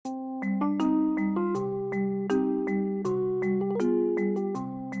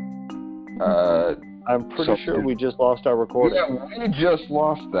I'm pretty sure we just lost our recording. Yeah, we just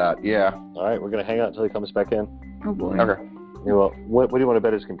lost that, yeah. All right, we're going to hang out until he comes back in. Oh, boy. Okay. You know, what do you want to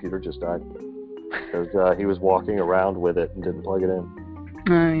bet his computer just died? Because he was walking around with it and didn't plug it in.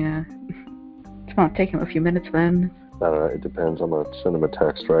 Oh, yeah. It's going to take him a few minutes then. I don't know, it depends. I'm going to send him a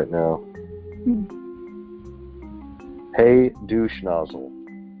text right now. Hey, douche nozzle.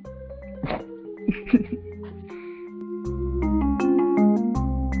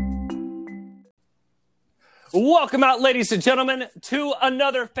 Welcome out, ladies and gentlemen, to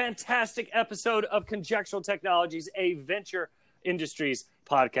another fantastic episode of Conjectural Technologies, a Venture Industries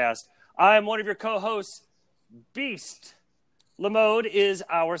podcast. I'm one of your co-hosts, Beast. Lamode is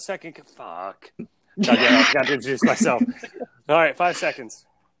our second... Fuck. I forgot to introduce myself. All right, 5 seconds.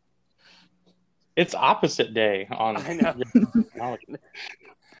 It's opposite day on I know. technology.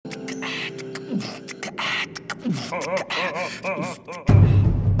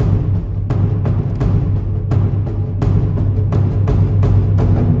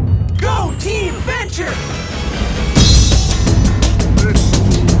 Go Team Venture!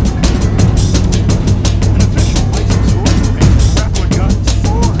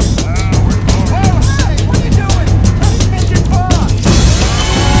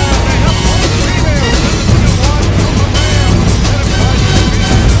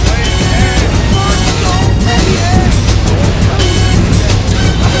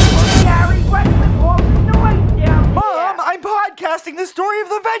 The story of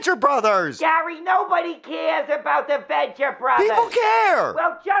the Venture Brothers! Gary, nobody cares about the Venture Brothers. People care!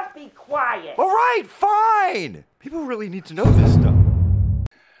 Well, just be quiet. All right, fine! People really need to know this stuff.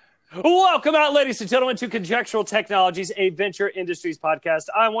 Welcome out, ladies and gentlemen, to Conjectural Technologies, a Venture Industries podcast.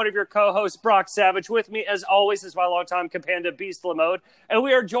 I'm one of your co-hosts, Brock Savage. With me, as always, is my longtime companion, Beast Lamode. And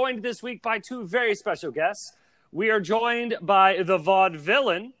we are joined this week by two very special guests. We are joined by the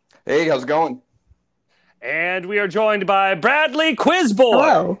Vaudevillain. Hey, how's it going? And we are joined by Bradley Quizboy.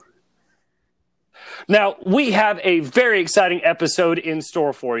 Hello. Now, we have a very exciting episode in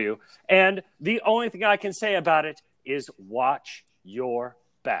store for you. And the only thing I can say about it is watch your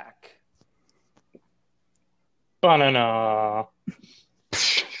back. Banana.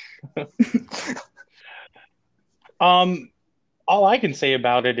 All I can say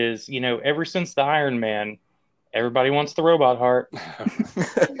about it is, ever since the Iron Man, everybody wants the robot heart.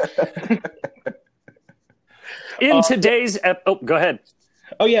 In today's go ahead.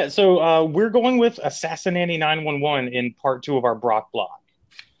 Oh, yeah. So we're going with Assassinating 911 in part 2 of our Brock block.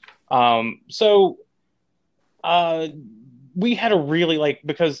 We had a really,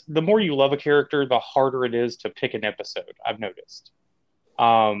 because the more you love a character, the harder it is to pick an episode, I've noticed.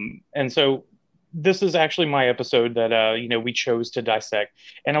 And so this is actually my episode that, we chose to dissect.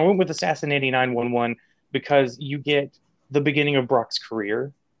 And I went with Assassinating 911 because you get the beginning of Brock's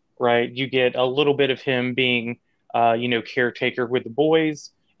career, right? You get a little bit of him being... caretaker with the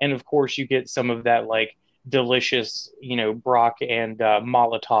boys. And of course you get some of that delicious, Brock and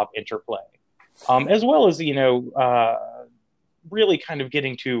Molotov interplay. As well as, really kind of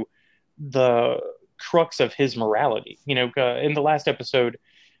getting to the crux of his morality. In the last episode,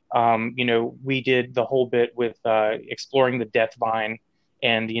 we did the whole bit with exploring the death vine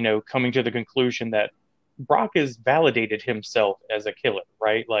and, coming to the conclusion that Brock has validated himself as a killer,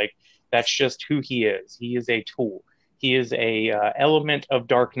 right? That's just who he is. He is a tool. He is a element of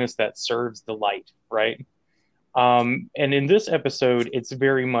darkness that serves the light, right? And in this episode, it's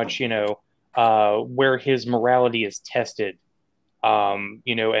very much, where his morality is tested,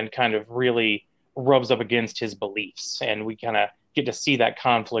 and kind of really rubs up against his beliefs. And we kind of get to see that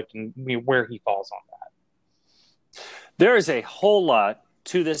conflict and where he falls on that. There is a whole lot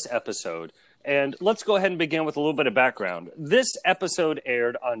to this episode. And let's go ahead and begin with a little bit of background. This episode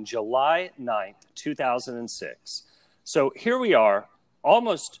aired on July 9th, 2006. So here we are,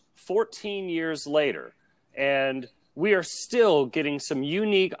 almost 14 years later, and we are still getting some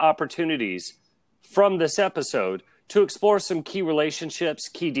unique opportunities from this episode to explore some key relationships,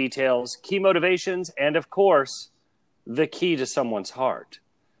 key details, key motivations, and of course, the key to someone's heart.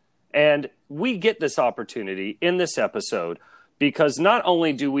 And we get this opportunity in this episode because not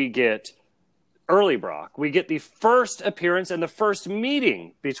only do we get early Brock, we get the first appearance and the first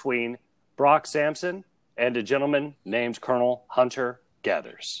meeting between Brock Sampson and a gentleman named Colonel Hunter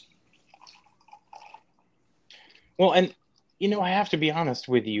Gathers. Well, and, I have to be honest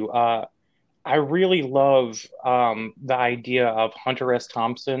with you. I really love the idea of Hunter S.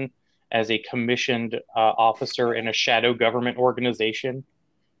 Thompson as a commissioned officer in a shadow government organization.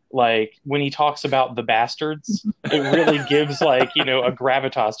 Like when he talks about the bastards, it really gives a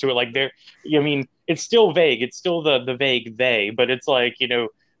gravitas to it. It's still vague. It's still the vague they, but it's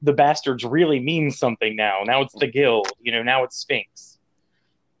the bastards really means something now. Now it's the guild, now it's Sphinx.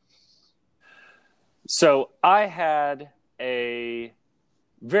 So I had a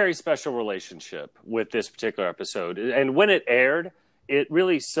very special relationship with this particular episode. And when it aired, it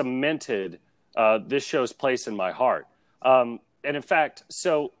really cemented this show's place in my heart. And in fact,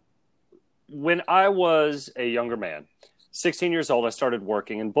 so when I was a younger man, 16 years old, I started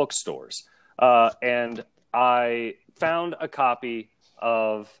working in bookstores. And I found a copy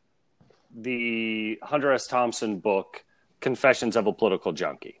of the Hunter S. Thompson book, Confessions of a Political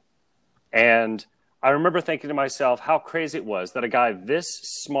Junkie. And I remember thinking to myself how crazy it was that a guy this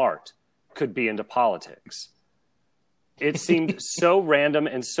smart could be into politics. It seemed so random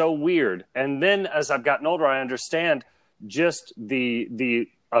and so weird. And then as I've gotten older, I understand just the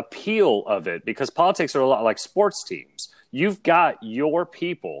appeal of it, because politics are a lot like sports teams. You've got your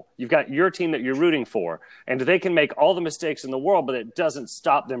people, you've got your team that you're rooting for, and they can make all the mistakes in the world, but it doesn't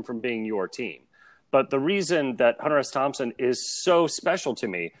stop them from being your team. But the reason that Hunter S. Thompson is so special to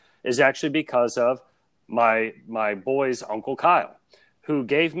me is actually because of my boy's Uncle Kyle, who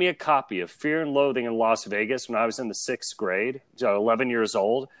gave me a copy of Fear and Loathing in Las Vegas when I was in the 6th grade, so 11 years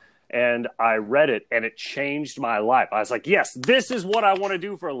old. And I read it, and it changed my life. I was like, yes, this is what I want to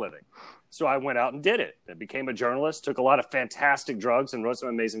do for a living. So I went out and did it. I became a journalist, took a lot of fantastic drugs, and wrote some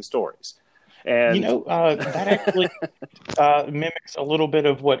amazing stories. And that actually mimics a little bit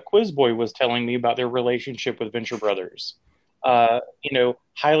of what Quizboy was telling me about their relationship with Venture Brothers.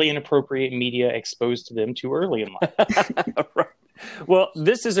 Highly inappropriate media exposed to them too early in life. Right. Well,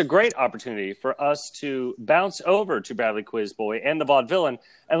 this is a great opportunity for us to bounce over to Bradley Quizboy and the Vaudevillain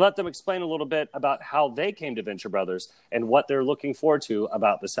and let them explain a little bit about how they came to Venture Brothers and what they're looking forward to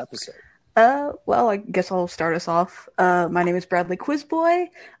about this episode. Well, I guess I'll start us off. My name is Bradley Quizboy.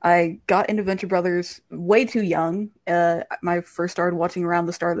 I got into Venture Brothers way too young. I first started watching around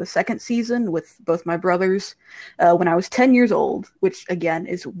the start of the 2nd season with both my brothers when I was 10 years old, which, again,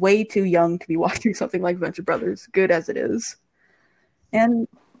 is way too young to be watching something like Venture Brothers, good as it is. And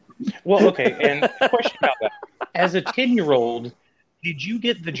well, okay, and a question about that. As a 10-year-old, did you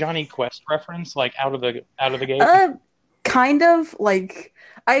get the Johnny Quest reference, like, out of the gate? Kind of. Like,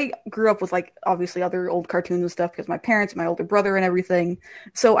 I grew up with, like, obviously other old cartoons and stuff because my parents, my older brother and everything.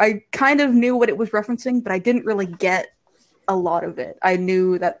 So I kind of knew what it was referencing, but I didn't really get a lot of it. I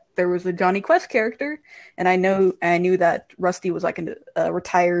knew that there was a Johnny Quest character, and I knew that Rusty was like a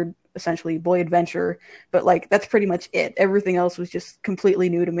retired, essentially, boy adventurer, but like that's pretty much it. Everything else was just completely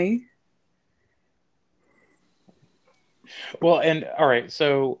new to me. Well, and all right,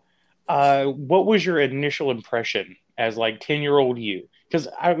 so what was your initial impression as like 10-year-old you? Because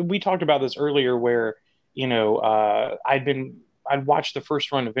we talked about this earlier where, I'd watched the first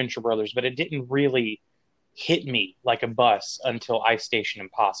run of Venture Brothers, but it didn't really hit me like a bus until Ice Station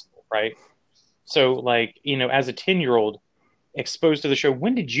Impossible, right? So like, as a 10-year-old exposed to the show,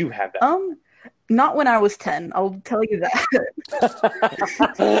 when did you have that? Not when I was 10, I'll tell you that.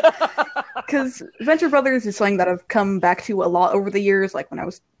 Because Venture Brothers is something that I've come back to a lot over the years, like when I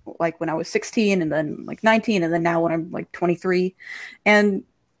was 16 and then like 19 and then now when I'm like 23. And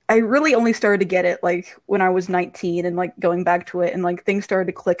I really only started to get it like when I was 19 and like going back to it and like things started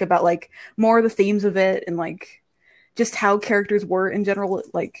to click about like more of the themes of it and like just how characters were in general.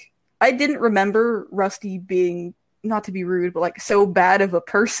 Like I didn't remember Rusty being, not to be rude, but like so bad of a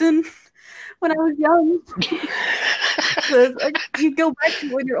person when I was young. Like, you go back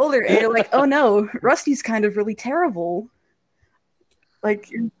to when you're older and you're like, oh no, Rusty's kind of really terrible. Like,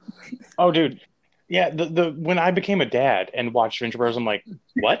 oh dude, yeah. The when I became a dad and watched Venture Brothers, I'm like,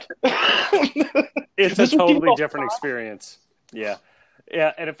 what? It's a totally different experience. Yeah.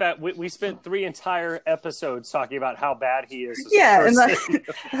 Yeah, and in fact, we spent 3 entire episodes talking about how bad he is. Yeah, and I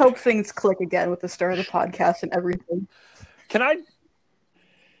hope things click again with the start of the podcast and everything.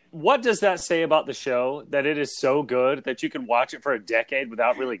 What does that say about the show, that it is so good that you can watch it for a decade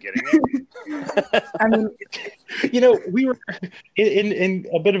without really getting it? I mean, we were in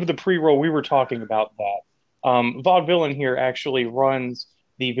a bit of the pre-roll, we were talking about that. Vaudevillain here actually runs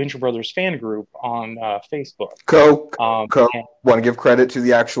the Venture Brothers fan group on Facebook. Want to give credit to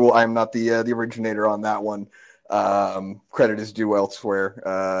the actual. I'm not the originator on that one. Credit is due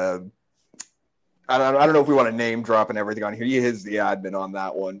elsewhere. I don't know if we want to name drop and everything on here. He is the admin on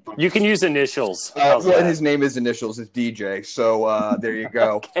that one. You can use initials. And his name is initials. It's DJ. So there you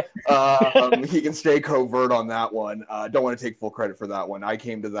go. Okay. He can stay covert on that one. Don't want to take full credit for that one. I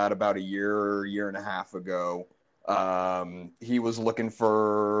came to that about a year and a half ago. He was looking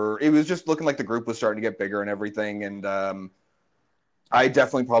for. It was just looking like the group was starting to get bigger and everything, and I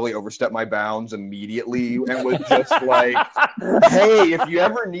definitely probably overstepped my bounds immediately and was just like, hey, if you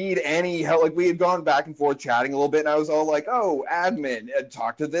ever need any help, like we had gone back and forth chatting a little bit, and I was all like, oh, admin,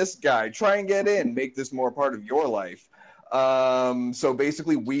 talk to this guy, try and get in, make this more part of your life. So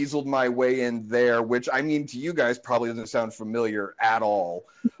basically weaseled my way in there, which I mean to you guys probably doesn't sound familiar at all.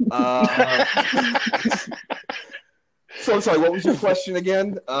 So I'm sorry, what was your question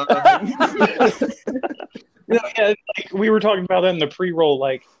again? Yeah, like we were talking about that in the pre-roll,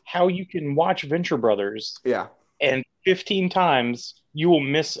 like how you can watch Venture Brothers, Yeah, and 15 times you will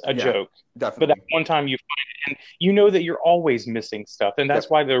miss a joke, but definitely. that one time you find it, and you know that you're always missing stuff, and that's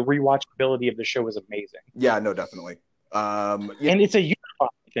Yep. why the rewatchability of the show is amazing. Yeah, no, definitely. Yeah, And it's a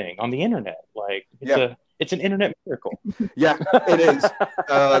unifying thing on the internet. Like it's an internet miracle. yeah, it is.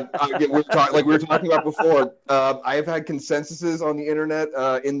 We were talking about before. I have had consensuses on the internet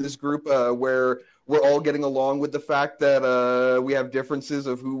in this group where we're all getting along with the fact that we have differences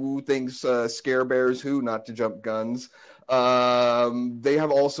of who thinks Scare Bears who, not to jump guns. They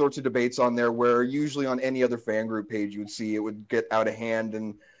have all sorts of debates on there where usually on any other fan group page you would see it would get out of hand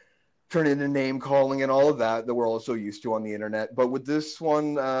and turn into name calling and all of that we're all so used to on the internet. But with this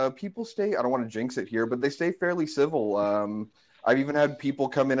one, people stay, I don't want to jinx it here, but they stay fairly civil. I've even had people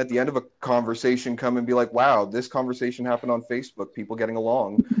come in at the end of a conversation come and be like, wow, this conversation happened on Facebook, people getting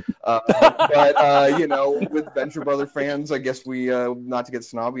along. But with Venture Brother fans, I guess we, not to get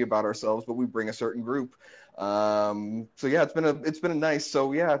snobby about ourselves, but we bring a certain group. So yeah, it's been a nice,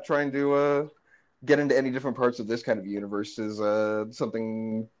 so yeah, trying to get into any different parts of this kind of universe is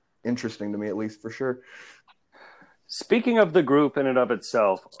something interesting to me, at least, for sure. Speaking of the group in and of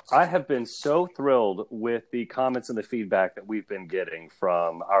itself, I have been so thrilled with the comments and the feedback that we've been getting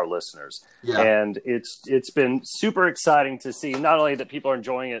from our listeners. Yeah. And it's been super exciting to see not only that people are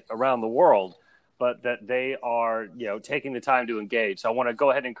enjoying it around the world, but that they are, taking the time to engage. So I want to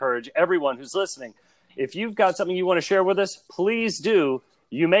go ahead and encourage everyone who's listening. If you've got something you want to share with us, please do.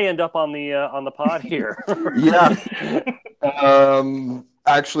 You may end up on the pod here. Yeah.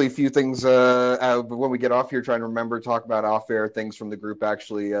 Actually, a few things when we get off here, trying to remember to talk about off-air things from the group,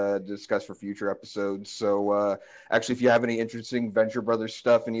 actually discuss for future episodes. So actually, if you have any interesting Venture Brothers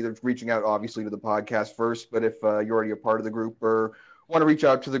stuff, and either reaching out, obviously, to the podcast first, but if you're already a part of the group or want to reach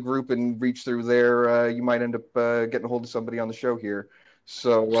out to the group and reach through there, you might end up getting a hold of somebody on the show here.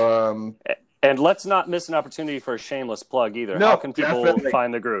 So... And let's not miss an opportunity for a shameless plug either. No, how can people definitely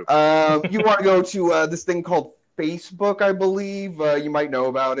find the group? You want to go to this thing called Facebook, I believe. You might know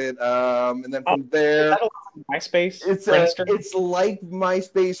about it. And then from there, MySpace, it's like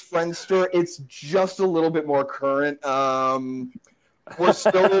MySpace, Friendster. It's just a little bit more current. We're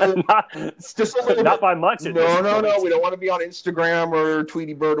still it's just a little not bit, by much. No. We don't want to be on Instagram or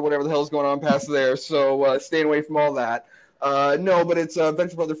Tweety Bird or whatever the hell's going on past there. So staying away from all that. No, but it's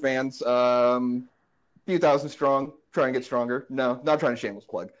Venture Brother fans. Few thousand strong. Try and get stronger. No, not trying to shameless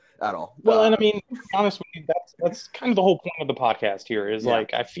plug at all. Well, and I mean, to be honest with you, that's kind of the whole point of the podcast here is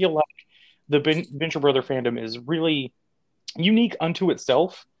like, I feel like the Venture Brother fandom is really unique unto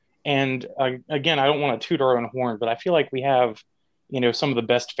itself. And again, I don't want to toot our own horn, but I feel like we have, some of the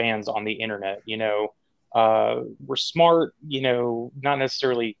best fans on the internet. We're smart, not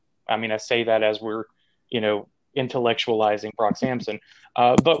necessarily, I say that as we're, intellectualizing Brock Sampson.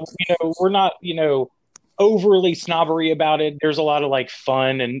 But, we're not, overly snobbery about it. There's a lot of like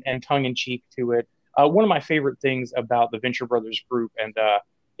fun and tongue in cheek to it. One of my favorite things about the Venture Brothers group, and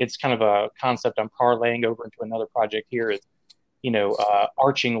it's kind of a concept I'm parlaying over into another project here, is,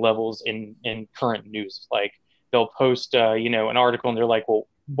 arching levels in current news. Like they'll post, an article and they're like, well,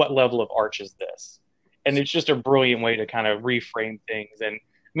 what level of arch is this? And it's just a brilliant way to kind of reframe things. And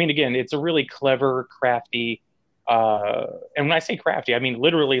I mean, again, it's a really clever, crafty, and when I say crafty, I mean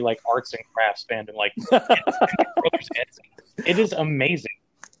literally like arts and crafts fandom. Like it is amazing.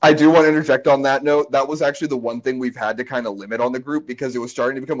 I do want to interject on that note. That was actually the one thing we've had to kind of limit on the group because it was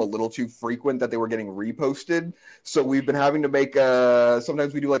starting to become a little too frequent that they were getting reposted. So we've been having to make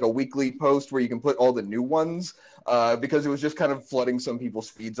sometimes we do like a weekly post where you can put all the new ones because it was just kind of flooding some people's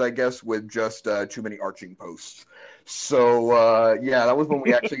feeds, I guess, with just too many arching posts. So that was when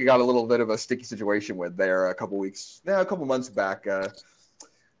we actually got a little bit of a sticky situation with there a couple months back.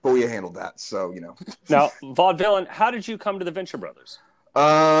 But we handled that. So, Now, Vaudevillain, how did you come to the Venture Brothers?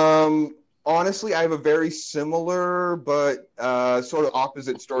 Honestly, I have a very similar but sort of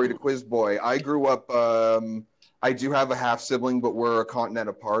opposite story to Quiz Boy. I grew up, I do have a half sibling, but we're a continent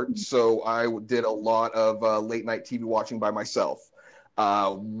apart. So I did a lot of late night TV watching by myself.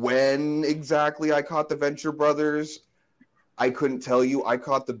 When exactly I caught the Venture Brothers, I couldn't tell you. I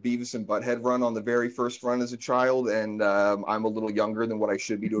caught the Beavis and Butthead run on the very first run as a child, and I'm a little younger than what I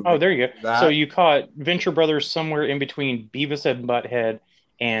should be doing. Oh, there you go. That. So you caught Venture Brothers somewhere in between Beavis and Butthead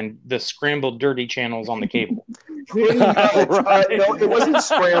and the scrambled dirty channels on the cable. Pretty much. No, it wasn't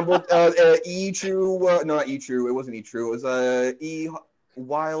scrambled. E-True, no, not E-True. It wasn't E-True. It was E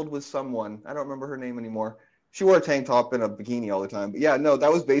Wild with someone. I don't remember her name anymore. She wore a tank top and a bikini all the time. But yeah, no,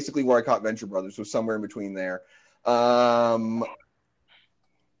 that was basically where I caught Venture Brothers. Was somewhere in between there. About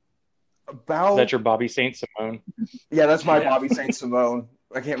That's your Bobby St. Simone. Yeah, that's my Bobby St. Simone.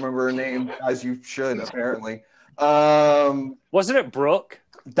 I can't remember her name, as you should apparently. Wasn't it Brooke?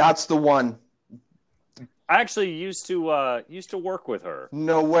 That's the one. I actually used to work with her.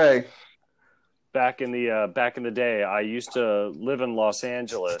 No way. Back in the day, I used to live in Los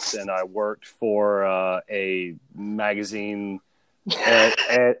Angeles, and I worked for a magazine,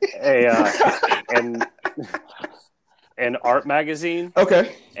 an art magazine.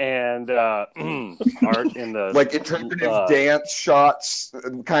 Okay. And art in the like interpretive dance shots,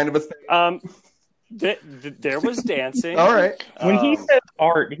 kind of a thing. There was dancing. All right. When he says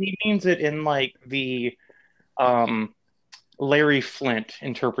art, he means it in like the Larry Flint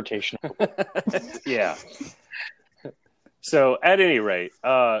interpretation. Yeah. So at any rate,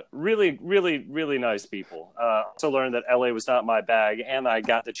 really, really, really nice people. Also learned that LA was not my bag, and I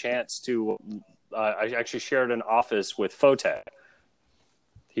got the chance to. I actually shared an office with Fotek.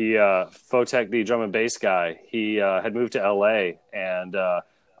 Fotek, the drum and bass guy, he had moved to LA, and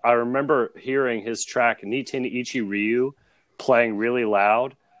I remember hearing his track Nitin Ichi Ryu playing really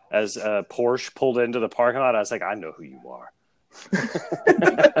loud as a Porsche pulled into the parking lot. I was like, I know who you are.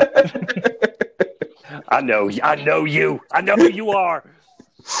 I know you. I know who you are.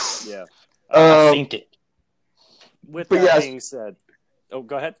 Yeah. I think it. With that being said, oh,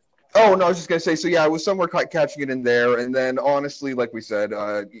 go ahead. Oh, no, I was just going to say, so yeah, I was somewhere catching it in there. And then, honestly, like we said,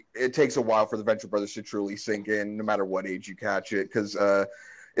 it takes a while for the Venture Brothers to truly sink in, no matter what age you catch it, because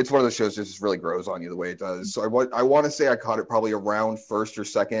it's one of those shows that just really grows on you the way it does. So I want to say I caught it probably around first run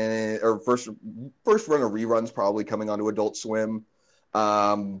of reruns, probably coming onto Adult Swim.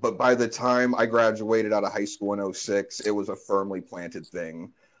 But by the time I graduated out of high school in 2006, it was a firmly planted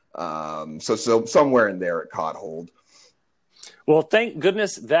thing. So somewhere in there it caught hold. Well, thank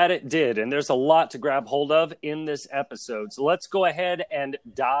goodness that it did. And there's a lot to grab hold of in this episode. So let's go ahead and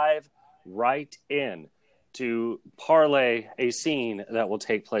dive right in to parlay a scene that will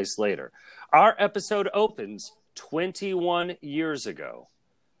take place later. Our episode opens 21 years ago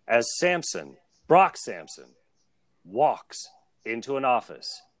as Brock Samson, walks into an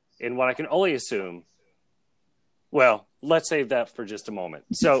office in what I can only assume. Well, let's save that for just a moment.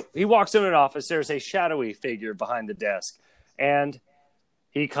 So he walks into an office. There's a shadowy figure behind the desk, and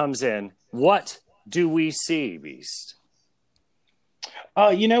he comes in. What do we see, Beast?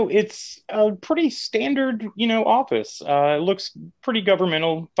 It's a pretty standard, office. It looks pretty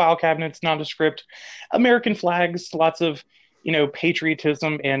governmental. File cabinets, nondescript, American flags, lots of,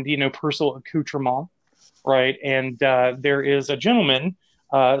 patriotism and, personal accoutrement, right? And there is a gentleman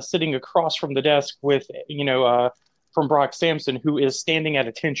sitting across from the desk with, from Brock Samson, who is standing at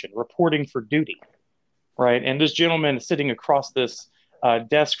attention, reporting for duty, right? And this gentleman is sitting across this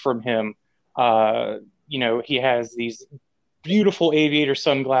desk from him. He has these beautiful aviator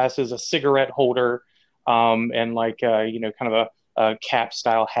sunglasses, a cigarette holder, and kind of a cap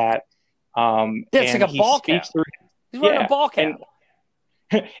style hat. It's like a ball cap. He's wearing a ball cap.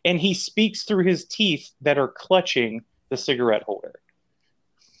 And he speaks through his teeth that are clutching the cigarette holder.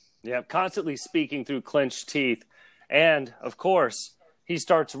 Yeah, constantly speaking through clenched teeth. And, of course, he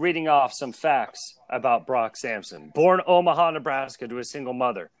starts reading off some facts about Brock Samson. Born Omaha, Nebraska to a single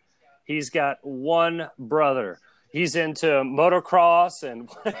mother. He's got one brother. He's into motocross and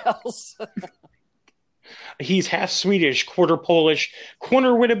what else? He's half Swedish, quarter Polish,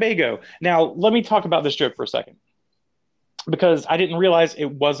 quarter Winnebago. Now, let me talk about this joke for a second, because I didn't realize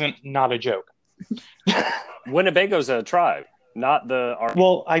it wasn't not a joke. Winnebago's a tribe, not the Army.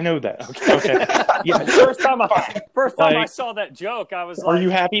 Well, I know that. Okay. Yeah. First time I saw that joke, I was like, "Are you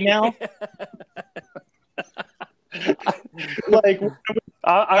happy now?"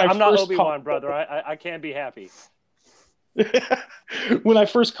 I'm not Obi-Wan, brother. I can't be happy. When I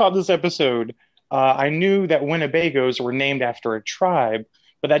first caught this episode, I knew that Winnebagos were named after a tribe,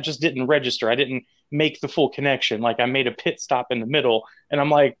 but that just didn't register. I didn't make the full connection. Like, I made a pit stop in the middle, and I'm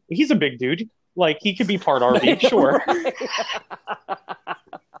like, he's a big dude. Like, he could be part RV, sure.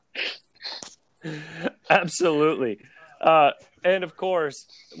 Absolutely. And of course,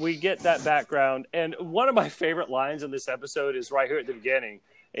 we get that background. And one of my favorite lines in this episode is right here at the beginning.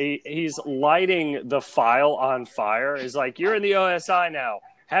 He's lighting the file on fire. He's like, "You're in the OSI now.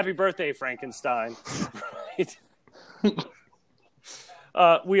 Happy birthday, Frankenstein." Right?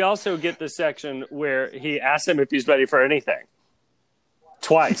 We also get the section where he asks him if he's ready for anything.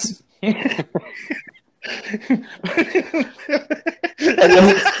 Twice. And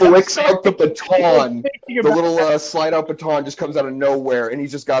then he flicks out the baton. The little slide out baton just comes out of nowhere, and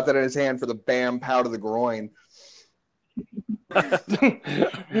he's just got that in his hand for the bam pow to the groin. Are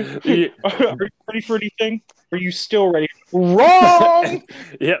you ready for anything? Are you still ready? Wrong!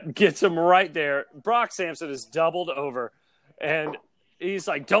 Yep, gets him right there. Brock Sampson is doubled over, and he's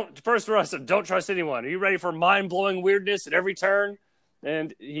like, don't trust anyone. Are you ready for mind-blowing weirdness at every turn?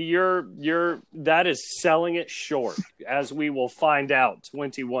 And that is selling it short, as we will find out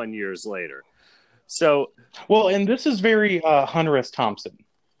 21 years later. So, well, and this is very Hunter S. Thompson.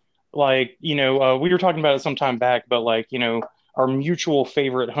 Like, we were talking about it some time back, but our mutual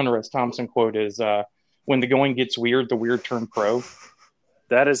favorite Hunter S. Thompson quote is, "When the going gets weird, the weird turn pro."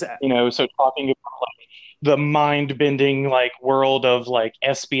 That is, so talking about the mind-bending world of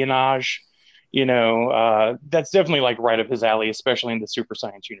espionage. That's definitely right up his alley, especially in the Super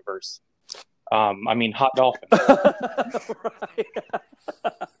Science universe. Hot Dolphin.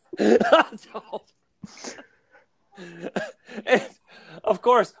 Hot Dolphin. And, of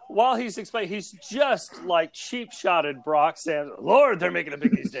course, while he's explaining, he's just cheap-shotted Brock Sampson. Lord, they're making it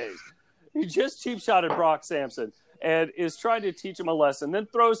big these days. He just cheap-shotted Brock Sampson and is trying to teach him a lesson, then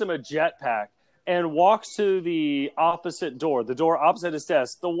throws him a jetpack and walks to the opposite door, the door opposite his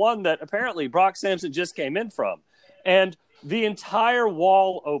desk, the one that apparently Brock Sampson just came in from. And the entire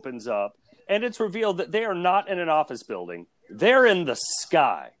wall opens up, and it's revealed that they are not in an office building. They're in the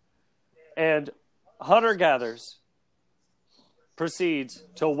sky. And Hunter Gathers proceeds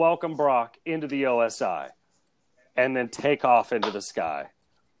to welcome Brock into the OSI and then take off into the sky.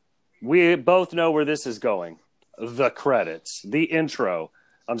 We both know where this is going. The credits, the intro.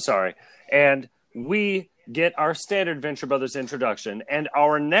 I'm sorry. And we get our standard Venture Brothers introduction and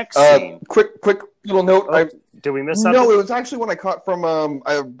our next scene. Quick little note. Did we miss something? No, it was actually one I caught from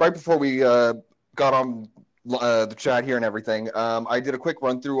right before we got on the chat here and everything. I did a quick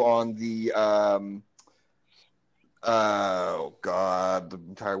run through on the oh god, the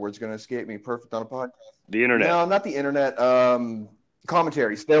entire word's going to escape me. Perfect on a podcast. The internet. No, not the internet.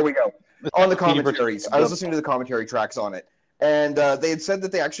 Commentaries. There we go. On the commentaries. I was listening to the commentary tracks on it. And they had said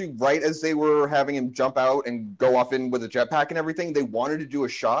that they actually, right as they were having him jump out and go off in with a jetpack and everything, they wanted to do a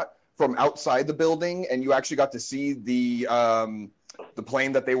shot from outside the building, and you actually got to see the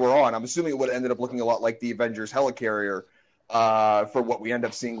plane that they were on. I'm assuming it would have ended up looking a lot like the Avengers helicarrier for what we end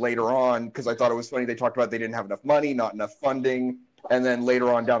up seeing later on, because I thought it was funny. They talked about they didn't have enough money, not enough funding, and then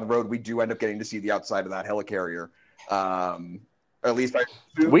later on down the road, we do end up getting to see the outside of that helicarrier. At least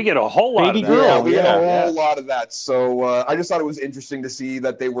we get a whole lot of that. Yeah, we get a whole lot of that. So I just thought it was interesting to see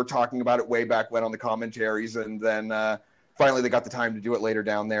that they were talking about it way back when on the commentaries, and then finally they got the time to do it later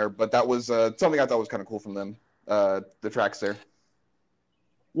down there. But that was something I thought was kind of cool from them, the tracks there.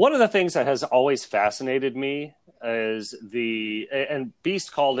 One of the things that has always fascinated me is and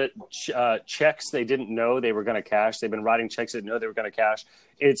Beast called it checks they didn't know they were going to cash. They've been writing checks they didn't know they were going to cash.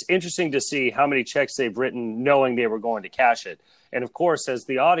 It's interesting to see how many checks they've written knowing they were going to cash it. And of course, as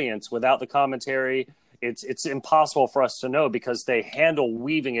the audience, without the commentary, it's impossible for us to know because they handle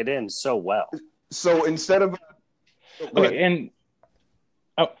weaving it in so well. So instead of... Okay, and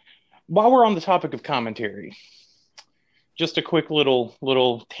while we're on the topic of commentary, just a quick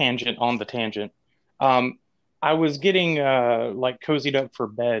little tangent on the tangent. I was getting cozied up for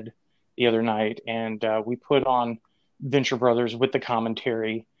bed the other night, and we put on Venture Brothers with the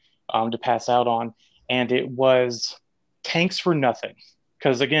commentary to pass out on, and it was Tanks for Nothing.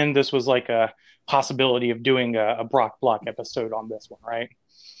 Because again, this was like a possibility of doing a Brock Block episode on this one, right?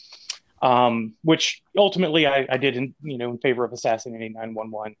 Which ultimately I did in favor of Assassinating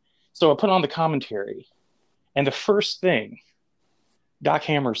 911. So I put on the commentary. And the first thing Doc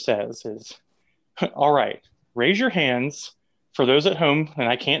Hammer says is, all right, raise your hands for those at home, and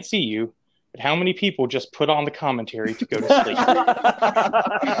I can't see you, but how many people just put on the commentary to go to sleep?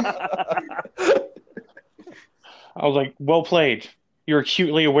 I was like, well played. You're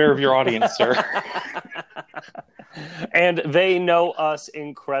acutely aware of your audience, sir. And they know us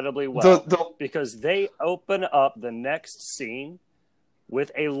incredibly well because they open up the next scene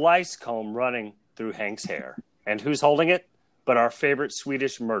with a lice comb running through Hank's hair. And who's holding it? But our favorite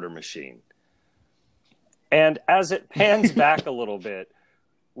Swedish murder machine. And as it pans back a little bit,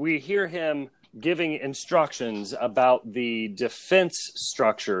 we hear him giving instructions about the defense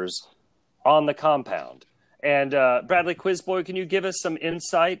structures on the compound. And Bradley Quizboy, can you give us some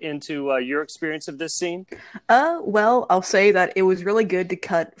insight into your experience of this scene? Well, I'll say that it was really good to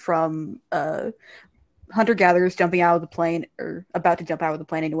cut from hunter-gatherers jumping out of the plane, or about to jump out of the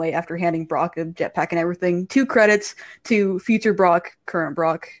plane anyway, after handing Brock a jetpack and everything. 2 credits to future Brock, current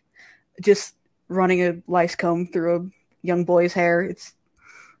Brock, just running a lice comb through a young boy's hair. It's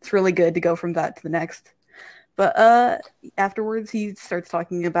really good to go from that to the next. But afterwards, he starts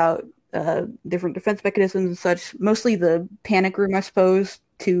talking about different defense mechanisms and such, mostly the panic room, I suppose,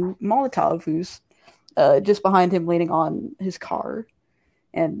 to Molotov, who's just behind him leaning on his car.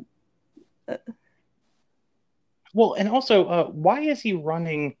 And well, and also, why is he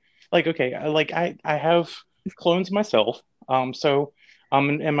running? Like, okay, like I have clones myself,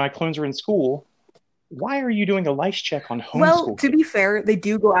 and my clones are in school. Why are you doing a lice check on homeschool? Well, to be fair, they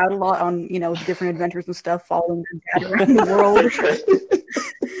do go out a lot on, different adventures and stuff, following their dad around the world.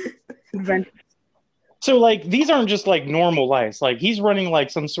 Adventures. So, like, these aren't just, like, normal lice. Like, he's running, like,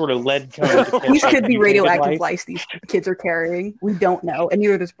 some sort of lead cone. These could be radioactive lice these kids are carrying. We don't know. And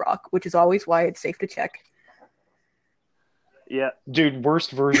neither does Brock, which is always why it's safe to check. Yeah. Dude,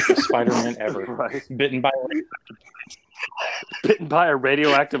 worst version of Spider-Man ever. Right. Bitten by a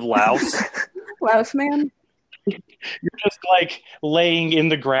radioactive louse. Louse man? You're just, like, laying in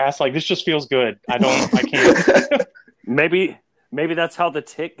the grass. Like, this just feels good. I can't. Maybe that's how the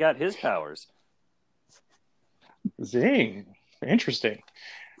Tick got his powers. Zing. Interesting.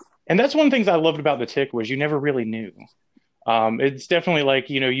 And that's one of the things I loved about the Tick was you never really knew. It's definitely like,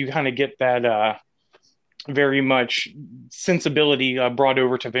 you kind of get that very much sensibility brought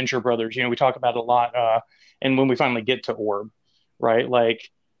over to Venture Brothers. We talk about it a lot. And when we finally get to Orb, right? Like,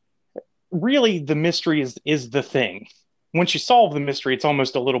 really the mystery is the thing. Once you solve the mystery, it's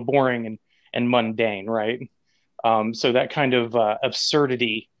almost a little boring and mundane, right? So that kind of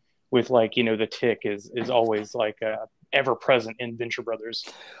absurdity with, like, the Tick is always like ever present in Venture Brothers.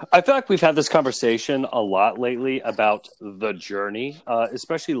 I feel like we've had this conversation a lot lately about the journey,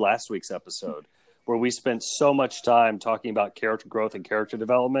 especially last week's episode, where we spent so much time talking about character growth and character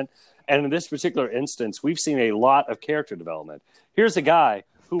development. And in this particular instance, we've seen a lot of character development. Here's a guy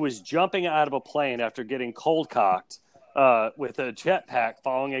who was jumping out of a plane after getting cold-cocked with a jetpack,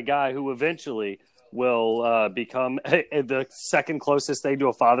 following a guy who eventually will become the second closest thing to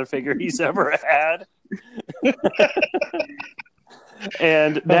a father figure he's ever had.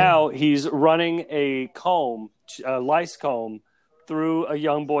 And now he's running a lice comb through a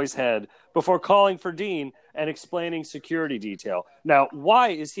young boy's head before calling for Dean and explaining security detail. Now, why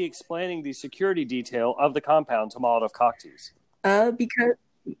is he explaining the security detail of the compound to Molotov cocktease? Because...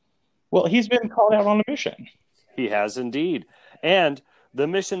 Well, he's been called out on a mission. He has indeed. And the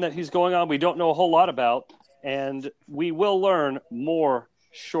mission that he's going on, we don't know a whole lot about, and we will learn more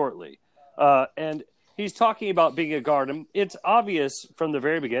shortly. And he's talking about being a guard. And it's obvious from the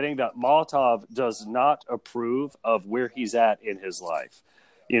very beginning that Molotov does not approve of where he's at in his life.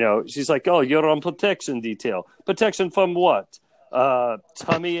 She's like, oh, you're on protection detail. Protection from what?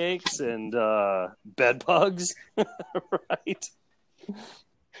 Tummy aches and bed bugs, right?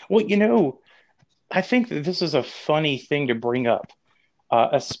 Well, I think that this is a funny thing to bring up,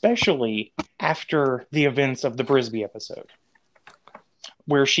 especially after the events of the Brisby episode,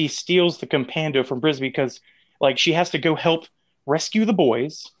 where she steals the Compando from Brisby because, like, she has to go help rescue the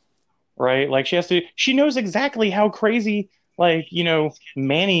boys, right? Like, she knows exactly how crazy, like,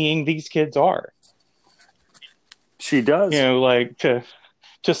 mannying these kids are. She does. Like, to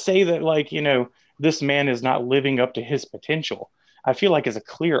say that, like, this man is not living up to his potential, I feel like is a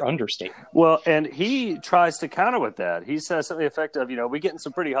clear understatement. Well, and he tries to counter with that. He says something effective, we get in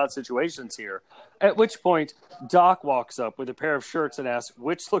some pretty hot situations here. At which point, Doc walks up with a pair of shirts and asks,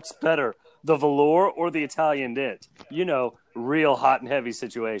 which looks better, the velour or the Italian knit? Real hot and heavy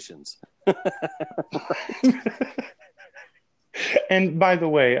situations. And by the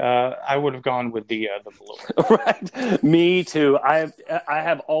way, I would have gone with the velour. Right. Me too. I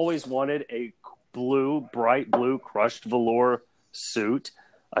have always wanted a bright blue crushed velour suit.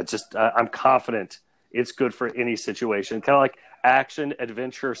 I'm confident it's good for any situation. Kind of like action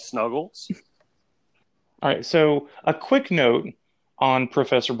adventure snuggles. All right. So a quick note on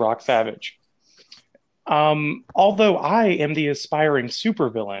Professor Brock Savage. Although I am the aspiring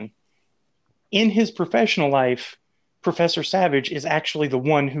supervillain, in his professional life, Professor Savage is actually the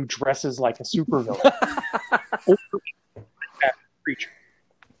one who dresses like a supervillain. Creature.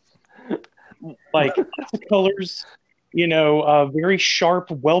 Like colors, very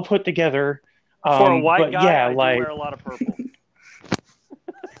sharp, well put together. For a white guy, yeah, I like, wear a lot of purple.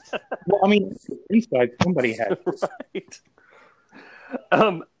 Well, I mean, inside somebody had. Right.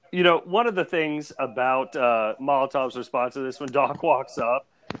 You know, one of the things about Molotov's response to this, when Doc walks up,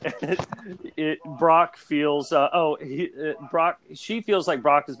 Brock feels, she feels like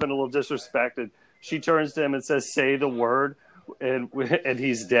Brock has been a little disrespected. She turns to him and says, "Say the word," and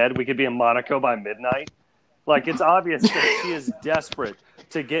he's dead. We could be in Monaco by midnight. Like, it's obvious that she is desperate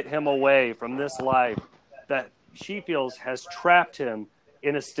to get him away from this life that she feels has trapped him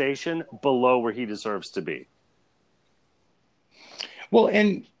in a station below where he deserves to be. Well,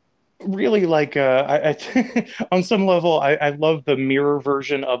 and really, like, I on some level, I love the mirror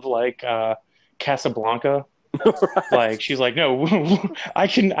version of, like, Casablanca. Right. Like, she's like, "No, I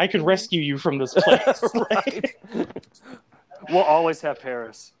can rescue you from this place." Right. We'll always have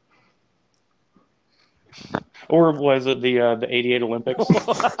Paris. Or was it the '88 Olympics?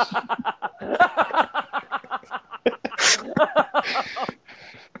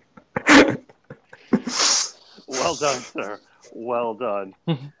 Well done, sir. Well done.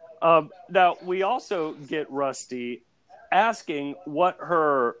 Now, we also get Rusty asking what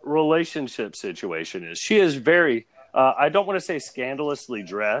her relationship situation is. She is very, I don't want to say scandalously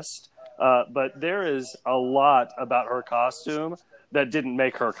dressed, but there is a lot about her costume that didn't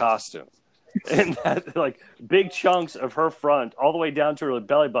make her costume. And that, like, big chunks of her front, all the way down to her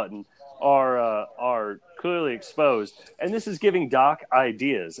belly button, are clearly exposed. And this is giving Doc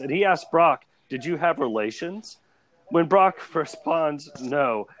ideas. And he asks Brock, "Did you have relations?" When Brock responds,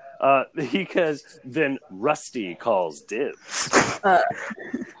 "No," because then Rusty calls dibs.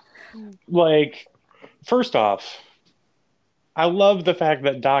 Like, first off, I love the fact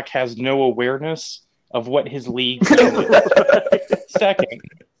that Doc has no awareness of what his league is. Second,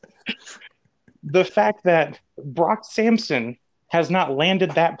 the fact that Brock Sampson has not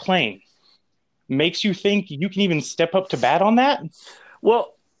landed that plane makes you think you can even step up to bat on that?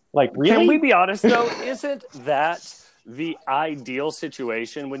 Well, like, really? Can we be honest, though? Isn't that the ideal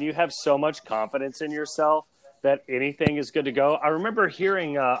situation when you have so much confidence in yourself that anything is good to go? I remember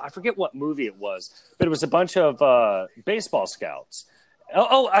hearing, I forget what movie it was, but it was a bunch of baseball scouts.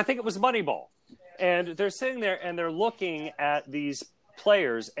 I think it was Moneyball. And they're sitting there and they're looking at these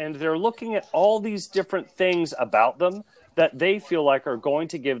players and they're looking at all these different things about them that they feel like are going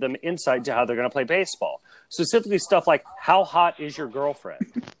to give them insight to how they're going to play baseball. Specifically stuff like, how hot is your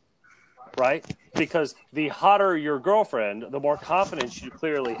girlfriend? Right? Because the hotter your girlfriend, the more confidence you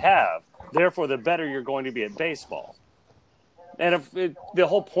clearly have. Therefore, the better you're going to be at baseball. And the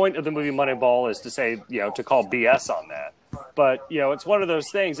whole point of the movie Moneyball is to say, to call BS on that. But, it's one of those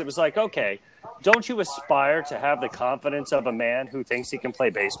things. It was like, okay, don't you aspire to have the confidence of a man who thinks he can play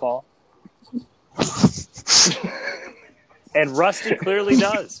baseball? And Rusty clearly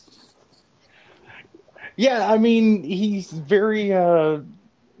does. Yeah, I mean, he's very,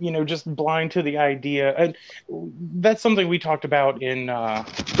 just blind to the idea. And that's something we talked about in,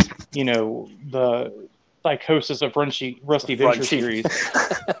 the Psychosis of Rusty Venture series.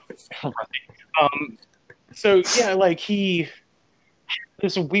 So, yeah, like, he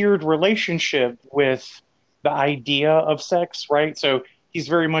has this weird relationship with the idea of sex, right? So he's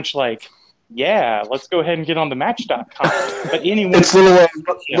very much like, yeah, let's go ahead and get on the Match.com. But anyway, it's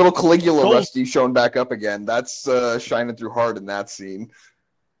little Caligula Rusty showing back up again. That's shining through hard in that scene.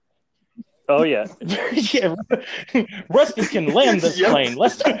 Oh yeah, yeah. Rusty can land this plane.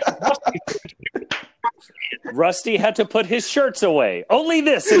 Rusty had to put his shirts away. Only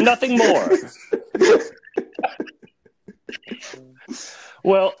this and nothing more.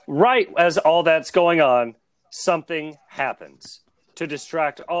 Well, right as all that's going on, something happens to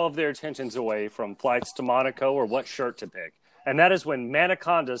distract all of their attentions away from flights to Monaco or what shirt to pick. And that is when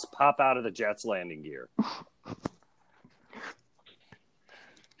Manacondas pop out of the jet's landing gear.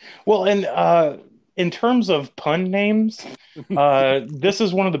 Well, and in terms of pun names, this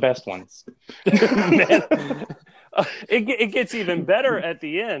is one of the best ones. Man, it gets even better at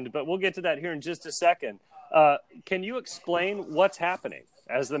the end, but we'll get to that here in just a second. Can you explain what's happening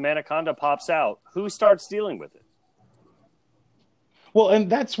as the Manaconda pops out? Who starts dealing with it? Well, and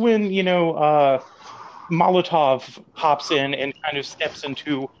that's when, Molotov pops in and kind of steps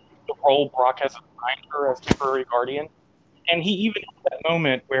into the role Brock has assigned her as temporary guardian. And he even has that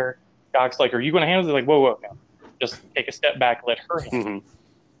moment where Doc's like, "Are you going to handle it?" Like, whoa, no. Just take a step back, let her handle it.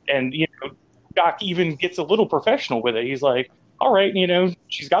 And, Doc even gets a little professional with it. He's like, all right,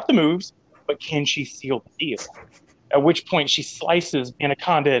 she's got the moves, but can she seal the deal? At which point she slices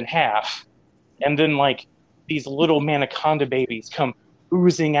Manaconda in half. And then, like, these little Manaconda babies come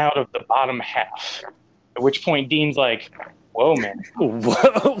oozing out of the bottom half. At which point Dean's like, whoa, man.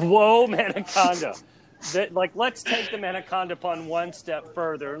 Whoa, Manaconda. let's take the Anaconda pun one step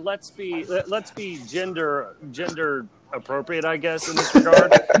further. Let's be gender appropriate, I guess, in this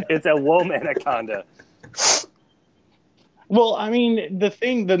regard. It's a Womanaconda. Well, I mean,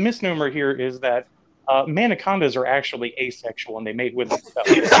 the misnomer here is that manacondas are actually asexual and they mate with themselves.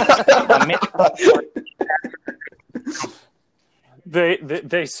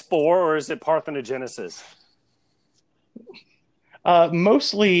 They spore, or is it parthenogenesis?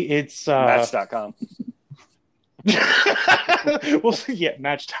 Mostly it's Match.com. Well, yeah,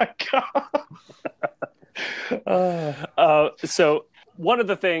 Match.com. So one of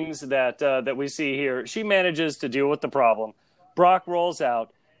the things that we see here, she manages to deal with the problem. Brock rolls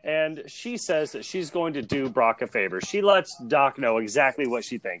out, and she says that she's going to do Brock a favor. She lets Doc know exactly what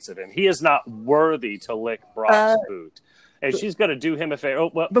she thinks of him. He is not worthy to lick Brock's boot, and she's going to do him a favor.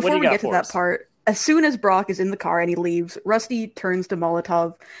 Before we get to that part, as soon as Brock is in the car and he leaves, Rusty turns to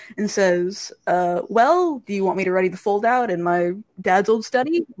Molotov and says, well, do you want me to ready the fold-out in my dad's old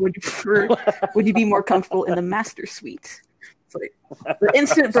study? Would you be more comfortable in the master suite? It's like, the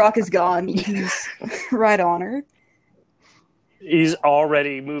instant Brock is gone, he's right on her. He's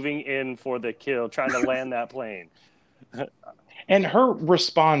already moving in for the kill, trying to land that plane. And her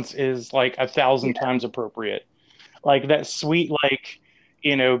response is like 1,000 times appropriate. Like that sweet, like,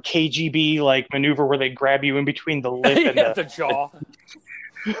 you know, KGB like maneuver where they grab you in between the lip and the jaw.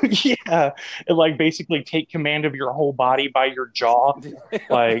 Yeah, and like basically take command of your whole body by your jaw.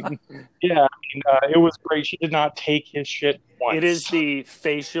 Like, yeah, it was great. She did not take his shit once. It is the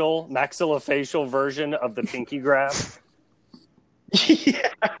maxillofacial version of the pinky grab. Yeah.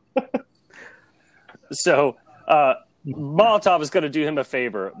 So Molotov is going to do him a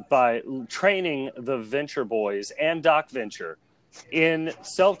favor by training the Venture boys and Doc Venture in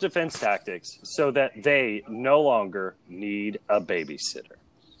self-defense tactics so that they no longer need a babysitter.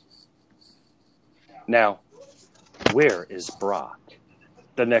 Now, where is Brock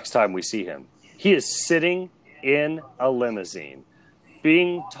the next time we see him? He is sitting in a limousine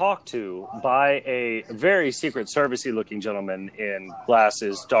being talked to by a very Secret Service-y looking gentleman in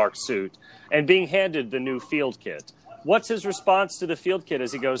glasses, dark suit, and being handed the new field kit. What's his response to the field kit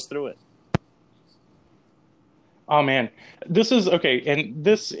as he goes through it? Oh, man. This is, okay, and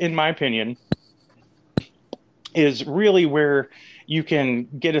this, in my opinion, is really where you can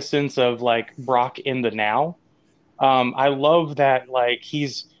get a sense of, like, Brock in the now. I love that, like,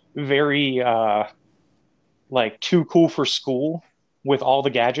 he's very, like, too cool for school with all the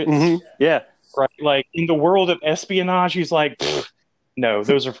gadgets. Mm-hmm. Yeah. Right? Like, in the world of espionage, he's like, no,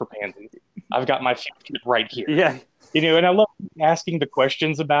 those are for pansies. I've got my field kit right here. Yeah. You know, and I love asking the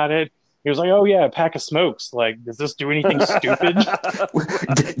questions about it. He was like, oh, yeah, a pack of smokes. Like, does this do anything stupid?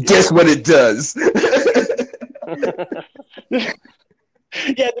 Guess what it does.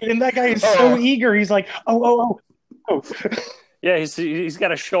 Yeah, and that guy is so eager. He's like, oh. Yeah, he's got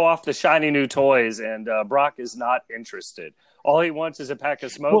to show off the shiny new toys, and Brock is not interested. All he wants is a pack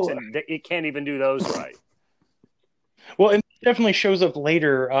of smokes, and it can't even do those right. Well, and it definitely shows up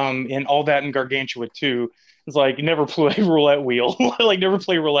later in All That and Gargantua too. It's like, never play roulette wheel. Like, never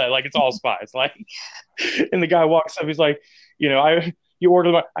play roulette. Like, it's all spies. Like, and the guy walks up. He's like, you know, I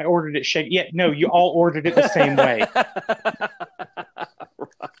ordered it shake. Yeah, no, you all ordered it the same way.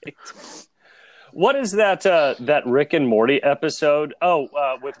 Right. What is that Rick and Morty episode?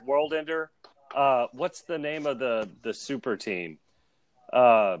 With World Ender. What's the name of the super team?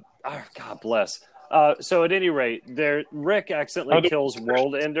 God bless. So at any rate, Rick accidentally kills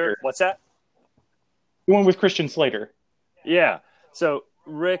World Ender. What's that? The one with Christian Slater. Yeah. So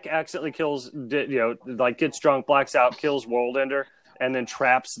Rick accidentally kills, gets drunk, blacks out, kills World Ender, and then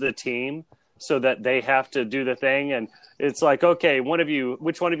traps the team so that they have to do the thing. And it's like, okay,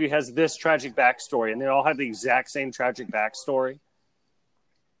 which one of you has this tragic backstory? And they all have the exact same tragic backstory.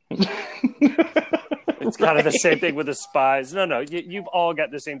 It's kind of the same thing with the spies. No, you've all got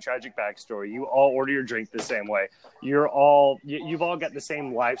the same tragic backstory. You all order your drink the same way. You've all got the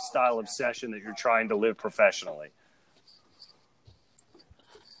same lifestyle obsession that you're trying to live professionally.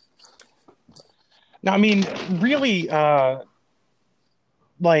 Now, I mean, really,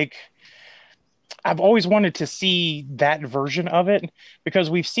 like, I've always wanted to see that version of it because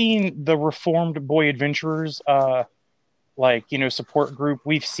we've seen the Reformed Boy Adventurers, support group.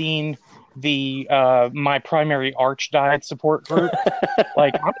 We've seen the My Primary Arch Died support group.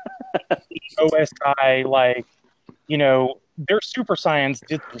 Like, OSI, like, you know, their Super Science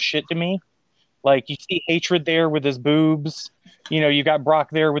did some shit to me. Like, you see Hatred there with his boobs. You know, you got Brock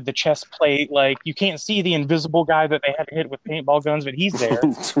there with the chest plate. Like, you can't see the invisible guy that they had to hit with paintball guns, but he's there.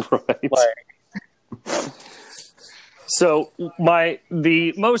 That's right. So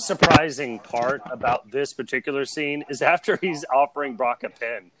the most surprising part about this particular scene is after he's offering Brock a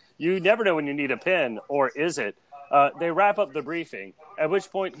pen. You never know when you need a pen, or is it? They wrap up the briefing, at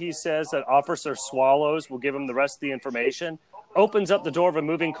which point he says that Officer Swallows will give him the rest of the information, opens up the door of a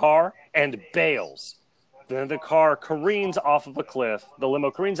moving car, and bails. Then the car careens off of a cliff. The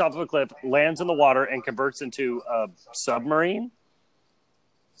limo careens off of a cliff, lands in the water, and converts into a submarine.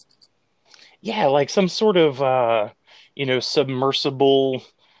 Yeah, like some sort of submersible,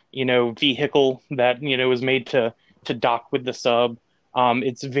 vehicle that is made to dock with the sub.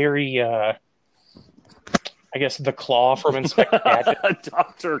 It's very, I guess, the Claw from Inspector Gadget.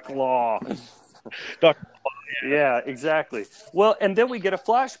 Dr. Claw. Dr. Yeah, exactly. Well, and then we get a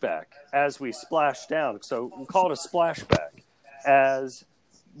flashback as we splash down. So we call it a splashback as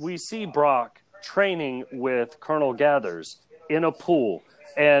we see Brock training with Colonel Gathers in a pool.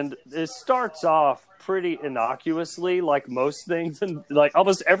 And it starts off pretty innocuously, like most things, and like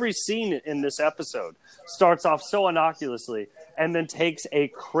almost every scene in this episode starts off so innocuously and then takes a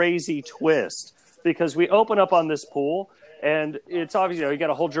crazy twist because we open up on this pool and it's obvious, you got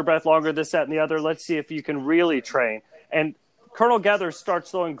to hold your breath longer, this, that, and the other. Let's see if you can really train. And Colonel Gathers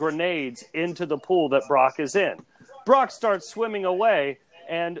starts throwing grenades into the pool that Brock is in. Brock starts swimming away,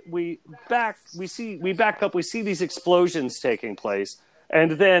 and we back up. We see these explosions taking place.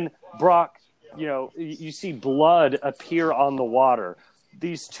 And then Brock, you see blood appear on the water.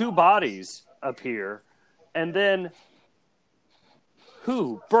 These two bodies appear. And then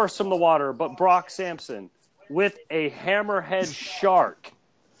who bursts from the water but Brock Sampson with a hammerhead shark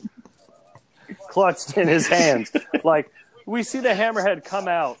clutched in his hands. Like, we see the hammerhead come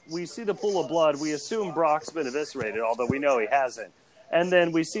out. We see the pool of blood. We assume Brock's been eviscerated, although we know he hasn't. And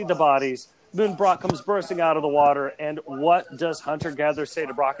then we see the bodies. Then Brock comes bursting out of the water, and what does Hunter-Gatherer say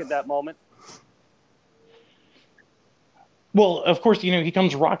to Brock at that moment? Well, of course, he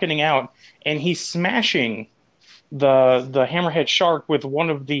comes rocketing out, and he's smashing the hammerhead shark with one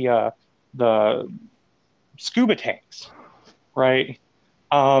of the scuba tanks, right?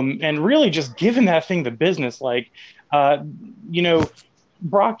 And really just giving that thing the business. Like, Brock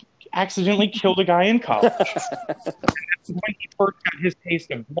accidentally killed a guy in college. When he first got his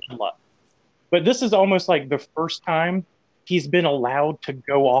taste of bloodlust. But this is almost like the first time he's been allowed to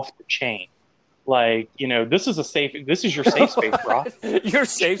go off the chain. Like, this is your safe space, Brock. Your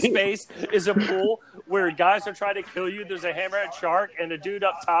safe space is a pool where guys are trying to kill you. There's a hammerhead shark, and a dude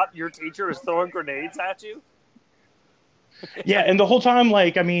up top, your teacher, is throwing grenades at you. Yeah, and the whole time,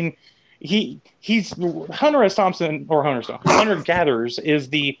 he's Hunter S. Thompson, or Hunter Gathers is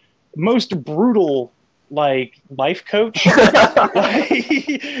the most brutal life coach. He's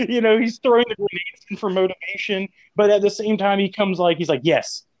throwing the grenades in for motivation, but at the same time he comes he's like,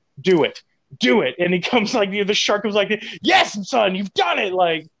 yes, do it, and he comes the shark comes like, yes, son, you've done it,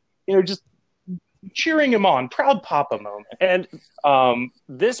 just cheering him on, proud papa moment. And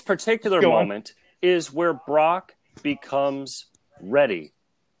this particular moment is where Brock becomes ready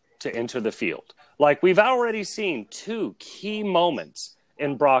to enter the field. We've already seen two key moments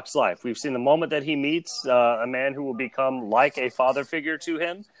in Brock's life. We've seen the moment that he meets a man who will become like a father figure to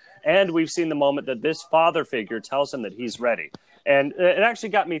him, and we've seen the moment that this father figure tells him that he's ready. And it actually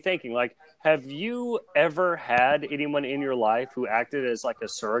got me thinking, have you ever had anyone in your life who acted as a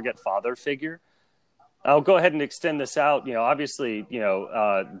surrogate father figure? I'll go ahead and extend this out. Obviously,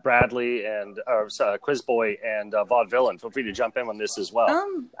 Bradley and Quizboy and Vaudevillain, feel free to jump in on this as well.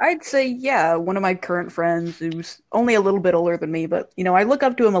 I'd say, yeah, one of my current friends who's only a little bit older than me, but, I look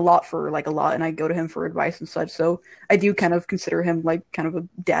up to him a lot, and I go to him for advice and such. So I do kind of consider him kind of a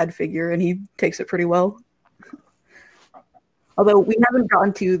dad figure, and he takes it pretty well. Although we haven't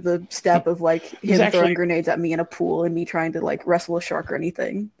gotten to the step of him throwing grenades at me in a pool and me trying to wrestle a shark or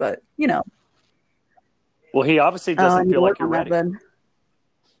anything, but Well, he obviously doesn't feel like you're ready.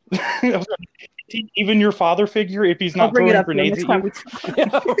 Even your father figure, if he's not throwing grenades at you.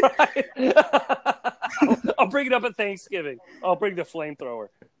 Yeah, right. I'll bring it up at Thanksgiving. I'll bring the flamethrower.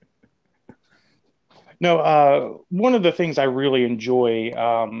 No, one of the things I really enjoy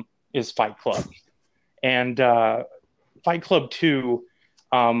is Fight Club. And Fight Club 2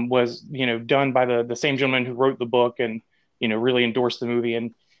 was, done by the same gentleman who wrote the book and, really endorsed the movie.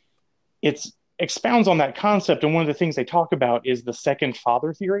 And it's expounds on that concept, and one of the things they talk about is the second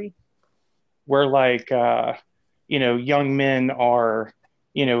father theory, where young men are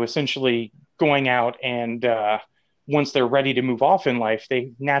essentially going out and once they're ready to move off in life,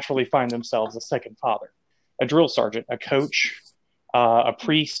 they naturally find themselves a second father, a drill sergeant, a coach, a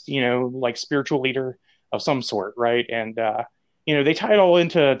priest, spiritual leader of some sort, right? And they tie it all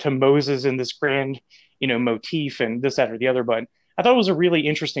into Moses in this grand motif and this, that, or the other. But I thought it was a really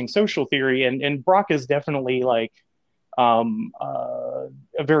interesting social theory, and Brock is definitely like a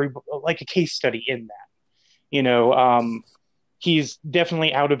very like a case study in that. He's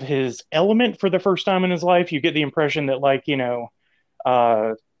definitely out of his element for the first time in his life. You get the impression that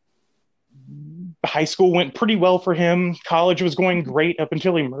high school went pretty well for him. College was going great up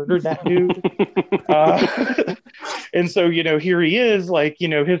until he murdered that dude. And so, here he is,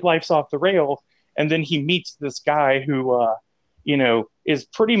 his life's off the rail. And then he meets this guy who, is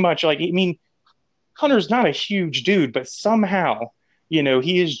pretty much Hunter's not a huge dude, but somehow,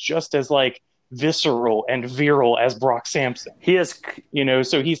 he is just as visceral and virile as Brock Sampson. He is,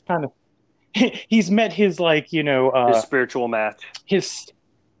 so he's kind of, he's met his his spiritual match. His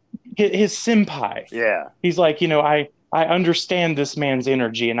senpai. Yeah. He's I understand this man's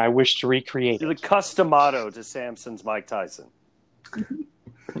energy and I wish to recreate it. The customato to Samson's Mike Tyson.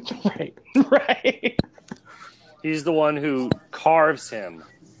 Right. He's the one who carves him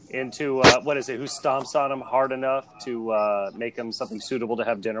into, who stomps on him hard enough to make him something suitable to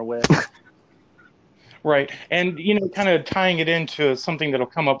have dinner with. Right. And, kind of tying it into something that'll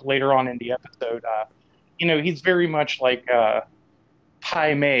come up later on in the episode, he's very much like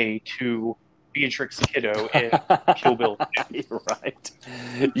Pai Mei to Beatrix Kiddo in Kill Bill. You're right.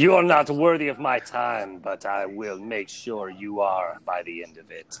 You are not worthy of my time, but I will make sure you are by the end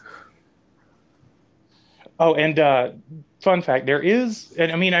of it. Oh, and fun fact, there is,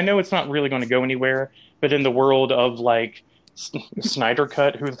 and I know it's not really going to go anywhere, but in the world of Snyder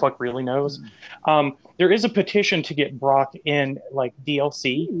Cut, who the fuck really knows? There is a petition to get Brock in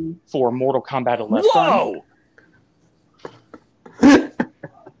DLC for Mortal Kombat 11. Whoa!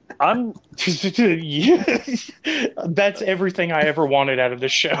 That's everything I ever wanted out of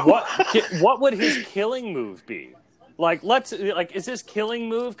this show. What would his killing move be? Is this killing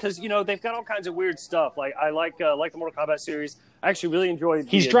move? Because they've got all kinds of weird stuff. I like the Mortal Kombat series. I actually really enjoyed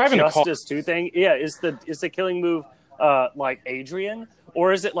the Justice 2 thing. Yeah, is the killing move Adrian,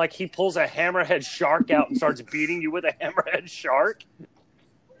 or is it he pulls a hammerhead shark out and starts beating you with a hammerhead shark?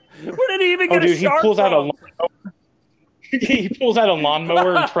 Where did he even get a shark from? He pulls out a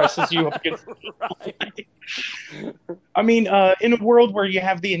lawnmower and presses you up against right. In a world where you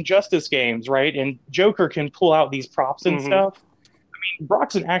have the Injustice games, right, and Joker can pull out these props and stuff,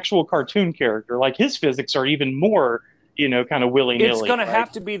 Brock's an actual cartoon character. His physics are even more, kind of willy-nilly. It's going to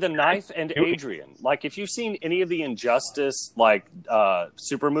have to be the knife and Adrian. If you've seen any of the Injustice,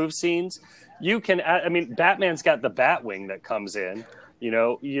 super move scenes, you can, Batman's got the Batwing that comes in.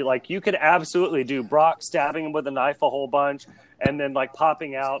 You could absolutely do Brock stabbing him with a knife a whole bunch, and then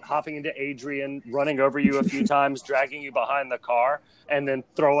popping out, hopping into Adrian, running over you a few times, dragging you behind the car, and then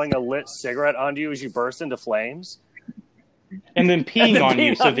throwing a lit cigarette onto you as you burst into flames. And then peeing on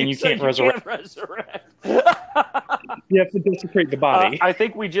you so then you can't resurrect. You have to desecrate the body. I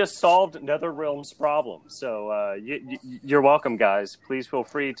think we just solved NetherRealm's problem. So you're welcome, guys. Please feel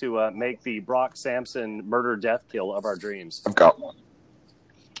free to make the Brock Sampson murder death kill of our dreams. I've got one.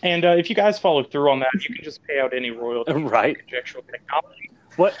 And if you guys follow through on that, you can just pay out any royalty. Right. Conjectural technology.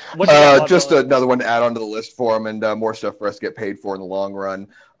 What just another one to add onto the list for them, and more stuff for us to get paid for in the long run.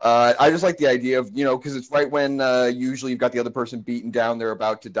 I just like the idea of, because it's right when usually you've got the other person beaten down, they're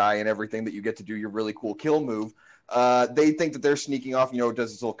about to die and everything, that you get to do your really cool kill move. They think that they're sneaking off,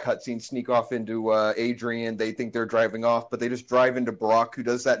 does this little cutscene sneak off into Adrian. They think they're driving off, but they just drive into Brock, who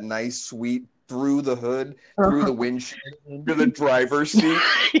does that nice, sweet, through the hood, through the windshield, to the driver's seat,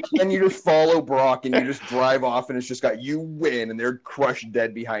 and you just follow Brock, and you just drive off, and it's just got you win, and they're crushed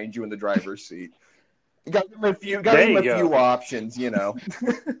dead behind you in the driver's seat. You got them a few options, Oh,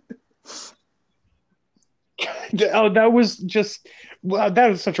 that was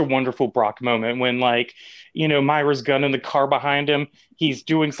such a wonderful Brock moment when, Myra's gun in the car behind him, he's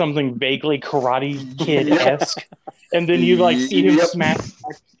doing something vaguely Karate Kid-esque, and then you see him smash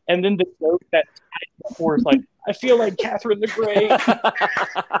back, and then the joke that before is I feel like Catherine the Great.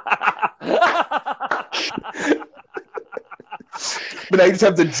 But I just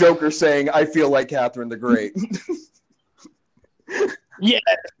have the Joker saying, I feel like Catherine the Great. Yeah.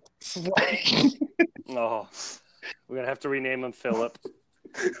 Oh, we're going to have to rename him Philip.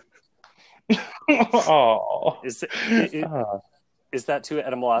 Oh. Is that too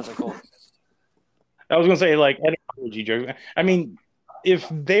etymological? I was going to say, etymology joke. If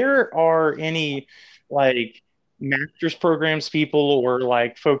there are any, master's programs people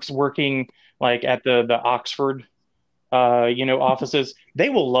or, folks working, at the Oxford, offices, they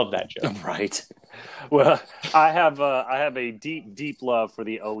will love that joke. Right. Well, I have a deep love for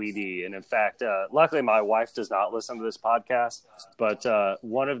the OED, and in fact, luckily my wife does not listen to this podcast. But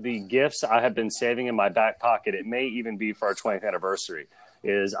one of the gifts I have been saving in my back pocket, it may even be for our 20th anniversary,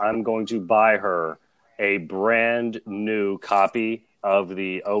 is I'm going to buy her a brand new copy of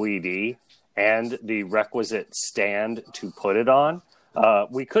the OED and the requisite stand to put it on.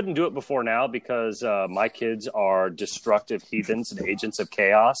 We couldn't do it before now because my kids are destructive heathens and agents of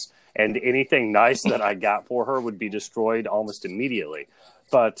chaos, and anything nice that I got for her would be destroyed almost immediately.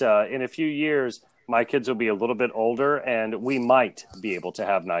 But in a few years, my kids will be a little bit older, and we might be able to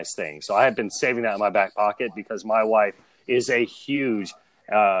have nice things. So I have been saving that in my back pocket because my wife is a huge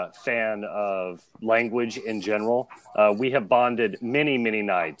fan of language in general. We have bonded many, many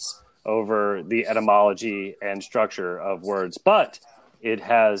nights over the etymology and structure of words, but it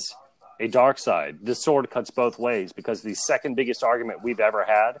has a dark side. The sword cuts both ways because the second biggest argument we've ever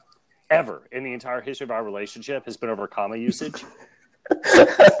had, ever, in the entire history of our relationship has been over comma usage.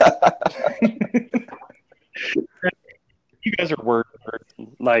 You guys are word.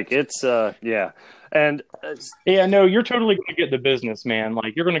 Like, it's, yeah. And yeah, no, you're totally going to get the business, man.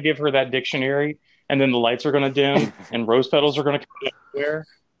 Like, you're going to give her that dictionary, and then the lights are going to dim, and rose petals are going to come everywhere.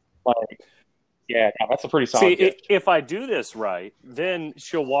 Like, yeah, no, that's a pretty solid gift. If I do this right, then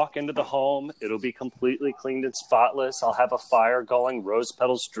she'll walk into the home. It'll be completely cleaned and spotless. I'll have a fire going, rose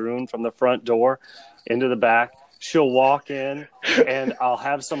petals strewn from the front door into the back. She'll walk in, and I'll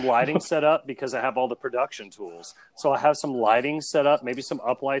have some lighting set up because I have all the production tools. So I have some lighting set up, maybe some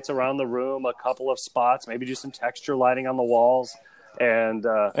uplights around the room, a couple of spots, maybe do some texture lighting on the walls. And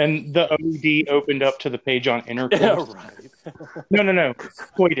the OD opened up to the page on intercourse. Yeah, right. No.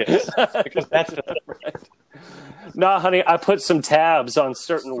 Coitus. Because that's the right. No, honey, I put some tabs on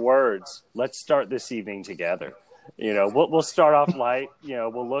certain words. Let's start this evening together. You know, we'll start off light. You know,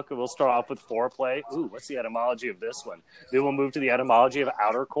 we'll start off with foreplay. Ooh, what's the etymology of this one? Then we'll move to the etymology of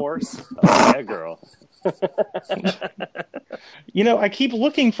outer course. Oh, yeah, girl. You know, I keep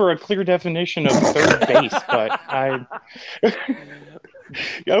looking for a clear definition of third base, but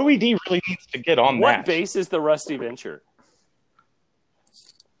OED really needs to get on that. What base is the Rusty Venture?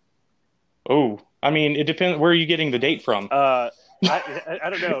 Oh, I mean, it depends. Where are you getting the date from? I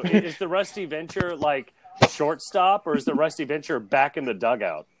don't know. Is the Rusty Venture like shortstop, or is the Rusty Venture back in the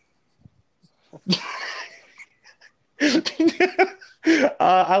dugout?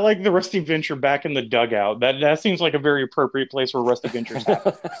 I like the Rusty Venture back in the dugout. That seems like a very appropriate place for Rusty Ventures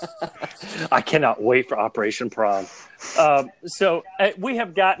happen. I cannot wait for Operation Prom. So we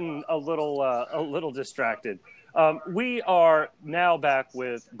have gotten a little distracted. We are now back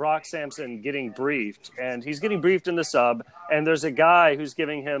with Brock Sampson getting briefed, and he's getting briefed in the sub, and there's a guy who's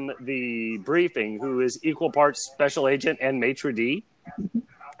giving him the briefing who is equal parts special agent and maitre d',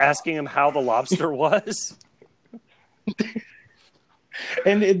 asking him how the lobster was.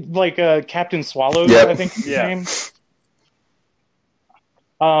 And Captain Swallows, Yep. I think is his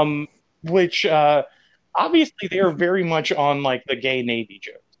name. Which obviously they are very much on like the gay Navy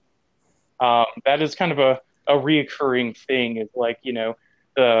joke. That is kind of a reoccurring thing, is like, you know,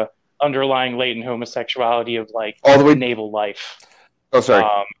 the underlying latent homosexuality of like all the way naval life. Oh, sorry.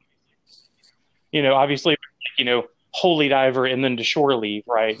 You know, obviously, you know, Holy Diver and then to shore leave,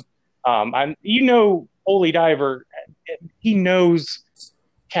 right? You know, Holy Diver, he knows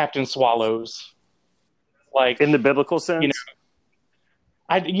Captain Swallows, like in the biblical sense.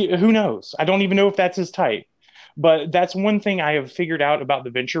 You know, who knows? I don't even know if that's his type. But that's one thing I have figured out about the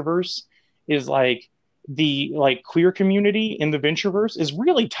Ventureverse is like the like queer community in the Ventureverse is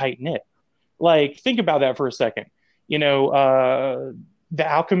really tight knit. Like, think about that for a second. You know, the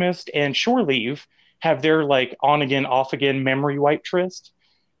Alchemist and Shore Leave have their like on again, off again memory wipe tryst.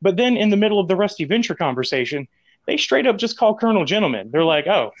 But then in the middle of the Rusty Venture conversation, they straight up just call Colonel Gentleman. They're like,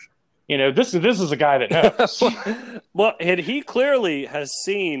 oh, you know, this is a guy that knows. Well, and he clearly has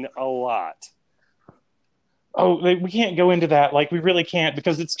seen a lot. Oh, we can't go into that. Like, we really can't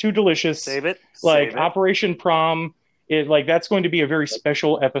because it's too delicious. Save it. Like, Save it. Operation Prom, that's going to be a very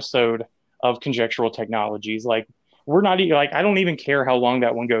special episode of Conjectural Technologies. Like, we're not like, I don't even care how long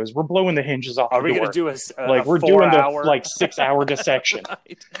that one goes. We're blowing the hinges off. Are the we door. going to do like a we're doing the 6-hour dissection?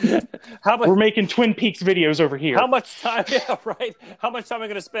 Right. How much? We're making Twin Peaks videos over here. How much time? Yeah, right. How much time am I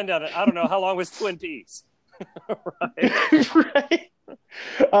going to spend on it? I don't know. How long was Twin Peaks? Right. Right.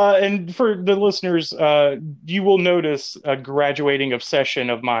 And for the listeners, you will notice a graduating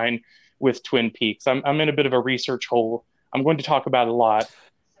obsession of mine with Twin Peaks. I'm in a bit of a research hole. I'm going to talk about it a lot.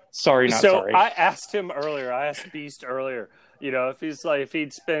 Sorry, not sorry. I asked him earlier. I asked Beast earlier. You know, if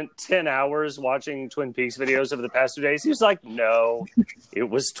he'd spent 10 hours watching Twin Peaks videos over the past 2 days, he was like, no, it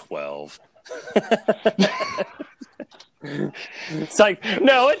was 12. It's like,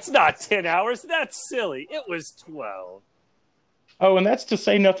 no, it's not 10 hours. That's silly. It was 12. Oh, and that's to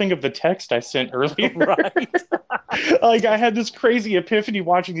say nothing of the text I sent earlier. Right. Like, I had this crazy epiphany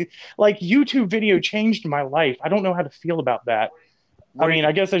watching it. Like, YouTube video changed my life. I don't know how to feel about that. I mean,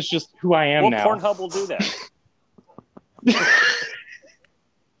 I guess that's just who I am now. Pornhub will do that.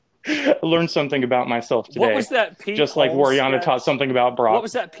 I learned something about myself today. What was that Pete Just like Holmes Wariana sketch? taught something about Brock. What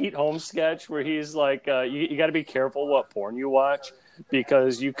was that Pete Holmes sketch where he's like, you got to be careful what porn you watch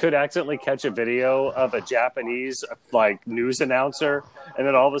because you could accidentally catch a video of a Japanese like news announcer, and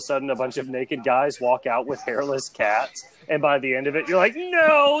then all of a sudden a bunch of naked guys walk out with hairless cats, and by the end of it, you're like,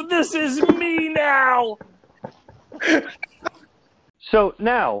 no, this is me now. So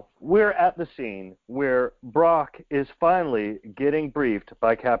now we're at the scene where Brock is finally getting briefed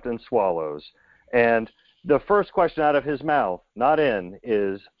by Captain Swallows. And the first question out of his mouth, not in,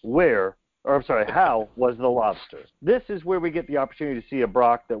 is how was the lobster? This is where we get the opportunity to see a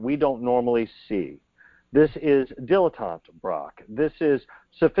Brock that we don't normally see. This is dilettante Brock. This is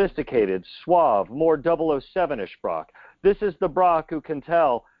sophisticated, suave, more 007-ish Brock. This is the Brock who can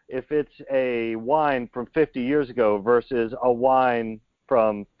tell if it's a wine from 50 years ago versus a wine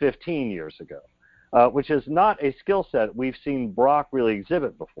from 15 years ago, which is not a skill set we've seen Brock really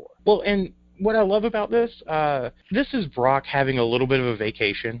exhibit before. Well, and what I love about this is Brock having a little bit of a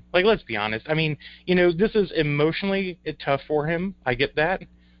vacation. Like, let's be honest. I mean, this is emotionally tough for him. I get that.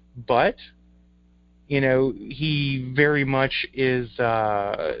 But, he very much is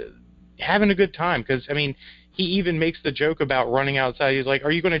having a good time because, I mean, he even makes the joke about running outside. He's like,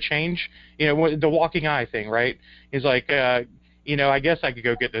 are you going to change? The walking eye thing, right? He's like, I guess I could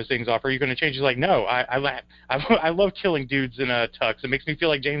go get those things off. Are you going to change? He's like, no, I love killing dudes in a tux. It makes me feel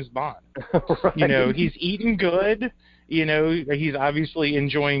like James Bond. Right. He's eating good. He's obviously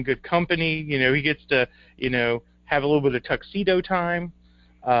enjoying good company. He gets to, have a little bit of tuxedo time.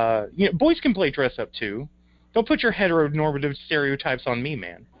 Boys can play dress up too. Don't put your heteronormative stereotypes on me,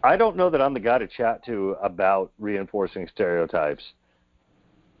 man. I don't know that I'm the guy to chat to about reinforcing stereotypes,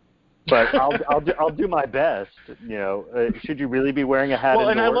 but I'll do my best. Should you really be wearing a hat? Well,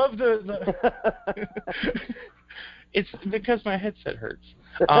 indoors? And I love the it's because my headset hurts.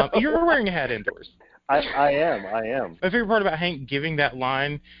 You're wearing a hat indoors. I am. My favorite part about Hank giving that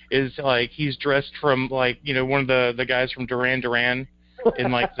line is like he's dressed from like one of the guys from Duran Duran.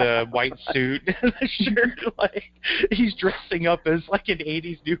 In like the white suit and the shirt, like he's dressing up as like an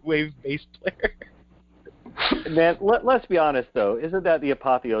 80s new wave bass player. Man, let's be honest though, isn't that the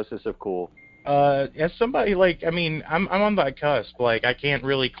apotheosis of cool? As somebody I'm on that cusp. Like I can't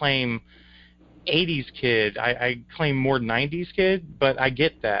really claim 80s kid. I claim more 90s kid, but I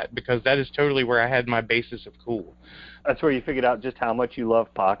get that because that is totally where I had my basis of cool. That's where you figured out just how much you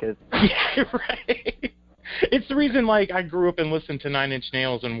love pockets. Yeah, right. It's the reason, like, I grew up and listened to Nine Inch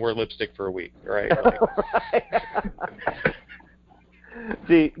Nails and wore lipstick for a week, right?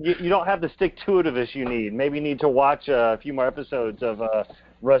 See, you don't have the stick-to-itiveness you need. Maybe you need to watch a few more episodes of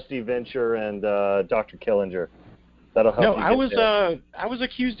Rusty Venture and Dr. Killinger. That'll help. No, I was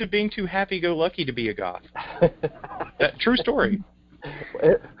accused of being too happy-go-lucky to be a goth. True story.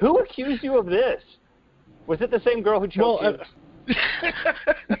 Who accused you of this? Was it the same girl who choked you?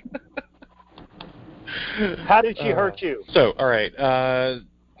 How did she hurt you? So, all right.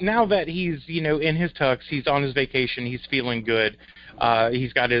 Now that he's, in his tux, he's on his vacation, he's feeling good.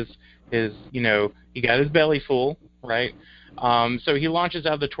 He's got his he got his belly full, right? So he launches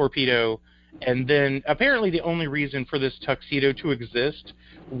out the torpedo, and then apparently the only reason for this tuxedo to exist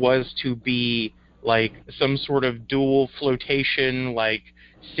was to be like some sort of dual flotation, like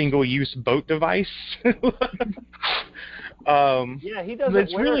single-use boat device. Yeah, he doesn't.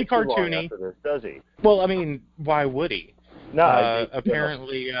 It's wear really it too long cartoony, after this, does he? Well, I mean, why would he? No,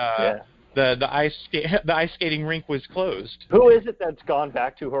 apparently, the ice skating rink was closed. Who is it that's gone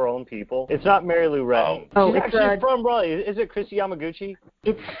back to her own people? It's not Mary Lou Retton. Oh, She's it's actually from Raleigh. Is it Chrissy Yamaguchi?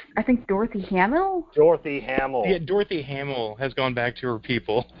 It's I think Dorothy Hamill. Dorothy Hamill. Yeah, Dorothy Hamill has gone back to her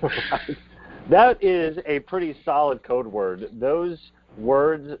people. Right. That is a pretty solid code word. Those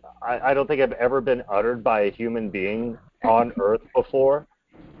words, I don't think have ever been uttered by a human being on Earth before.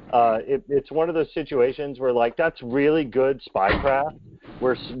 It's one of those situations where, like, that's really good spycraft,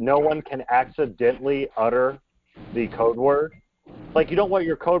 where no one can accidentally utter the code word. Like, you don't want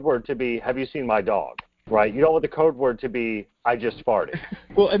your code word to be, have you seen my dog? Right? You don't want the code word to be, I just farted.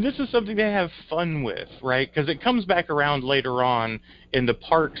 Well, and this is something they have fun with, right? Because it comes back around later on in the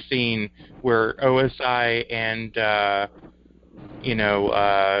park scene where OSI and,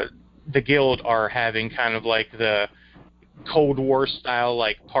 the Guild are having kind of like the Cold War style,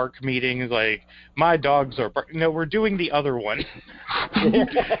 like, park meetings, like, my dogs are... No, we're doing the other one.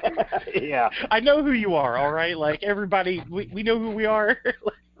 Yeah. I know who you are, all right? Like, everybody, we know who we are.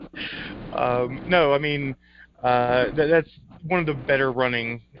 No, I mean, that's one of the better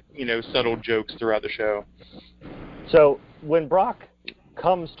running, subtle jokes throughout the show. So when Brock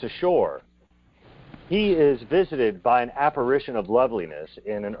comes to shore, he is visited by an apparition of loveliness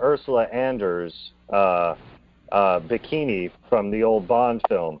in an Ursula Anders bikini from the old Bond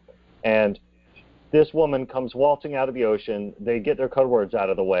film. And this woman comes waltzing out of the ocean. They get their code words out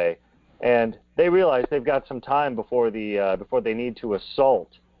of the way, and they realize they've got some time before they need to assault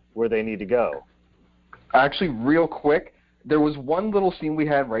where they need to go. Actually, real quick, there was one little scene we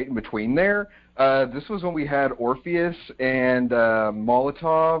had right in between there. This was when we had Orpheus and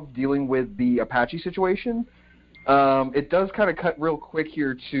Molotov dealing with the Apache situation. It does kind of cut real quick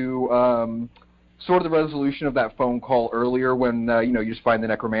here to sort of the resolution of that phone call earlier when you just find the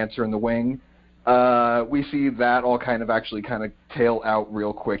necromancer in the wing. We see that all kind of tail out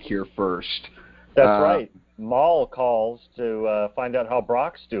real quick here first. That's right. Maul calls to find out how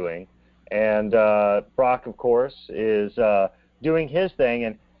Brock's doing, and Brock, of course, is doing his thing,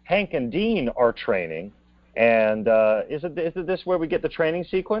 and Hank and Dean are training. And is it this where we get the training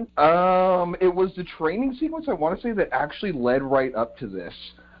sequence? It was the training sequence, I want to say, that actually led right up to this.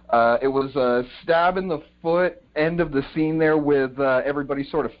 It was a stab in the foot, end of the scene there with everybody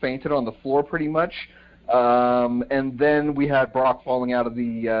sort of fainted on the floor pretty much. And then we had Brock falling out of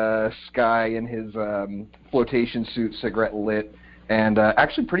the sky in his flotation suit, cigarette lit, and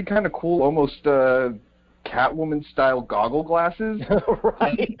actually pretty kind of cool, almost Catwoman-style goggle glasses.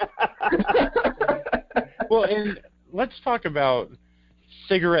 Right. Well, and let's talk about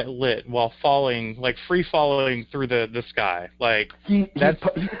cigarette lit while falling, like free falling through the sky. Like he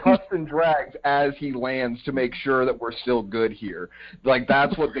puffs and drags as he lands to make sure that we're still good here. Like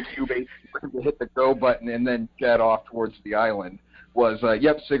that's what the cue basically to hit the go button and then jet off towards the island was.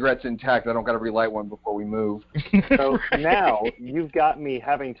 Yep, cigarette's intact. I don't got to relight one before we move. So now you've got me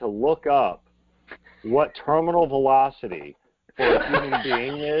having to look up what terminal velocity for a human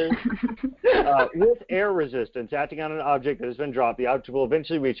being is. With air resistance acting on an object that has been dropped, the object will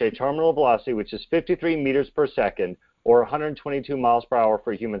eventually reach a terminal velocity which is 53 meters per second or 122 miles per hour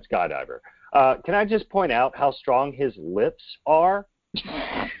for a human skydiver. Can I just point out how strong his lips are?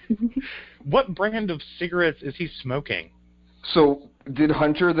 What brand of cigarettes is he smoking? So did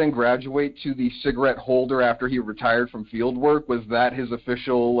Hunter then graduate to the cigarette holder after he retired from field work? Was that his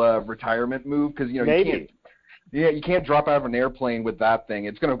official retirement move? Because Maybe. You can't drop out of an airplane with that thing.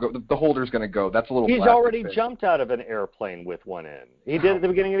 It's gonna go. The holder's gonna go. That's a little. He's already jumped out of an airplane with one in. He did at the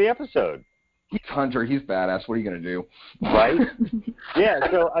beginning of the episode. He's Hunter. He's badass. What are you gonna do? Right? Yeah.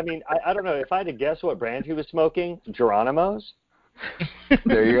 So I mean, I don't know if I had to guess what brand he was smoking. Geronimo's.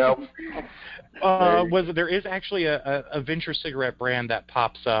 There you go. There is actually a Venture cigarette brand that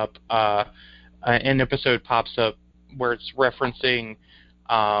pops up. An episode pops up where it's referencing.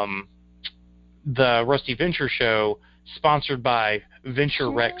 The Rusty Venture Show, sponsored by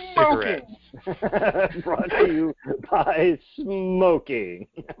Venture Rex cigarettes. Brought to you by smoking.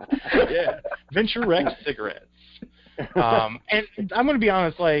 Yeah, Venture Rex cigarettes. And I'm going to be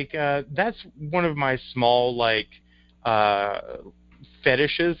honest, like that's one of my small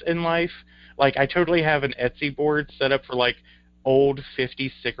fetishes in life. Like I totally have an Etsy board set up for like old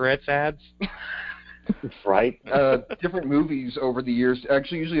 50s cigarettes ads. Right. Different movies over the years.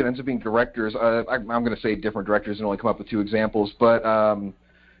 Actually, usually it ends up being directors. I'm going to say different directors and only come up with two examples. But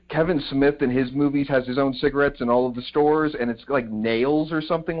Kevin Smith in his movies has his own cigarettes in all of the stores, and it's like Nails or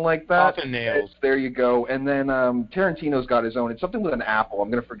something like that. Often Nails. There you go. And then Tarantino's got his own. It's something with an apple. I'm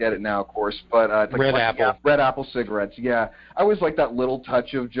going to forget it now, of course. But it's like Red Apple cigarettes. Yeah. I always like that little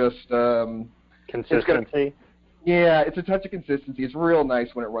touch of just consistency. Yeah, it's a touch of consistency. It's real nice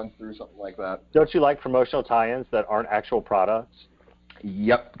when it runs through something like that. Don't you like promotional tie-ins that aren't actual products?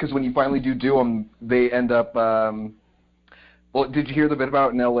 Yep, because when you finally do them, they end up... well, did you hear the bit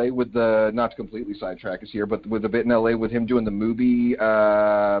about in L.A. with the... Not to completely sidetrack us here, but with the bit in L.A. with him doing the movie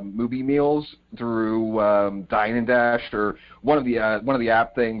meals through Dine and Dash or one of the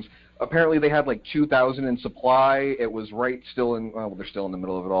app things. Apparently they had like 2,000 in supply. It was still in... Well, they're still in the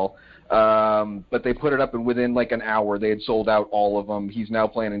middle of it all. But they put it up, and within like an hour, they had sold out all of them. He's now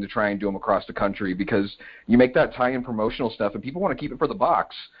planning to try and do them across the country because you make that tie-in promotional stuff, and people want to keep it for the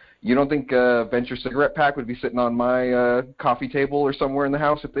box. You don't think Venture cigarette pack would be sitting on my coffee table or somewhere in the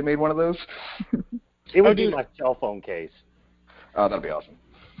house if they made one of those? It would be my cell phone case. Oh, that'd be awesome.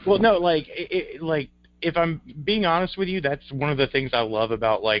 Well, no, if I'm being honest with you, that's one of the things I love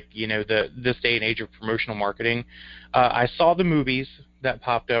about, like, you know, this day and age of promotional marketing. I saw the movies that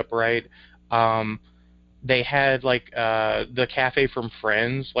popped up, right? They had, like, the cafe from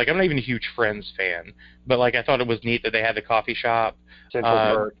Friends. Like, I'm not even a huge Friends fan, but, like, I thought it was neat that they had the coffee shop. Central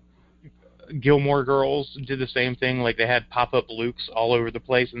Park. Gilmore Girls did the same thing. Like, they had pop-up Lukes all over the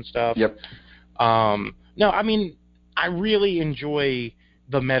place and stuff. Yep. No, I mean, I really enjoy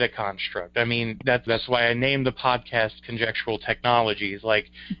the meta construct. I mean, that's why I named the podcast Conjectural Technologies. Like,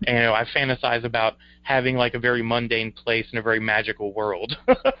 you know, I fantasize about having, like, a very mundane place in a very magical world.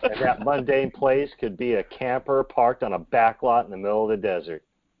 And that mundane place could be a camper parked on a back lot in the middle of the desert.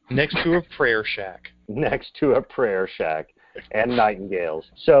 Next to a prayer shack. Next to a prayer shack and nightingales.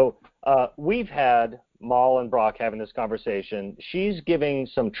 So we've had Mal and Brock having this conversation. She's giving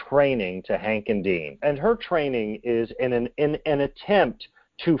some training to Hank and Dean. And her training is in an attempt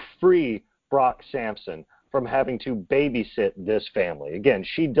to free Brock Sampson from having to babysit this family. Again,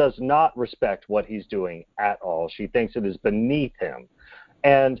 she does not respect what he's doing at all. She thinks it is beneath him.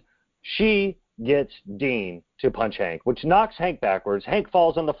 And she gets Dean to punch Hank, which knocks Hank backwards. Hank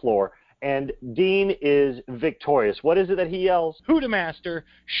falls on the floor, and Dean is victorious. What is it that he yells? Hoodamaster,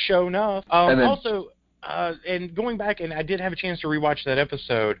 show enough. Also, and going back, and I did have a chance to rewatch that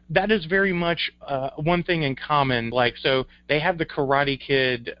episode, that is very much one thing in common. Like, so they have the Karate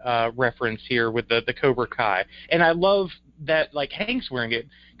Kid reference here with the Cobra Kai. And I love that, like, Hank's wearing it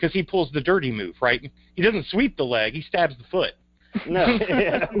because he pulls the dirty move, right? He doesn't sweep the leg, he stabs the foot. No,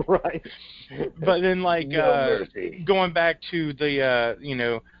 yeah, right. But then, like, going back to the, you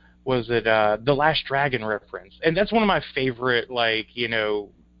know, was it the Last Dragon reference? And that's one of my favorite, like, you know,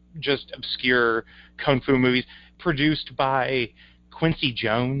 just obscure kung fu movies, produced by Quincy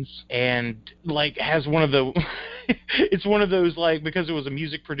Jones, and, like, has one of the it's one of those, like, because it was a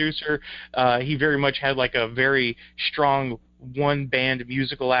music producer, he very much had, like, a very strong one band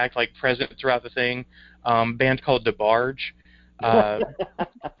musical act, like, present throughout the thing. Band called DeBarge.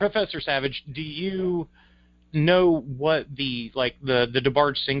 Professor Savage, do you know what the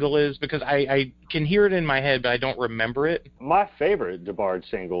DeBarge single is? Because I can hear it in my head, but I don't remember it. My favorite DeBarge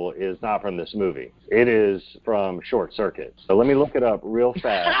single is not from this movie. It is from Short Circuit. So let me look it up real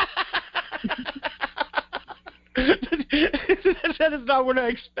fast. That is not what I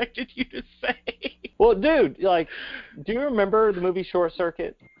expected you to say. Well, dude, like, do you remember the movie Short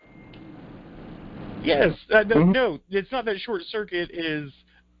Circuit? Yes. No, it's not that Short Circuit is,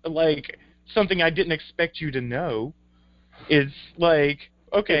 like, something I didn't expect you to know. It's like,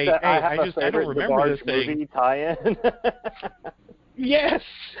 okay, hey, I don't remember this thing. Movie tie-in. Yes.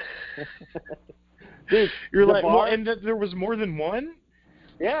 Dude, you're like, well, and there was more than one?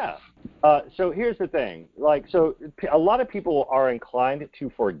 Yeah. So here's the thing. Like, so a lot of people are inclined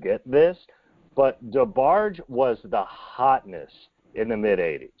to forget this, but DeBarge was the hotness in the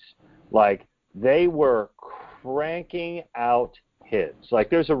mid-'80s. Like, they were cranking out hits. Like,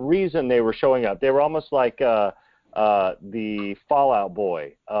 there's a reason they were showing up. They were almost like the Fall Out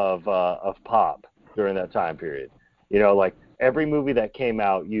Boy of pop during that time period. You know, like, every movie that came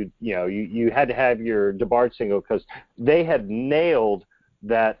out, you had to have your DeBarge single because they had nailed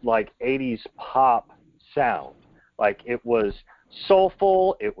that, like, 80s pop sound. Like, it was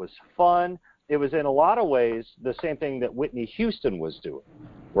soulful, it was fun. It was in a lot of ways the same thing that Whitney Houston was doing,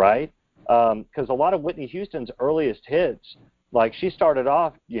 right? Because a lot of Whitney Houston's earliest hits, like, she started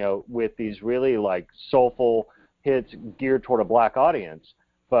off, you know, with these really, like, soulful hits geared toward a black audience,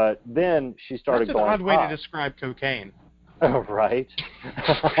 but then she started going pop. That's an odd way to describe cocaine. Right.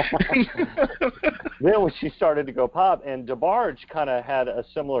 Then when she started to go pop, and DeBarge kind of had a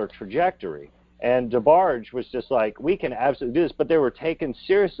similar trajectory, and DeBarge was just like, we can absolutely do this, but they were taken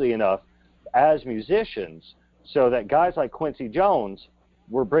seriously enough as musicians so that guys like Quincy Jones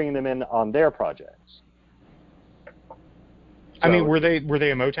were bringing them in on their projects. I mean, were they a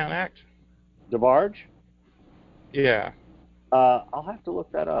Motown act? DeBarge? Yeah. I'll have to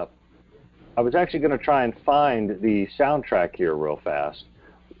look that up. I was actually going to try and find the soundtrack here real fast.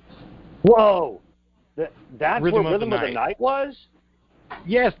 Whoa! That's Rhythm what Rhythm of the Night was?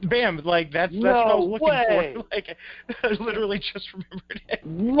 Yes, bam! Like, that's what I was looking for. Like, I literally just remembered it.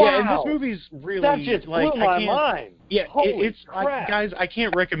 Wow! Yeah, and this movie's really, that just like, blew my mind. Yeah, Holy crap. Guys, I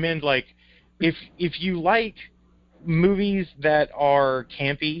can't recommend, like, if you like movies that are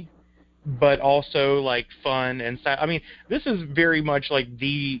campy, but also, like, fun and style. I mean, this is very much like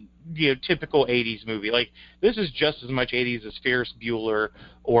the, you know, typical 80s movie. Like, this is just as much 80s as Ferris Bueller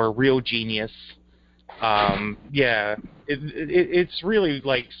or Real Genius. Yeah, it's really,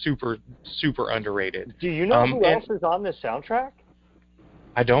 like, super, super underrated. Do you know who else is on this soundtrack?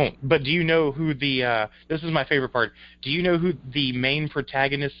 I don't. But do you know who the? This is my favorite part. Do you know who the main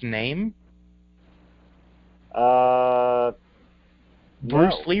protagonist's name? No.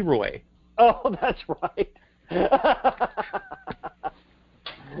 Bruce Leroy. Oh, that's right.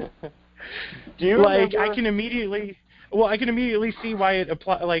 Do you like? remember? I can immediately see why it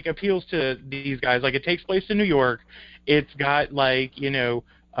appeals to these guys. Like, it takes place in New York. It's got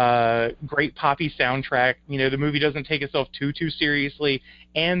great poppy soundtrack. The movie doesn't take itself too seriously,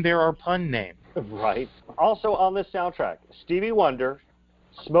 and there are pun names. Right. Also on this soundtrack, Stevie Wonder,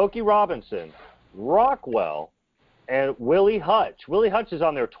 Smokey Robinson, Rockwell, and Willie Hutch. Willie Hutch is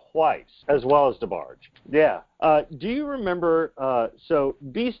on there twice, as well as DeBarge. Yeah. Do you remember, so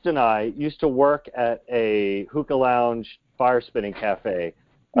Beast and I used to work at a hookah lounge fire spinning cafe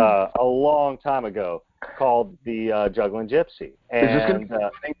a long time ago called the Juggling Gypsy. And, is this going to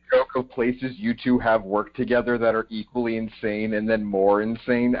be a joke of places you two have worked together that are equally insane and then more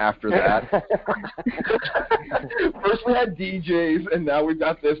insane after that? First we had DJs, and now we've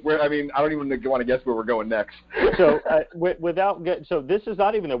got this where, I don't even want to guess where we're going next. So so this is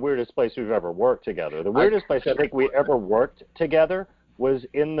not even the weirdest place we've ever worked together. The weirdest place I think we ever worked together was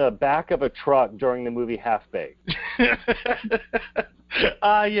in the back of a truck during the movie Half Baked.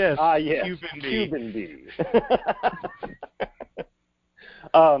 Yes. Cuban B.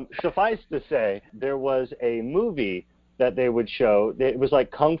 Suffice to say, there was a movie that they would show. It was like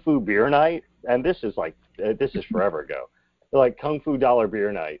Kung Fu Beer Night, and this is forever ago. Like Kung Fu Dollar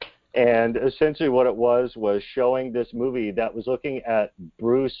Beer Night. And essentially what it was showing this movie that was looking at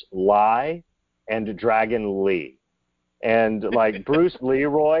Bruce Lee and Dragon Lee. And like Bruce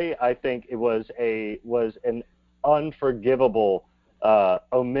Leroy, I think it was an unforgivable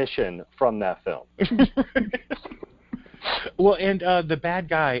omission from that film. Well, and the bad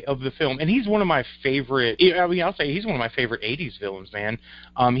guy of the film, and he's one of my favorite. I'll say he's one of my favorite '80s villains, man.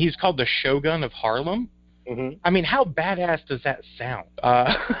 He's called the Shogun of Harlem. Mm-hmm. How badass does that sound?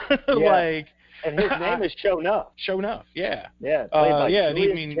 Yeah. And his name is Sho'nuff. Sho'nuff, yeah. Yeah, played by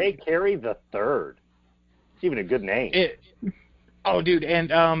Julius J. Carey III. It's even a good name. Dude, and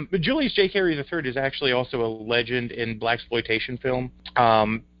Julius J. Carey III is actually also a legend in blaxploitation film.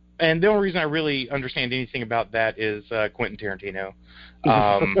 And the only reason I really understand anything about that is Quentin Tarantino.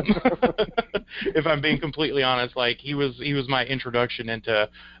 If I'm being completely honest, like he was my introduction into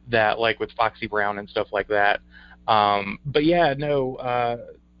that, like with Foxy Brown and stuff like that. But yeah, no,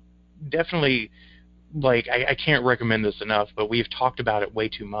 definitely. Like I can't recommend this enough, but we've talked about it way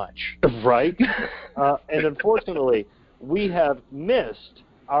too much. Right. And unfortunately, we have missed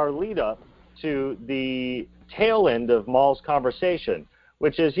our lead up to the tail end of Maul's conversation,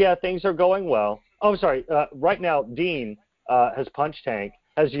 which is, things are going well. Oh, sorry. Right now, Dean has punched Hank,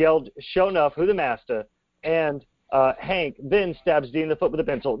 has yelled, "Sho'nuff, who the master?" And Hank then stabs Dean in the foot with a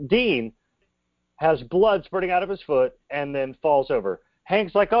pencil. Dean has blood spurting out of his foot and then falls over.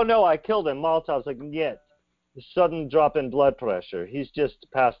 Hank's like, "Oh, no, I killed him." Molotov's like, "Yet, sudden drop in blood pressure. He's just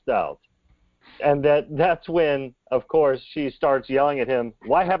passed out." And that's when, of course, she starts yelling at him,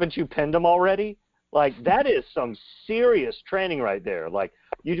 "Why haven't you pinned him already?" Like, that is some serious training right there. Like,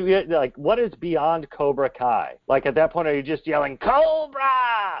 what is beyond Cobra Kai? Like, at that point, are you just yelling,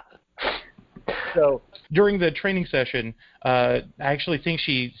 "Cobra"? So during the training session, I actually think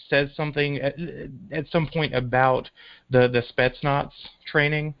she says something at some point about the Spetsnaz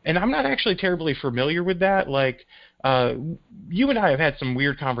training, and I'm not actually terribly familiar with that. Like, you and I have had some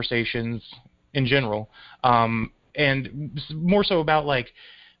weird conversations in general, and more so about like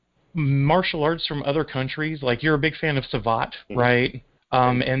martial arts from other countries. Like, you're a big fan of Savate, right?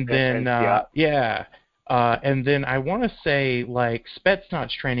 And then I want to say, like, Spetsnaz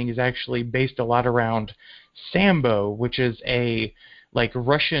training is actually based a lot around Sambo, which is a, like,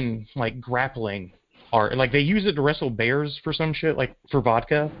 Russian, like, grappling art. Like, they use it to wrestle bears for some shit, like, for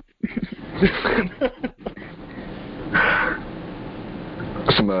vodka.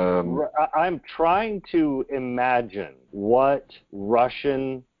 I'm trying to imagine what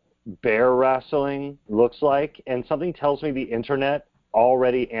Russian bear wrestling looks like, and something tells me the internet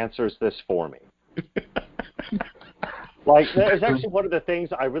already answers this for me. Like, it's actually one of the things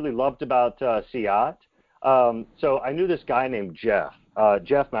I really loved about Siat. So I knew this guy named Jeff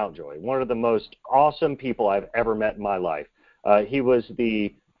Mountjoy, one of the most awesome people I've ever met in my life. He was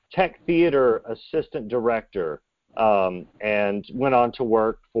the tech theater assistant director and went on to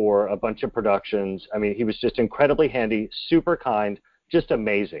work for a bunch of productions. I mean, he was just incredibly handy, super kind, just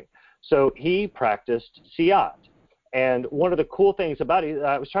amazing. So he practiced Siat. And one of the cool things about it,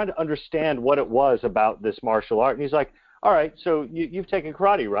 I was trying to understand what it was about this martial art. And he's like, "All right, so you've taken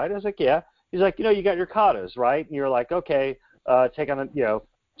karate, right?" I was like, "Yeah." He's like, "You got your katas, right?" And you're like, "Okay, take on,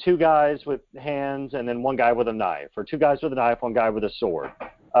 two guys with hands and then one guy with a knife, or two guys with a knife, one guy with a sword.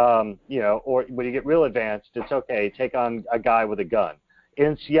 Or when you get real advanced, it's okay, take on a guy with a gun.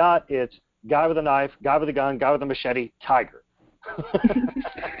 In Siat, it's guy with a knife, guy with a gun, guy with a machete, tiger.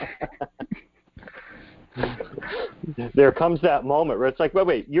 There comes that moment where it's like,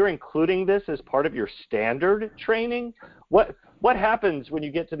 wait, you're including this as part of your standard training? What happens when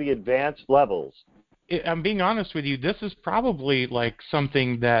you get to the advanced levels? I'm being honest with you. This is probably like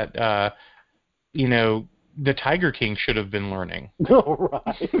something that, the Tiger King should have been learning. Oh,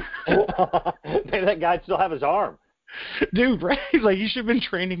 right. Maybe that guy'd still have his arm. Dude, right? Like, you should have been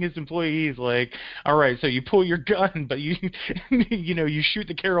training his employees. Like, all right, so you pull your gun, but you shoot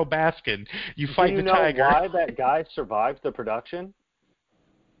the Carol Baskin. You fight the tiger. Do you know why that guy survived the production?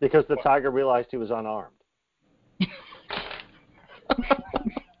 Because the tiger realized he was unarmed.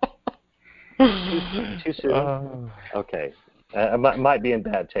 Too soon? Okay. Might be in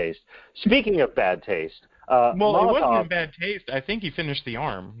bad taste. Speaking of bad taste, Molotov, it wasn't in bad taste. I think he finished the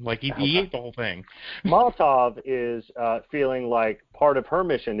arm. Like, he ate the whole thing. Molotov is feeling like part of her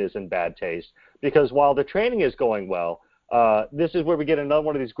mission is in bad taste, because while the training is going well, this is where we get another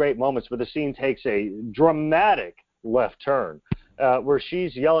one of these great moments where the scene takes a dramatic left turn, where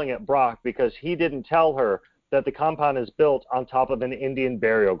she's yelling at Brock because he didn't tell her that the compound is built on top of an Indian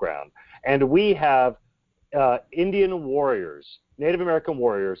burial ground. And we have Indian warriors, Native American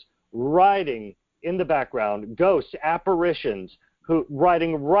warriors, riding in the background, ghosts, apparitions, who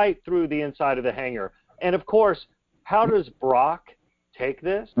riding right through the inside of the hangar. And of course, how does Brock take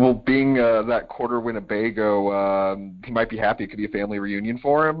this? Well, being that quarter Winnebago, he might be happy. It could be a family reunion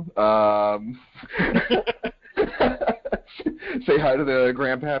for him. Say hi to the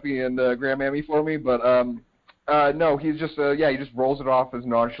Grandpappy and Grandmammy for me. But no, he's just he just rolls it off as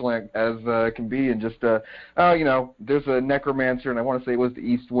nonchalant as can be, and just there's a necromancer, and I want to say it was the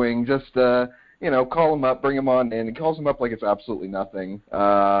East Wing. Just call him up, bring him on, and he calls him up like it's absolutely nothing.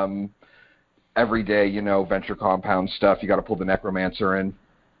 Every day, venture compound stuff, you got to pull the necromancer in.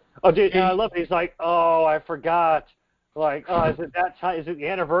 Oh, dude, I love it. He's like, oh, I forgot. Like, is it that time? Is it the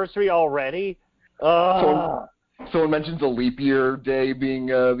anniversary already? Someone mentions a leap year day being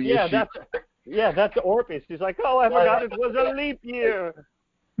the issue. That's Orpheus. He's like, oh, I forgot it was a leap year.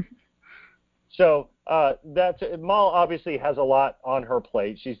 So Mal obviously has a lot on her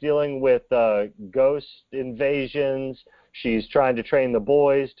plate. She's dealing with ghost invasions. She's trying to train the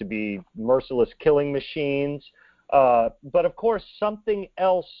boys to be merciless killing machines. But of course, something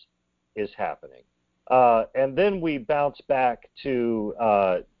else is happening. And then we bounce back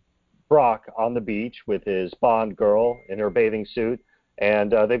to Brock on the beach with his Bond girl in her bathing suit.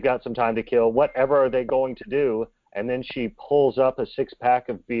 And they've got some time to kill. Whatever are they going to do? And then she pulls up a 6-pack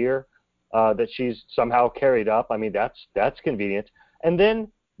of beer that she's somehow carried up. I mean, that's convenient. And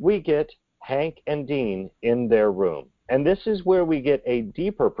then we get Hank and Dean in their room. And this is where we get a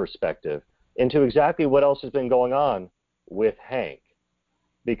deeper perspective into exactly what else has been going on with Hank.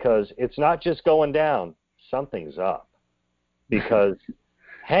 Because it's not just going down, something's up. Because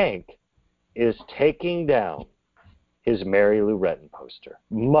Hank is taking down his Mary Lou Retton poster,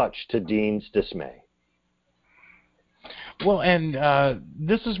 much to Dean's dismay. Well, and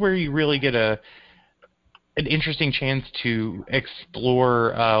this is where you really get an interesting chance to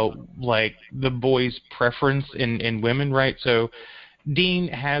explore like the boys' preference in women, right? So Dean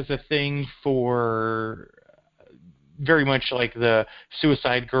has a thing for very much like the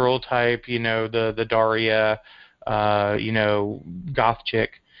Suicide Girl type, the Daria, goth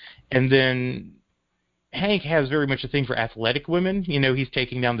chick, and then Hank has very much a thing for athletic women. He's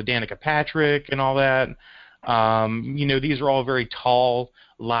taking down the Danica Patrick and all that. These are all very tall,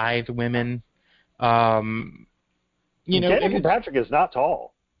 lithe women. Danica Patrick is not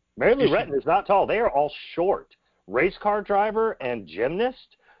tall. Mary Lou Retton is not tall. They are all short. Race car driver and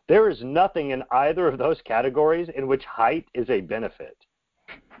gymnast. There is nothing in either of those categories in which height is a benefit.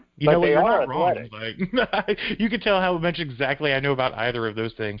 You're not wrong. Like, you can tell how much exactly I know about either of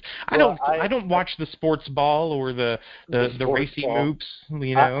those things. I don't watch the sports ball or the racing moops.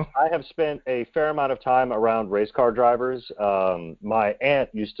 I have spent a fair amount of time around race car drivers. My aunt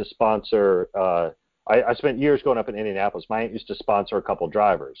used to sponsor. I spent years growing up in Indianapolis. My aunt used to sponsor a couple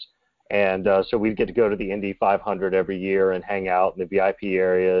drivers, and so we'd get to go to the Indy 500 every year and hang out in the VIP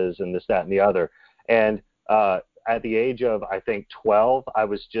areas and this, that, and the other. And at the age of, I think, 12, I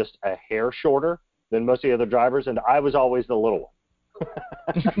was just a hair shorter than most of the other drivers, and I was always the little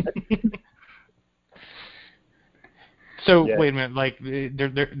one. So, yeah. Wait a minute, like,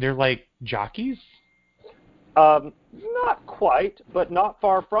 they're like jockeys? Not quite, but not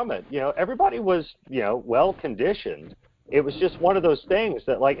far from it. Everybody was, well-conditioned, it was just one of those things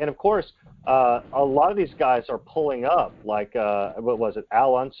that, like, and of course, a lot of these guys are pulling up, like, what was it,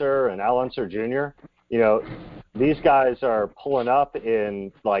 Al Unser and Al Unser Jr., you know, these guys are pulling up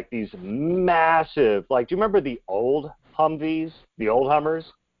in, like, these massive, like, do you remember the old Humvees, the old Hummers?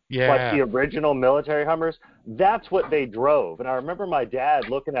 Yeah. Like the original military Hummers? That's what they drove. And I remember my dad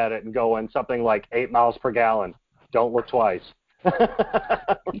looking at it and going something like 8 miles per gallon. Don't look twice. Right.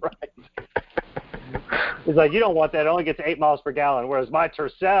 He's like, you don't want that. It only gets 8 miles per gallon, whereas my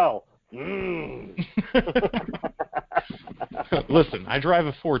Tercel, Listen, I drive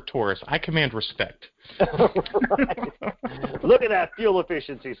a Ford Taurus. I command respect. Right. Look at that fuel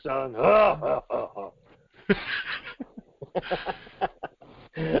efficiency, son.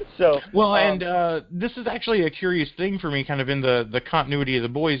 So well, and this is actually a curious thing for me, kind of in the continuity of the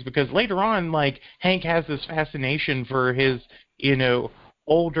boys, because later on, like, Hank has this fascination for his, you know,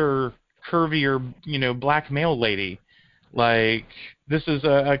 older, curvier, you know, black male lady. Like, this is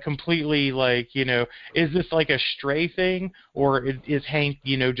a completely, like, you know, is this like a stray thing, or is Hank,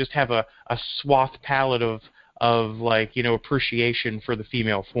 you know, just have a swath palette of like, you know, appreciation for the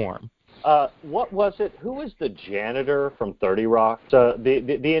female form? What was it? Who was the janitor from 30 Rock?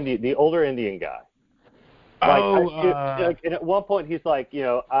 The older Indian guy. Like, and at one point he's like, you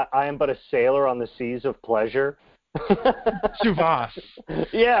know, I am but a sailor on the seas of pleasure. Suvas.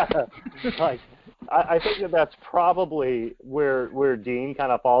 Yeah. Like, I think that's probably where Dean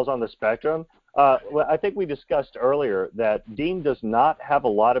kind of falls on the spectrum. Well, I think we discussed earlier that Dean does not have a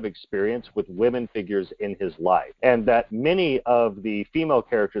lot of experience with women figures in his life, and that many of the female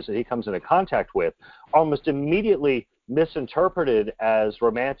characters that he comes into contact with are almost immediately misinterpreted as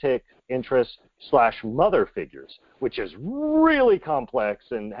romantic interest / mother figures, which is really complex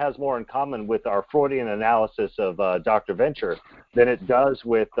and has more in common with our Freudian analysis of Dr. Venture than it does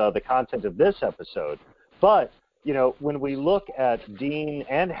with the content of this episode. But you know, when we look at Dean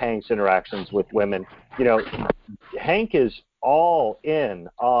and Hank's interactions with women, you know, Hank is all in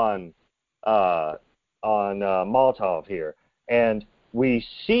on Molotov here, and we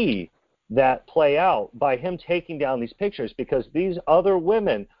see that play out by him taking down these pictures, because these other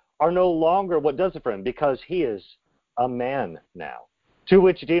women are no longer what does it for him, because he is a man now. To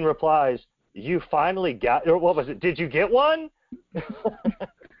which Dean replies, "You finally got," or what was it? Did you get one?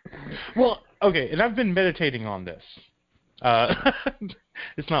 Well, okay, and I've been meditating on this.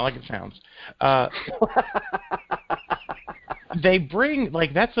 It's not like it sounds. They bring,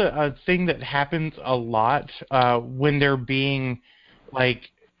 like, that's a thing that happens a lot when they're being, like,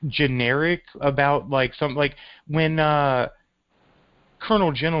 generic about, like, some, like, when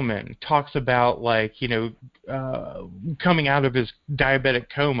Colonel Gentleman talks about, like, you know, coming out of his diabetic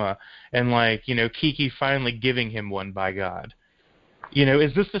coma and, like, you know, Kiki finally giving him one, by God. You know,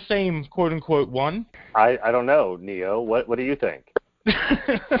 is this the same quote-unquote one? I don't know, Neo. What do you think?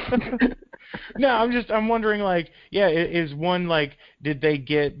 No, I'm wondering, like, yeah, is one, like, did they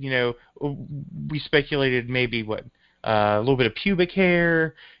get, you know, we speculated maybe, what, a little bit of pubic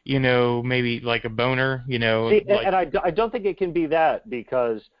hair, you know, maybe like a boner, you know. See, like, and I don't think it can be that,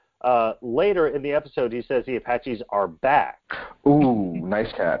 because later in the episode he says the Apaches are back. Ooh,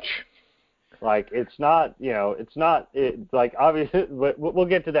 nice catch. Like, it's not, you know, like, obviously, we'll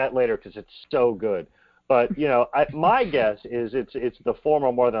get to that later because it's so good. But, you know, my guess is it's the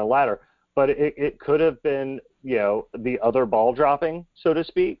former more than the latter. But it could have been, you know, the other ball dropping, so to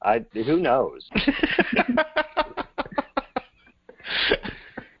speak. Who knows?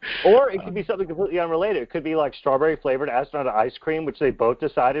 Or it could be something completely unrelated. It could be like strawberry-flavored astronaut ice cream, which they both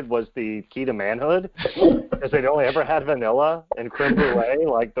decided was the key to manhood, because they'd only ever had vanilla and creme brulee.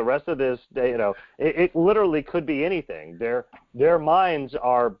 Like, the rest of this, you know, it literally could be anything. Their minds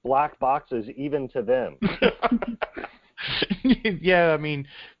are black boxes even to them. Yeah, I mean,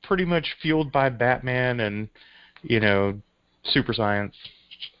 pretty much fueled by Batman and, you know, super science.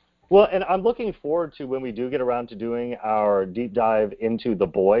 Well, and I'm looking forward to when we do get around to doing our deep dive into the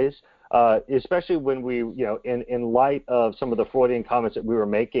boys, especially when we, you know, in light of some of the Freudian comments that we were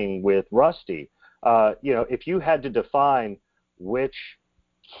making with Rusty, you know, if you had to define which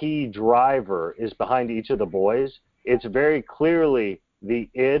key driver is behind each of the boys, it's very clearly the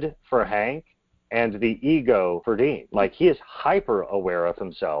id for Hank and the ego for Dean. Like, he is hyper aware of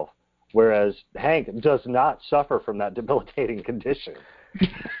himself, whereas Hank does not suffer from that debilitating condition.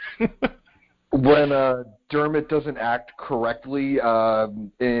 When Dermot doesn't act correctly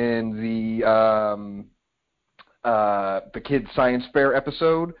in the kids' science fair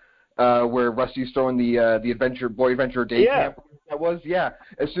episode, where Rusty's throwing the boy adventure day camp, that was, yeah.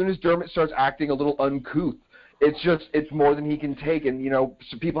 As soon as Dermot starts acting a little uncouth it's more than he can take, and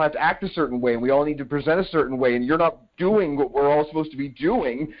so people have to act a certain way, and we all need to present a certain way, and you're not doing what we're all supposed to be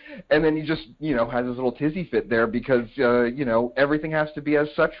doing, and then he just has his little tizzy fit there because everything has to be as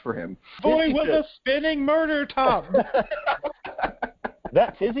such for him. Boy with a spinning murder top.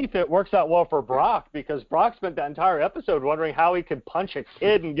 That tizzy fit works out well for Brock because Brock spent that entire episode wondering how he could punch a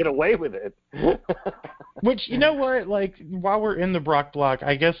kid and get away with it. Which, you know what, like, while we're in the Brock block,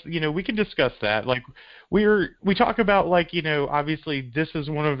 I guess, we can discuss that. Like, we talk about, like, obviously this is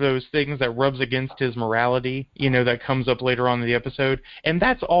one of those things that rubs against his morality, that comes up later on in the episode. And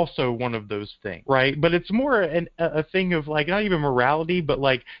that's also one of those things, right? But it's more a thing of, like, not even morality, but,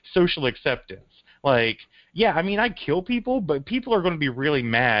 like, social acceptance. Like, yeah, I mean, I kill people, but people are going to be really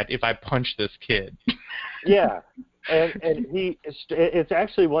mad if I punch this kid. Yeah. And it's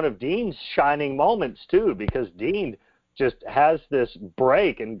actually one of Dean's shining moments too, because Dean just has this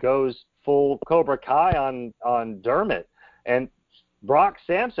break and goes full Cobra Kai on Dermot, and Brock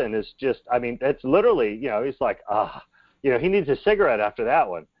Sampson is just, I mean, it's literally, he's like, he needs a cigarette after that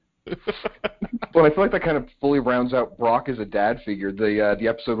one. Well, I feel like that kind of fully rounds out Brock as a dad figure. The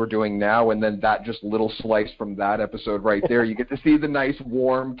episode we're doing now, and then that just little slice from that episode right there. You get to see the nice,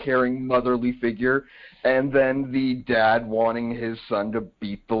 warm, caring, motherly figure, and then the dad wanting his son to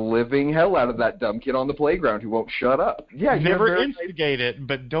beat the living hell out of that dumb kid on the playground who won't shut up. Yeah, never instigate it,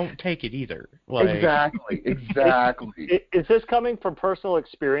 but don't take it either. Like... Exactly. Is this coming from personal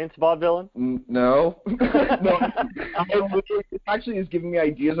experience, Vaudevillain? No. No. It actually is giving me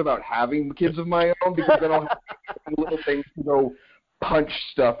ideas about having kids of my own, because then I'll have little things to go punch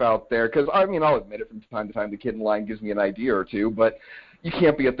stuff out there. Because, I mean, I'll admit it from time to time, the kid in line gives me an idea or two, but you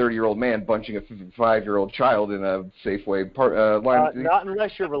can't be a 30-year-old man bunching a 55-year-old child in a Safeway line. Not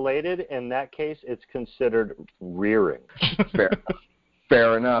unless you're related. In that case, it's considered rearing.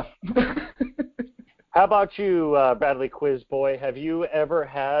 Fair enough. How about you, Bradley Quiz Boy? Have you ever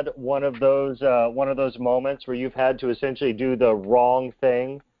had one of those moments where you've had to essentially do the wrong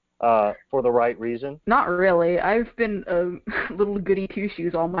thing for the right reason? Not really. I've been a little goody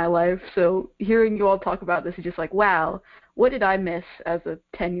two-shoes all my life, so hearing you all talk about this is just like, wow, what did I miss as a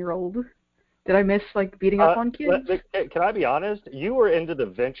 10-year-old? Did I miss, like, beating up on kids? Can I be honest? You were into the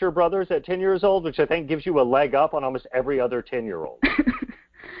Venture Brothers at 10 years old, which I think gives you a leg up on almost every other 10-year-old.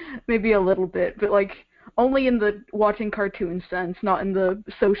 Maybe a little bit, but, like, only in the watching cartoon sense, not in the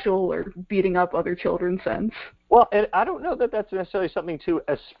social or beating up other children sense. Well, and I don't know that that's necessarily something to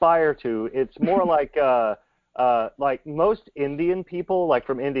aspire to. It's more like most Indian people, like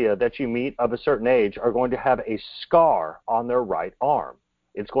from India, that you meet of a certain age are going to have a scar on their right arm.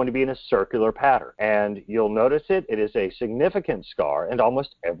 It's going to be in a circular pattern. And you'll notice it. It is a significant scar, and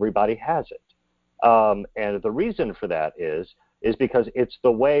almost everybody has it. And the reason for that is because it's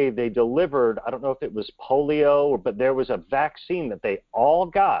the way they delivered, I don't know if it was polio, but there was a vaccine that they all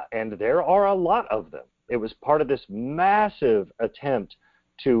got, and there are a lot of them. It was part of this massive attempt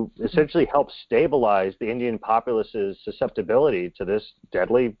to essentially help stabilize the Indian populace's susceptibility to this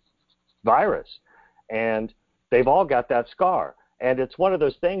deadly virus. And they've all got that scar. And it's one of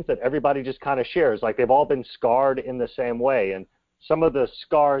those things that everybody just kind of shares. Like, they've all been scarred in the same way. And some of the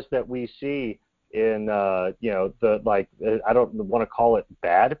scars that we see in, I don't want to call it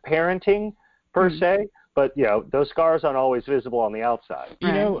bad parenting per se, but, those scars aren't always visible on the outside.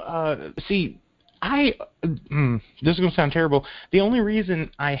 See, this is going to sound terrible. The only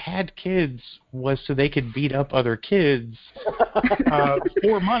reason I had kids was so they could beat up other kids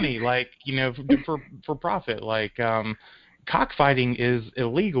for money, like, for profit. Like, cockfighting is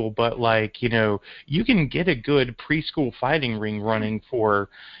illegal, but, like, you can get a good preschool fighting ring running for,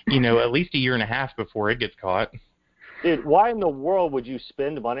 at least a year and a half before it gets caught. Dude, why in the world would you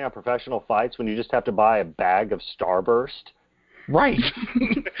spend money on professional fights when you just have to buy a bag of Starburst? Right.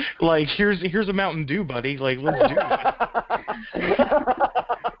 Like, here's a Mountain Dew, buddy. Like, let's do it.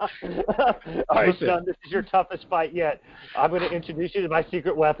 All right, son, this is your toughest fight yet. I'm going to introduce you to my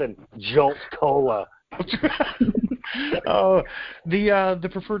secret weapon, Jolt Cola. Oh, the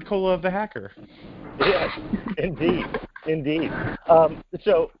preferred cola of the hacker. Yes, indeed.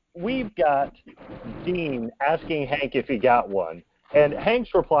 So we've got Dean asking Hank if he got one, and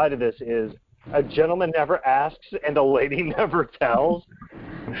Hank's reply to this is, "A gentleman never asks and a lady never tells."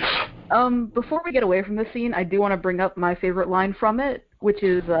 Before we get away from this scene, I do want to bring up my favorite line from it, which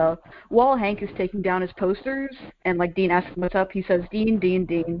is while Hank is taking down his posters, and, like, Dean asks him what's up, he says,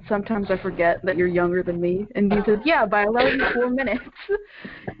 Dean, sometimes I forget that you're younger than me. And Dean says, yeah, by allowing you 4 minutes.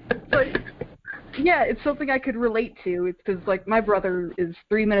 But, yeah, it's something I could relate to. It's because, like, my brother is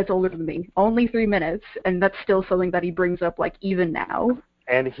 3 minutes older than me, only 3 minutes, and that's still something that he brings up, like, even now.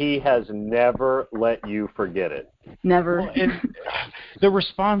 And he has never let you forget it. Never. Well, and the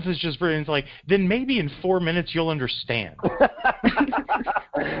response is just brilliant. It's like, then maybe in 4 minutes you'll understand.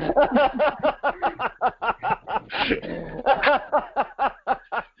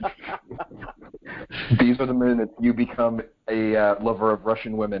 These are the minutes you become a lover of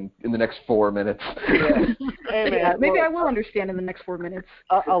Russian women in the next 4 minutes. Yeah. Hey, man, Yeah, maybe I will understand in the next 4 minutes.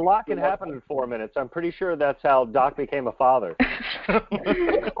 A lot can happen in 4 minutes. I'm pretty sure that's how Doc became a father.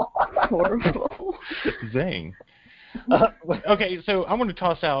 Horrible. Zing. Okay, so I want to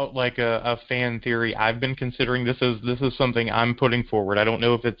toss out like a fan theory I've been considering. This is something I'm putting forward. I don't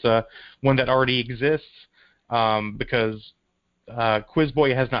know if it's one that already exists because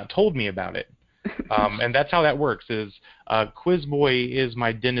Quizboy has not told me about it. And that's how that works. Is Quizboy is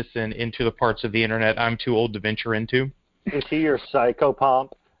my denizen into the parts of the internet I'm too old to venture into. Is he your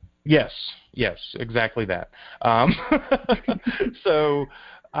psychopomp? Yes, exactly that. So,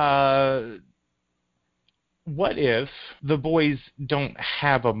 what if the boys don't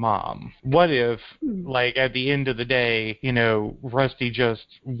have a mom? What if, like, at the end of the day, you know, Rusty just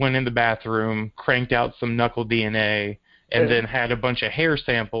went in the bathroom, cranked out some knuckle DNA, and then had a bunch of hair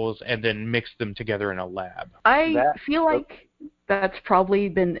samples and then mixed them together in a lab? I feel like that's probably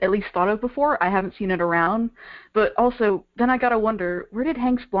been at least thought of before. I haven't seen it around. But also, then I gotta wonder, where did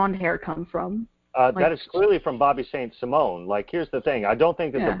Hank's blonde hair come from? That is clearly from Bobby St. Simone. Like, here's the thing. I don't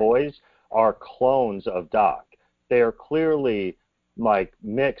think that the boys are clones of Doc. They are clearly, like,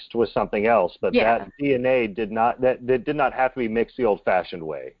 mixed with something else, but that DNA did not have to be mixed the old-fashioned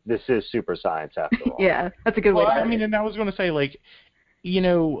way. This is super science, after all. Yeah, that's a good way to put it. I mean, and I was going to say, like, you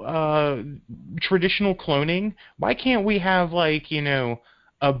know, traditional cloning, why can't we have, like, you know,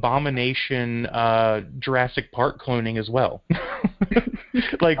 Abomination Jurassic Park cloning as well?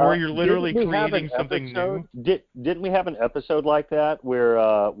 Like, where you're literally creating something new. Didn't we have an episode like that where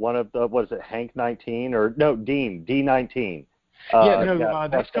one of the, what is it, Hank 19? Or, no, Dean, D19.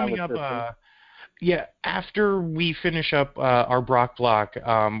 That's coming up. After we finish up our Brock block,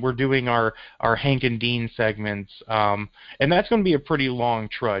 we're doing our Hank and Dean segments, and that's going to be a pretty long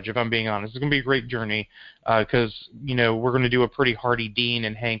trudge, if I'm being honest. It's going to be a great journey because, you know, we're going to do a pretty hearty Dean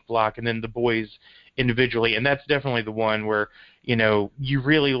and Hank block, and then the boys individually, and that's definitely the one where, you know, you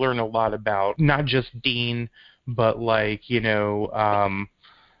really learn a lot about not just Dean, but, like, you know,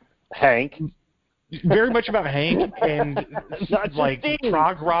 Hank. Very much about Hank and like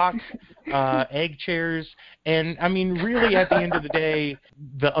prog rock, egg chairs, and I mean, really, at the end of the day,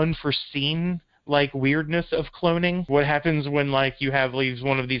 the unforeseen like weirdness of cloning. What happens when like you have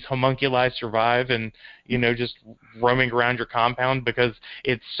one of these homunculi survive and, you know, just roaming around your compound because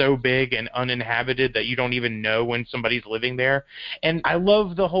it's so big and uninhabited that you don't even know when somebody's living there. And I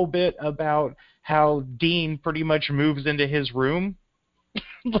love the whole bit about how Dean pretty much moves into his room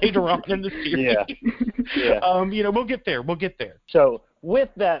later on in the series. Yeah. You know, we'll get there. So with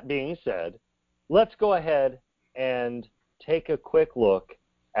that being said, let's go ahead and take a quick look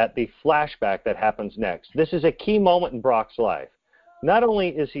at the flashback that happens next. This is a key moment in Brock's life. Not only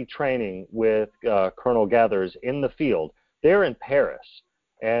is he training with Colonel Gathers in the field, they're in Paris.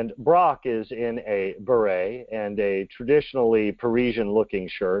 And Brock is in a beret and a traditionally Parisian-looking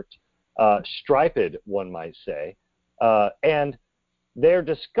shirt, striped, one might say. And they're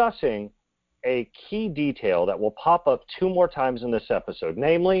discussing a key detail that will pop up 2 more times in this episode,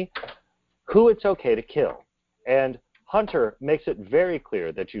 namely, who it's okay to kill. And Hunter makes it very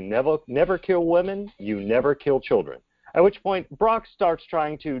clear that you never kill women, you never kill children. At which point, Brock starts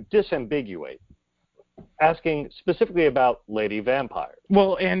trying to disambiguate, asking specifically about Lady Vampire.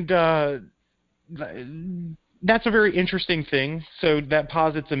 Well, and that's a very interesting thing. So that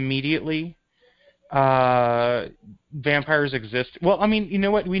posits immediately vampires exist. Well, I mean, you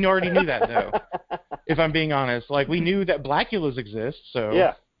know what? We already knew that, though, if I'm being honest. Like, we knew that Blackulas exist, so...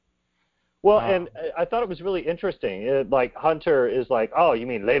 Yeah. Well, and I thought it was really interesting. Like, Hunter is like, oh, you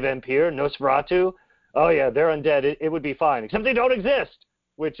mean Les Vampires, Nosferatu? Oh, yeah, they're undead. It would be fine, except they don't exist,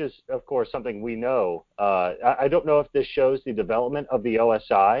 which is, of course, something we know. I don't know if this shows the development of the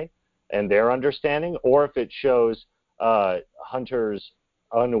OSI and their understanding, or if it shows Hunter's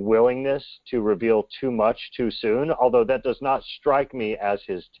unwillingness to reveal too much too soon, although that does not strike me as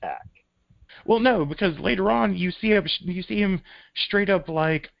his tack. Well, no, because later on you see him straight up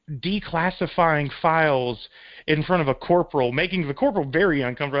like declassifying files in front of a corporal, making the corporal very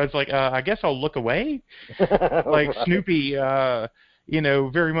uncomfortable. It's like, I guess I'll look away. Like right. Snoopy, you know,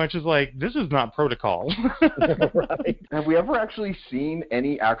 very much is like, this is not protocol. Right. Have we ever actually seen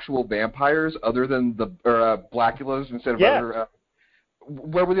any actual vampires other than the Blackulas instead of other?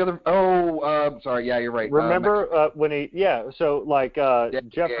 Where were the other? Oh, sorry. Yeah, you're right. Remember when he? Yeah. So like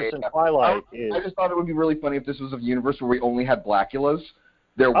Jefferson Twilight is. I just thought it would be really funny if this was a universe where we only had Blackulas.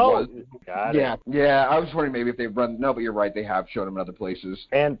 There Oh, was. got it. Yeah. I was wondering maybe if they've run. No, but you're right. They have shown them in other places.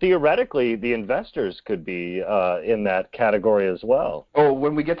 And theoretically, the investors could be in that category as well. Oh,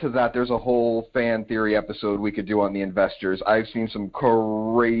 when we get to that, there's a whole fan theory episode we could do on the investors. I've seen some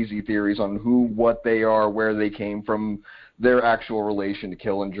crazy theories on who, what they are, where they came from, their actual relation to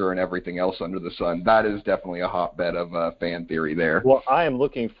Killinger and everything else under the sun. That is definitely a hotbed of fan theory there. Well, I am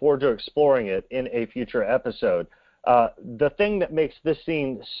looking forward to exploring it in a future episode. The thing that makes this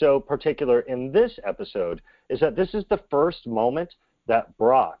scene so particular in this episode is that this is the first moment that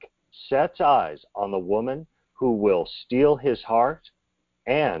Brock sets eyes on the woman who will steal his heart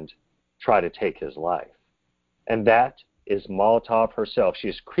and try to take his life. And that is Molotov herself.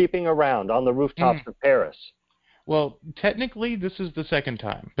 She's creeping around on the rooftops of Paris. Well, technically, this is the second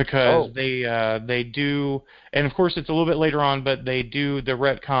time because they do, and of course it's a little bit later on, but they do the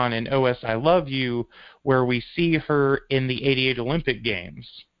retcon in OS I Love You, where we see her in the '88 Olympic Games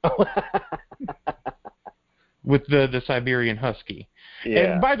with the Siberian Husky.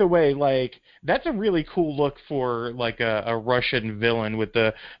 Yeah. And by the way, like that's a really cool look for like a Russian villain with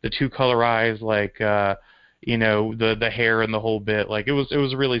the two color eyes, like you know, the hair and the whole bit. Like it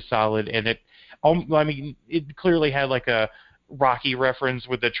was really solid, and I mean, it clearly had like a Rocky reference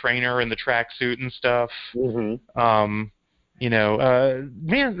with the trainer and the tracksuit and stuff. Mm-hmm. You know,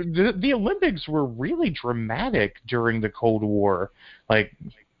 man, the Olympics were really dramatic during the Cold War. Like,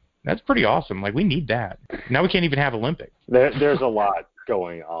 that's pretty awesome. Like, we need that. Now we can't even have Olympics. There's a lot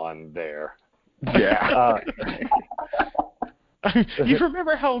going on there. Yeah. You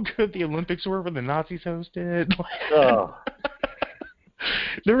remember how good the Olympics were when the Nazis hosted? Oh.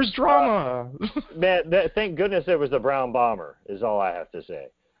 There was drama. Man, thank goodness there was the Brown Bomber, is all I have to say.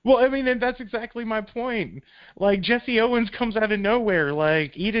 Well, I mean, and that's exactly my point. Like, Jesse Owens comes out of nowhere,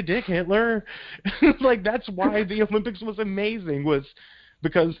 like, eat a dick, Hitler. Like, that's why the Olympics was amazing, was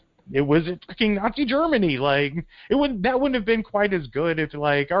because it was in fucking Nazi Germany. Like, that wouldn't have been quite as good if,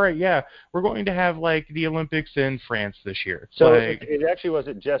 like, all right, yeah, we're going to have, like, the Olympics in France this year. So like, it actually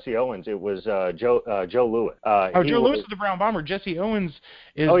wasn't Jesse Owens, it was Joe Lewis. Joe Lewis is the Brown Bomber. Jesse Owens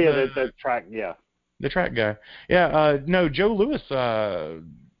is the track, yeah. The track guy. Yeah, no, Joe Lewis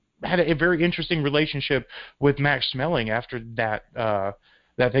had a very interesting relationship with Max Schmeling after that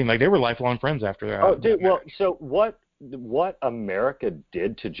thing. Like, they were lifelong friends after that. Oh, dude, well, so what America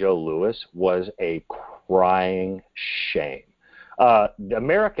did to Joe Lewis was a crying shame.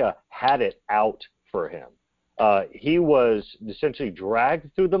 America had it out for him. He was essentially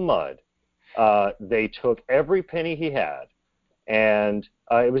dragged through the mud. They took every penny he had, and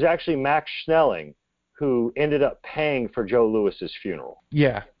it was actually Max Schmeling who ended up paying for Joe Lewis's funeral.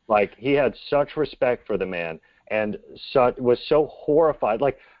 Yeah. Like, he had such respect for the man and was so horrified.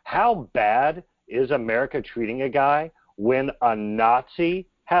 Like, how bad is America treating a guy when a Nazi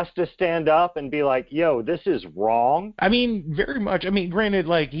has to stand up and be like, yo, this is wrong? I mean, very much. I mean, granted,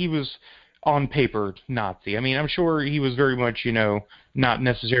 like, he was on paper Nazi. I mean, I'm sure he was very much, you know, not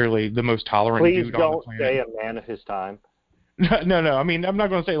necessarily the most tolerant dude on the planet. Please don't say a man of his time. No. I mean, I'm not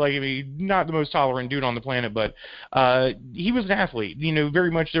going to say, like, I mean, not the most tolerant dude on the planet, but he was an athlete. You know, very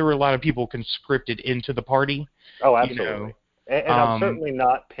much there were a lot of people conscripted into the party. Oh, absolutely. You know? And I'm certainly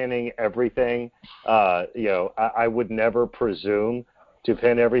not pinning everything. You know, I would never presume to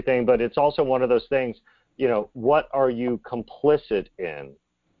pin everything, but it's also one of those things, you know, what are you complicit in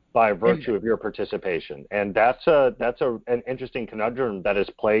by virtue of your participation? And that's an interesting conundrum that has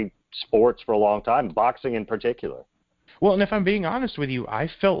plagued sports for a long time, boxing in particular. Well, and if I'm being honest with you, I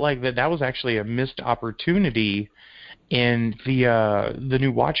felt like that was actually a missed opportunity in the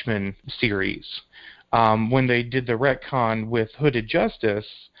new Watchmen series. When they did the retcon with Hooded Justice,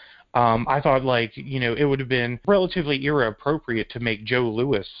 I thought, like, you know, it would have been relatively era appropriate to make Joe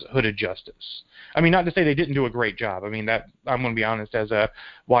Lewis Hooded Justice. I mean, not to say they didn't do a great job. I mean, that I'm going to be honest, as a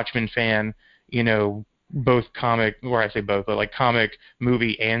Watchmen fan, you know, both comic, or I say both, but like comic,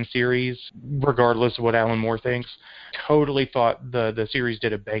 movie, and series, regardless of what Alan Moore thinks, totally thought the series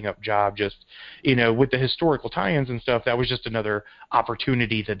did a bang-up job. Just, you know, with the historical tie-ins and stuff, that was just another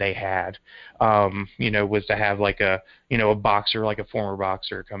opportunity that they had, you know, was to have like a boxer, like a former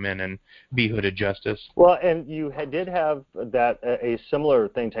boxer, come in and be Hooded Justice. Well, and you did have that a similar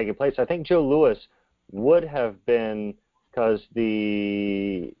thing taking place. I think Joe Lewis would have been, because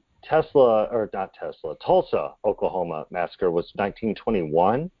the Tulsa, Oklahoma massacre was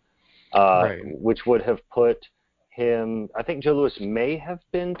 1921, right. which would have put him. I think Joe Louis may have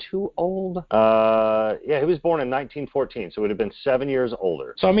been too old. Yeah, he was born in 1914, so it would have been 7 years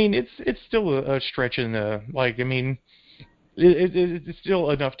older. So I mean, it's still a stretch in the like. I mean, it's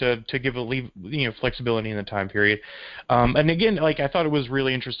still enough to give flexibility in the time period. And again, like I thought it was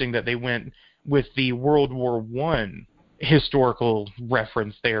really interesting that they went with the World War I historical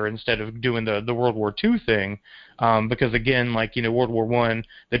reference there instead of doing the World War II thing, because again, like World War I,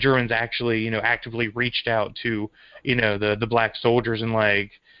 the Germans actually actively reached out to the black soldiers and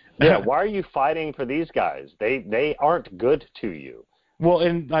like, yeah, why are you fighting for these guys? They aren't good to you. Well,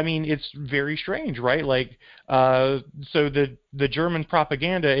 and I mean it's very strange, right? Like, so the German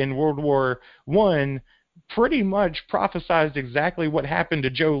propaganda in World War I pretty much prophesized exactly what happened to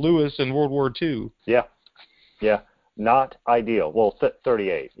Joe Louis in World War II. Yeah. Not ideal. Well,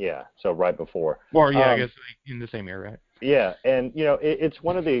 38, yeah. So right before. Or yeah, I guess in the same era. Yeah, and it's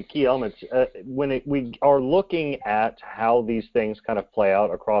one of the key elements when we are looking at how these things kind of play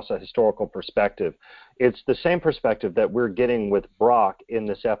out across a historical perspective. It's the same perspective that we're getting with Brock in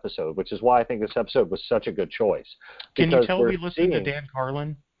this episode, which is why I think this episode was such a good choice. Can you tell we listened to Dan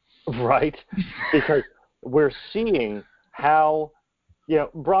Carlin? Right, because we're seeing how.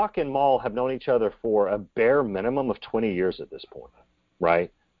 Brock and Maul have known each other for a bare minimum of 20 years at this point,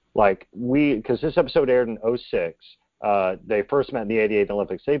 right? Like because this episode aired in 2006. They first met in the 88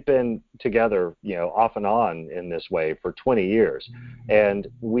 Olympics. They've been together, off and on in this way for 20 years. And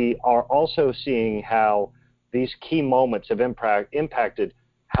we are also seeing how these key moments have impacted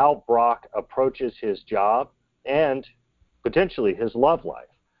how Brock approaches his job and potentially his love life.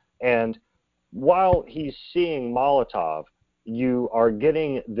 And while he's seeing Molotov, you are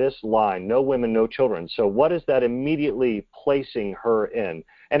getting this line, no women, no children. So what is that immediately placing her in?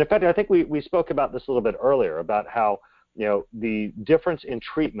 And in fact, I think we spoke about this a little bit earlier about how, the difference in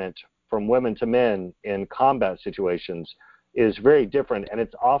treatment from women to men in combat situations is very different. And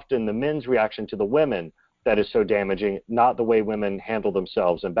it's often the men's reaction to the women that is so damaging, not the way women handle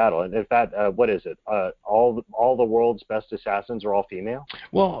themselves in battle. And in fact, what is it? All the world's best assassins are all female?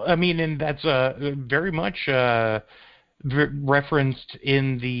 Well, I mean, and that's very much referenced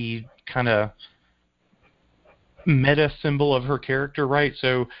in the kind of meta symbol of her character, right?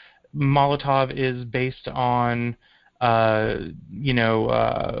 So Molotov is based on Black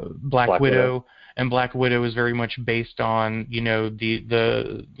Widow, and Black Widow is very much based on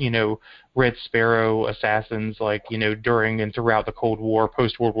the Red Sparrow assassins, like during and throughout the Cold War,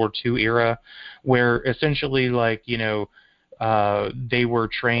 post World War II era, where essentially like they were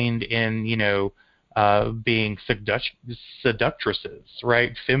trained in being seductresses,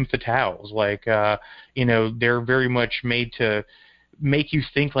 right? Femme fatales, like they're very much made to make you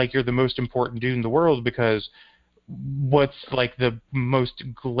think like you're the most important dude in the world, because what's like the most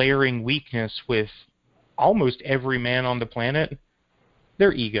glaring weakness with almost every man on the planet?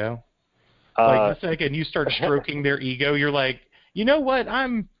 Their ego. Like the second you start stroking their ego, you're like, you know what?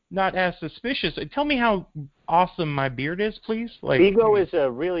 I'm not as suspicious. Tell me how awesome my beard is, please. Like, ego is a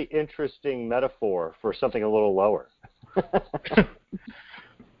really interesting metaphor for something a little lower.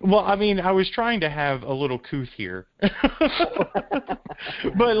 Well, I mean, I was trying to have a little couth here.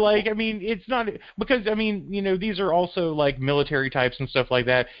 But, like, I mean, it's not... Because, I mean, these are also, like, military types and stuff like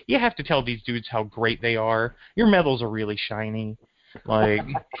that. You have to tell these dudes how great they are. Your medals are really shiny. Like,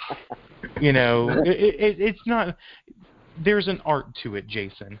 it's not... There's an art to it,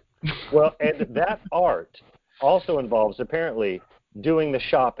 Jason. Well, and that art also involves, apparently, doing the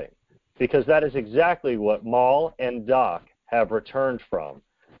shopping. Because that is exactly what Maul and Doc have returned from.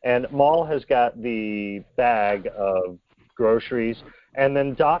 And Maul has got the bag of groceries, and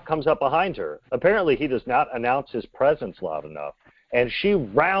then Doc comes up behind her. Apparently, he does not announce his presence loud enough, and she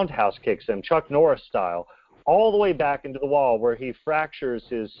roundhouse kicks him, Chuck Norris style, all the way back into the wall where he fractures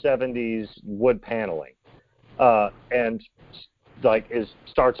his 70s wood paneling, and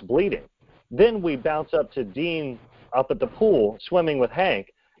starts bleeding. Then we bounce up to Dean up at the pool swimming with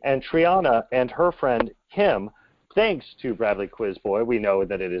Hank, and Triana and her friend Kim, thanks to Bradley Quizboy, we know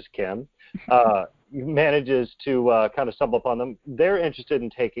that it is Kim, manages to kind of stumble upon them. They're interested in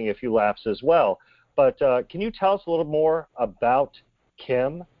taking a few laps as well. But can you tell us a little more about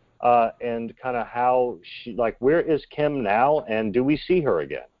Kim and kind of how she, like, where is Kim now, and do we see her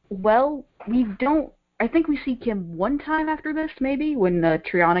again? Well, we don't. I think we see Kim one time after this, maybe, when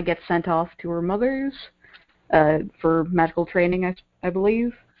Triana gets sent off to her mother's for medical training, I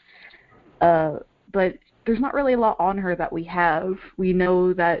believe. But there's not really a lot on her that we have. We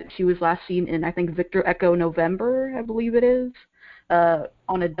know that she was last seen in, I think, Victor Echo November, I believe it is,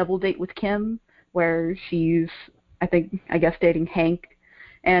 on a double date with Kim, where she's, I guess, dating Hank.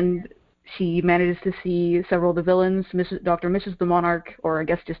 And she manages to see several of the villains, Dr. and Mrs. the Monarch, or I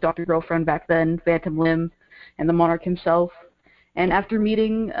guess just Dr. Girlfriend back then, Phantom Limb, and the Monarch himself. And after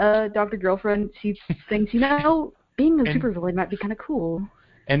meeting Dr. Girlfriend, she thinks, being a supervillain might be kind of cool.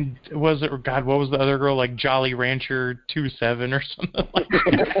 And what was the other girl, like Jolly Rancher 27 or something like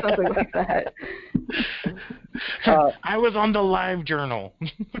that? Something like that. I was on the Live Journal.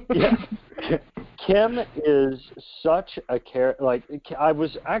 Yeah. Kim is such a character. Like, I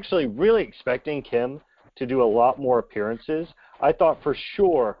was actually really expecting Kim to do a lot more appearances. I thought for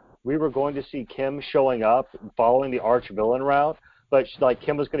sure we were going to see Kim showing up, following the arch villain route. But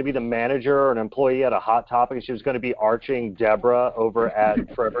Kim was going to be the manager or an employee at a Hot Topic, and she was going to be arching Deborah over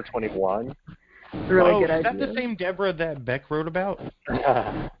at Forever 21. Really good idea. Is that the same Deborah that Beck wrote about?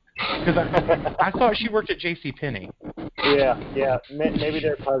 Because I thought she worked at JCPenney. Yeah. Maybe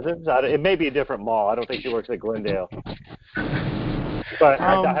they're cousins. It may be a different mall. I don't think she works at Glendale. But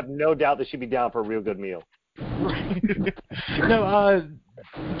I have no doubt that she'd be down for a real good meal. No,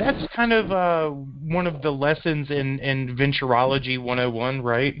 that's kind of one of the lessons in Venturology 101,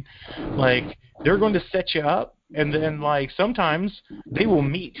 right? Like, they're going to set you up, and then, sometimes they will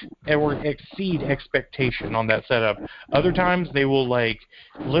meet or exceed expectation on that setup. Other times, they will,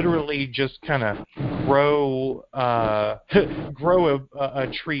 literally just kind of grow a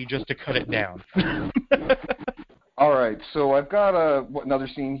tree just to cut it down. All right, so I've got another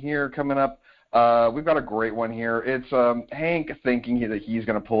scene here coming up. We've got a great one here. It's Hank thinking that he's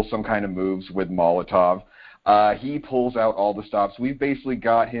going to pull some kind of moves with Molotov. He pulls out all the stops. We've basically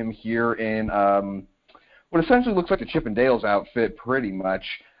got him here in what essentially looks like a Chip and Dale's outfit, pretty much.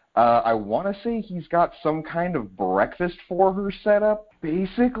 I want to say he's got some kind of breakfast for her set up.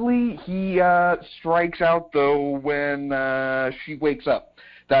 Basically, he strikes out, though, when she wakes up.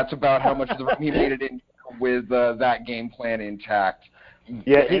 That's about how much of the he made it in with that game plan intact.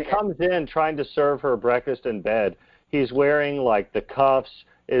 Yeah, he comes in trying to serve her breakfast in bed. He's wearing the cuffs.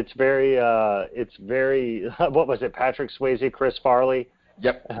 It's very what was it? Patrick Swayze, Chris Farley.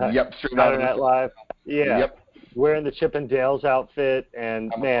 Yep. Saturday Night Live. Yeah. Yep. Wearing the Chip and Dale's outfit,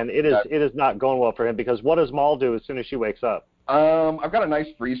 and man, it is not going well for him because what does Maul do as soon as she wakes up? I've got a nice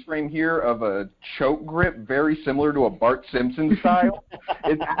freeze frame here of a choke grip, very similar to a Bart Simpson style.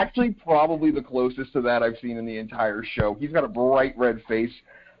 It's actually probably the closest to that I've seen in the entire show. He's got a bright red face.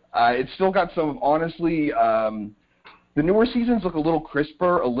 It's still got some, honestly, the newer seasons look a little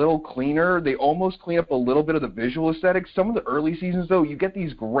crisper, a little cleaner. They almost clean up a little bit of the visual aesthetics. Some of the early seasons, though, you get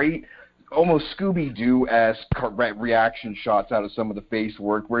these great, almost Scooby-Doo-esque reaction shots out of some of the face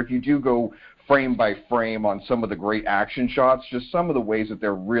work, where if you do go frame by frame on some of the great action shots, just some of the ways that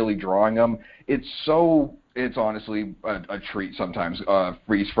they're really drawing them, it's honestly a treat sometimes,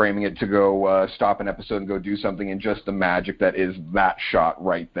 freeze framing it to go stop an episode and go do something, and just the magic that is that shot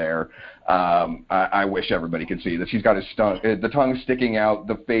right there. I wish everybody could see this. He's got the tongue sticking out,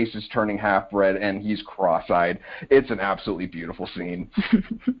 the face is turning half red, and he's cross-eyed. It's an absolutely beautiful scene.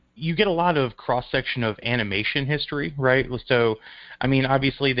 You get a lot of cross-section of animation history, right? So, I mean,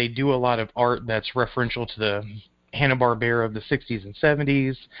 obviously they do a lot of art that's referential to the Hanna-Barbera of the 60s and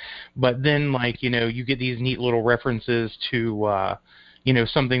 70s, but then, you get these neat little references to,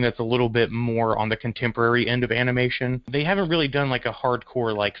 something that's a little bit more on the contemporary end of animation. They haven't really done, a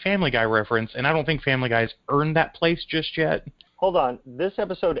hardcore, Family Guy reference, and I don't think Family Guy's earned that place just yet. Hold on. This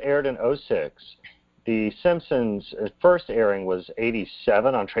episode aired in 2006. The Simpsons' first airing was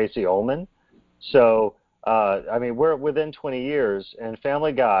 1987 on Tracy Ullman. So, we're within 20 years, and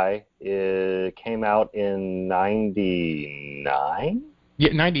Family Guy came out in 99?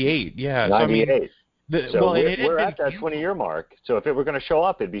 Yeah, 98, yeah. 98. So, we're at that 20-year mark. So if it were going to show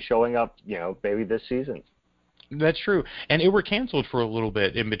up, it'd be showing up, maybe this season. That's true. And it were canceled for a little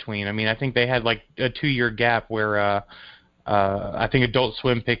bit in between. I mean, I think they had, a 2-year gap where I think Adult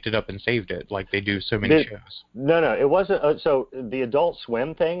Swim picked it up and saved it, like they do so many shows. No, it wasn't. So the Adult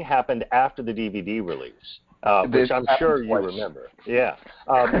Swim thing happened after the DVD release, which I'm sure you remember. Yeah.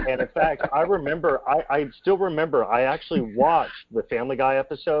 And in fact, I still remember, I actually watched the Family Guy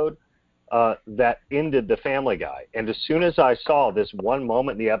episode that ended the Family Guy. And as soon as I saw this one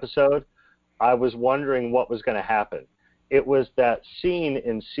moment in the episode, I was wondering what was going to happen. It was that scene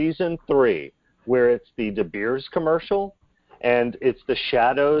in season 3 where it's the De Beers commercial. And it's the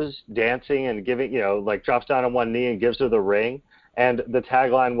shadows dancing and giving, drops down on one knee and gives her the ring. And the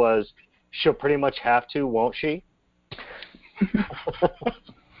tagline was, "She'll pretty much have to, won't she?"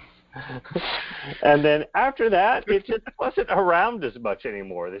 And then after that, it just wasn't around as much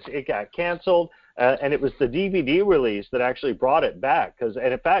anymore. It got canceled, and it was the DVD release that actually brought it back. And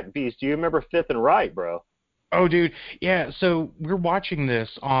in fact, Beast, do you remember Fifth and Right, bro? Oh, dude, yeah. So we're watching this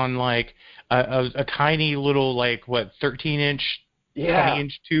on like a tiny little 13-inch,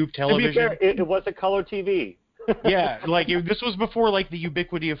 20-inch tube television. To be fair, it was a color TV. Yeah, this was before the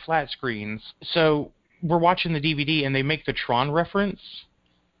ubiquity of flat screens. So we're watching the DVD and they make the Tron reference,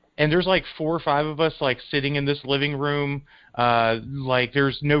 and there's 4 or 5 of us sitting in this living room.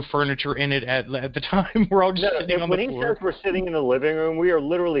 There's no furniture in it at the time. We're all just sitting on the floor. When he says we're sitting in the living room, we are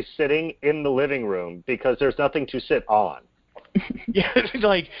literally sitting in the living room because there's nothing to sit on. Yeah,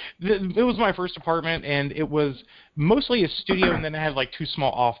 it was my first apartment, and it was mostly a studio, and then it had 2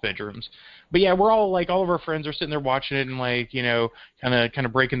 small off bedrooms. But yeah, we're all all of our friends are sitting there watching it, and kind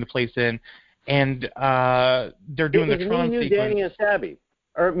of breaking the place in, and they're doing the Tron sequence. Me, you, Danny, and Sabby,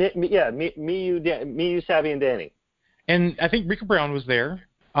 or me, you, Sabby, and Danny. And I think Rika Brown was there.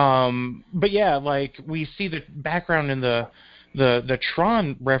 But yeah, we see the background in the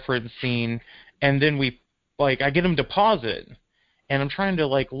Tron reference scene, and then I get him to pause it. And I'm trying to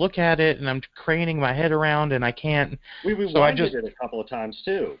look at it, and I'm craning my head around, and I can't. We rewinded it a couple of times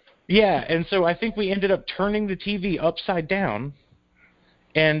too. Yeah, and so I think we ended up turning the TV upside down,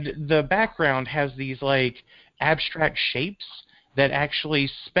 and the background has these abstract shapes that actually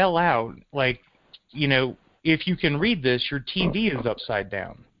spell out if you can read this, your TV is upside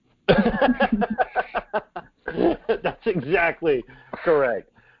down. That's exactly correct.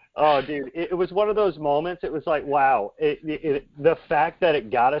 Oh, dude, it was one of those moments. It was wow. The fact that it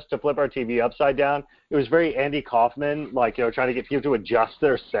got us to flip our TV upside down, it was very Andy Kaufman, trying to get people to adjust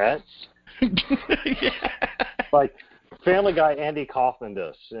their sets. Yeah. Family Guy Andy Kaufman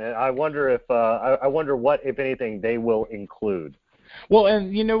does. I wonder if I wonder what, if anything, they will include. Well,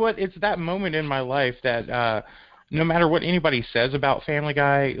 and you know what? It's that moment in my life that no matter what anybody says about Family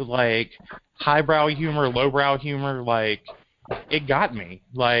Guy, highbrow humor, lowbrow humor, it got me.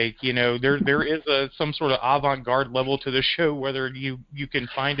 There is some sort of avant-garde level to the show, whether you can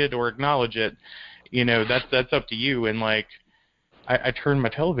find it or acknowledge it. That's up to you. And I turned my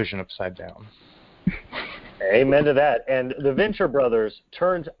television upside down. Amen to that. And the Venture Brothers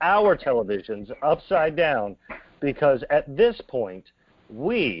turns our televisions upside down because at this point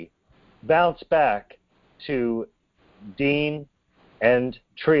we bounce back to Dean and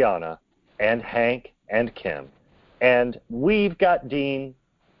Triana and Hank and Kim. And we've got Dean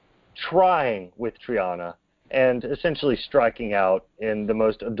trying with Triana and essentially striking out in the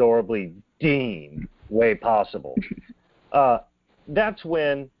most adorably Dean way possible. That's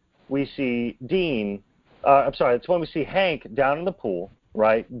when we see that's when we see Hank down in the pool,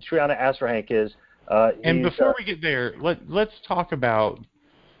 right? Triana asks where Hank is. And before we get there, let's talk about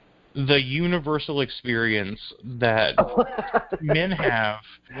the universal experience that men have.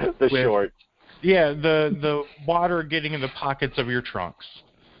 The shorts. Yeah, the water getting in the pockets of your trunks.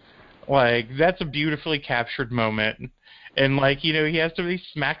 That's a beautifully captured moment. And he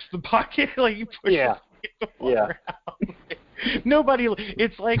smacks the pocket, he pushes the water out. Nobody,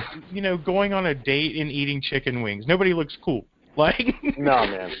 it's going on a date and eating chicken wings. Nobody looks cool. No,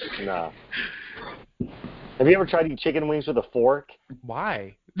 man, no. Have you ever tried eating chicken wings with a fork?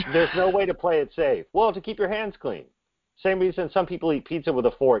 Why? There's no way to play it safe. Well, to keep your hands clean. Same reason some people eat pizza with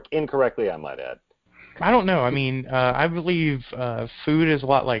a fork, incorrectly, I might add. I don't know. I mean, I believe food is a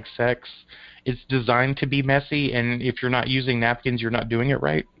lot like sex. It's designed to be messy, and if you're not using napkins, you're not doing it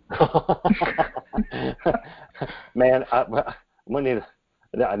right. Man,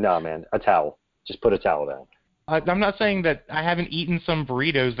 no, man, a towel. Just put a towel down. I'm not saying that I haven't eaten some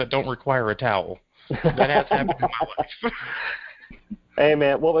burritos that don't require a towel. That has happened in my life. Hey,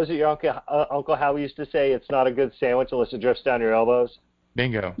 man, what was it your Uncle Howie used to say? It's not a good sandwich unless it drifts down your elbows.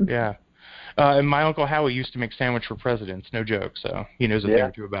 Bingo, yeah. And my Uncle Howie used to make sandwich for presidents, no joke, so he knows a thing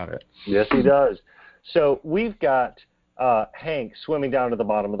or two about it. Yes, he does. So we've got Hank swimming down to the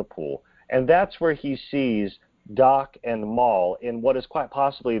bottom of the pool, and that's where he sees Doc and Mal in what is quite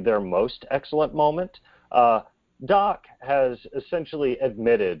possibly their most excellent moment. Doc has essentially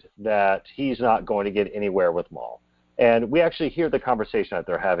admitted that he's not going to get anywhere with Mal. And we actually hear the conversation that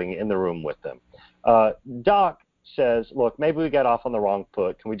they're having in the room with them. Doc says, look, maybe we got off on the wrong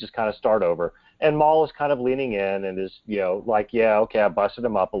foot. Can we just kind of start over? And Mal is kind of leaning in and is, yeah, okay, I busted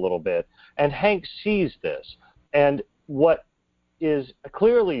him up a little bit. And Hank sees this. And what is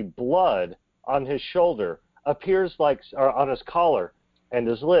clearly blood on his shoulder appears or on his collar and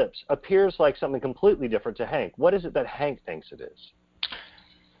his lips, appears like something completely different to Hank. What is it that Hank thinks it is?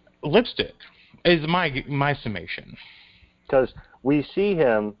 Lipstick is my summation. Because we see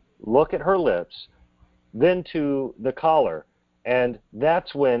him look at her lips, then to the collar, and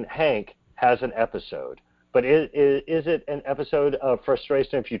that's when Hank has an episode but is it an episode of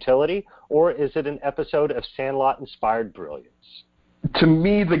frustration and futility, or is it an episode of Sandlot-inspired brilliance? To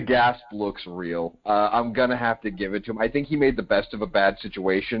me, the gasp looks real. I'm going to have to give it to him. I think he made the best of a bad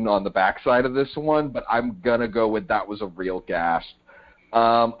situation on the backside of this one, but I'm going to go with that was a real gasp.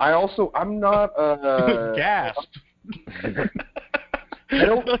 I'm not... Gasp!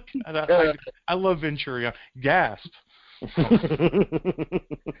 I love Ventura. Gasp!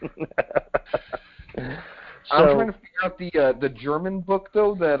 I'm trying to figure out the German book,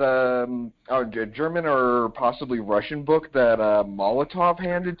 though, that German or possibly Russian book that Molotov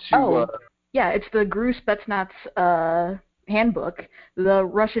handed to. Yeah, it's the GRU Spetsnaz handbook, the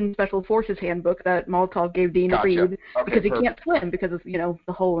Russian Special Forces handbook that Molotov gave Dean to read because he can't swim because of the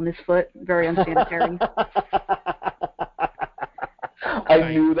hole in his foot, very unsanitary. I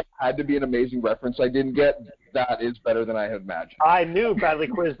knew that had to be an amazing reference. I didn't get that is better than I had imagined. I knew Bradley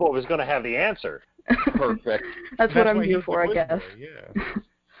Quizboy was going to have the answer. Perfect. That's what I'm here for, I guess. Yeah.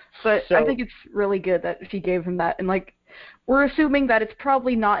 But I think it's really good that she gave him that. And, we're assuming that it's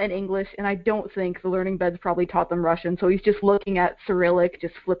probably not in English, and I don't think the Learning Beds probably taught them Russian, so he's just looking at Cyrillic,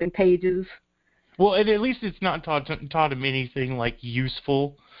 just flipping pages. Well, and at least it's not taught him anything,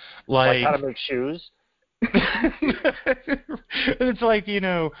 useful. Like how to make shoes? It's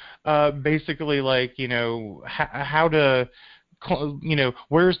basically how to,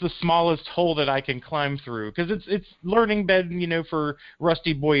 where's the smallest hole that I can climb through? Because it's Learning Bed, for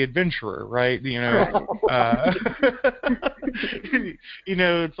Rusty Boy Adventurer, right? It's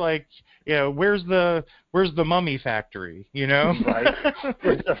where's the mummy factory? Right.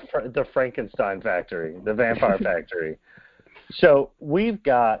 The Frankenstein factory, the vampire factory. So we've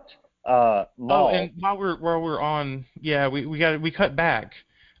got. Oh, and while we're on, we cut back,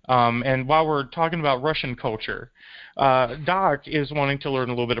 and while we're talking about Russian culture, Doc is wanting to learn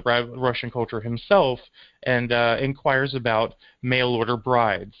a little bit about Russian culture himself, and inquires about mail order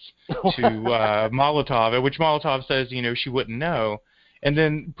brides to Molotov, at which Molotov says, she wouldn't know. And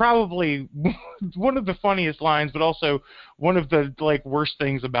then probably one of the funniest lines, but also one of the worst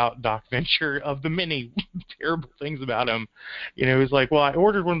things about Doc Venture, of the many terrible things about him, is well, I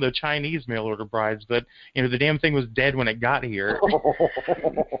ordered one of the Chinese mail order brides, but the damn thing was dead when it got here.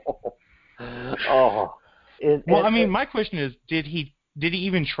 My question is, did he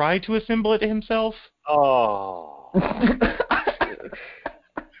even try to assemble it himself? Oh.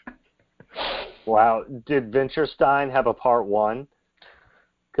 Wow. Did Venture Stein have a part one?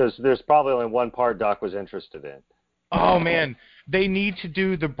 Because there's probably only one part Doc was interested in. Oh, man. They need to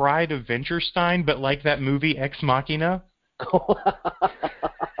do The Bride of Venture Stein, but like that movie Ex Machina.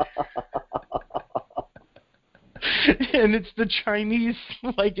 And it's the Chinese,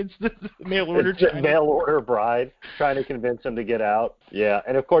 it's the mail order Chinese. The mail order bride trying to convince him to get out. Yeah,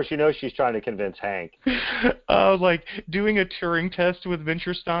 and of course, she's trying to convince Hank. Doing a Turing test with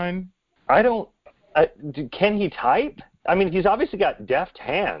Venture Stein. Can he type? I mean, he's obviously got deft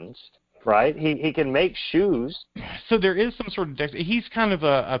hands, right? He can make shoes. So there is some sort of he's kind of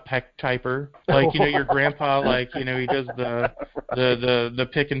a peck typer, your grandpa, he does the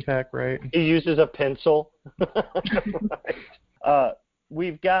pick and peck, right? He uses a pencil. Right.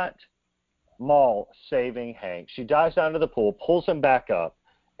 We've got Maul saving Hank. She dives down to the pool, pulls him back up,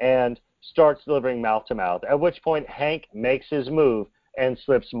 and starts delivering mouth to mouth. At which point Hank makes his move and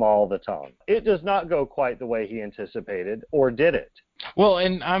slips Maul the tongue. It does not go quite the way he anticipated, or did it? Well,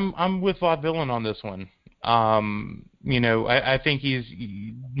 and I'm with Vaudevillain on this one. I think he's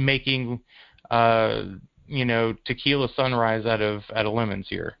making tequila sunrise out of lemons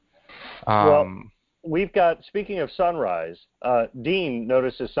here. We've got, speaking of sunrise, Dean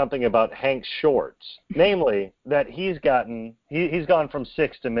notices something about Hank's shorts, namely that he's gone from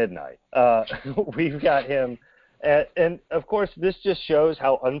 6 to midnight. We've got him. And, of course, this just shows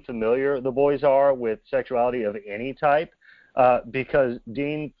how unfamiliar the boys are with sexuality of any type, because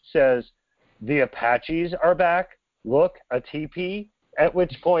Dean says, the Apaches are back. Look, a teepee. At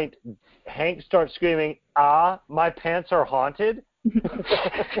which point, Hank starts screaming, my pants are haunted.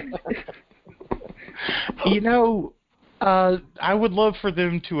 I would love for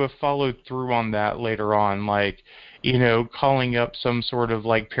them to have followed through on that later on, calling up some sort of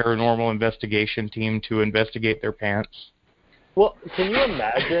paranormal investigation team to investigate their pants. Well, can you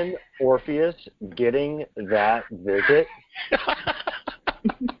imagine Orpheus getting that visit?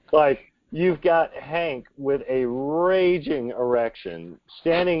 You've got Hank with a raging erection,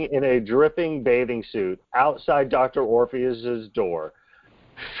 standing in a dripping bathing suit outside Dr. Orpheus's door.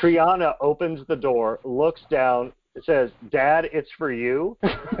 Triana opens the door, looks down, says, "Dad, it's for you."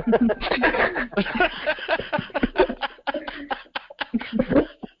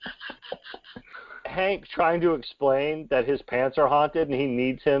 Hank trying to explain that his pants are haunted and he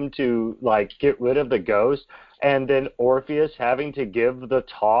needs him to like get rid of the ghost, and then Orpheus having to give the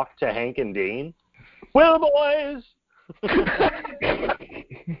talk to Hank and Dean? Well, boys,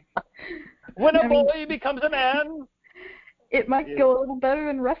 when a boy becomes a man. It might go a little better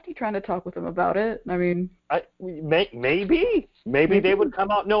than Rusty trying to talk with him about it. I mean, maybe they would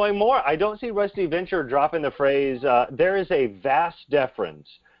come out knowing more. I don't see Rusty Venture dropping the phrase, there is a vast difference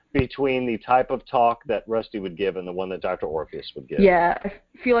between the type of talk that Rusty would give and the one that Dr. Orpheus would give. Yeah, I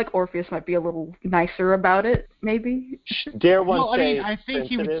feel like Orpheus might be a little nicer about it, maybe. Dare one Well, I say mean, I think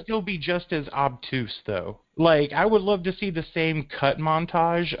he would sensitive? still be just as obtuse, though. Like, I would love to see the same cut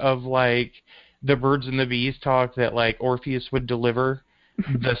montage of, like, the birds and the bees talk that, like, Orpheus would deliver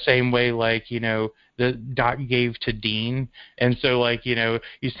the same way, like, you know, the Doc gave to Dean. And so, like, you know,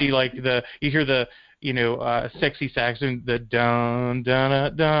 you see, like, you hear the, you know, sexy saxophone, the dun,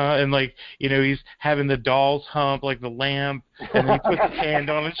 dun, dun, and, like, you know, he's having the dolls hump, like, the lamp, and then he puts his hand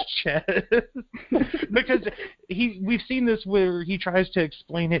on his chest. Because we've seen this where he tries to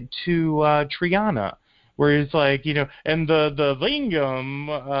explain it to Triana, where he's like, you know, and the lingam,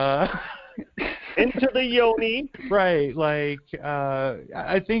 into the yoni. right, like,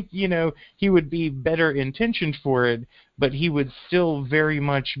 I think, you know, he would be better intentioned for it, but he would still very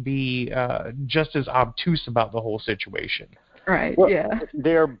much be just as obtuse about the whole situation. Right, Well, yeah.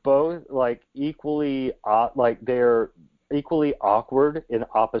 They're both like equally awkward in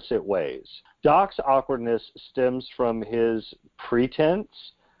opposite ways. Doc's awkwardness stems from his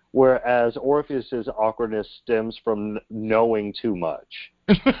pretense, whereas Orpheus's awkwardness stems from knowing too much.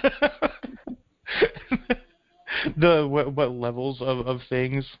 What levels of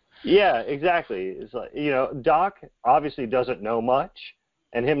things? Yeah, exactly. It's like, you know, Doc obviously doesn't know much,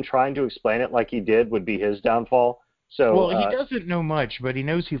 and him trying to explain it like he did would be his downfall. So, Well, he doesn't know much, but he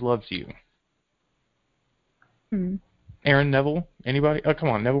knows he loves you. Hmm. Aaron Neville? Anybody? Oh, come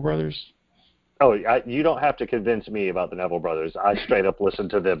on, Neville Brothers. Oh, you don't have to convince me about the Neville Brothers. I straight up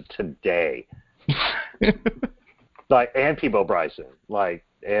listened to them today. Like, and Peebo Bryson. Like,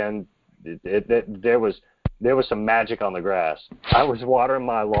 and there was some magic on the grass. I was watering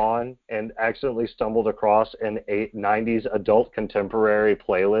my lawn and accidentally stumbled across an 90s adult contemporary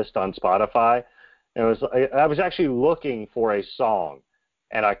playlist on Spotify. And I was actually looking for a song,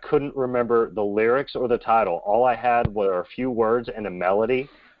 and I couldn't remember the lyrics or the title. All I had were a few words and a melody,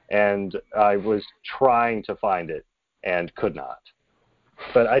 and I was trying to find it and could not.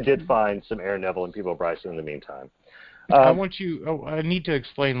 But I did find some Aaron Neville and Peebo Bryson in the meantime. I need to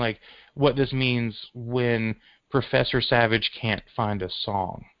explain, like, what this means when Professor Savage can't find a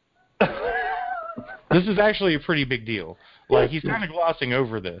song. This is actually a pretty big deal. Like, he's kind of glossing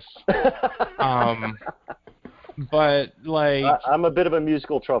over this. But, like... I'm a bit of a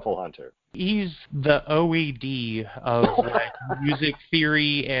musical truffle hunter. He's the OED of, like, music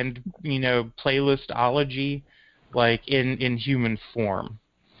theory and, you know, playlistology, like, in human form.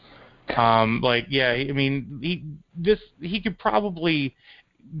 Like, yeah, I mean, he could probably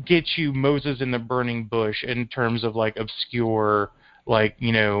get you Moses in the Burning Bush in terms of, like, obscure, like,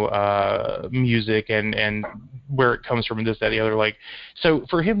 you know, music and where it comes from, this, that, the other. Like, so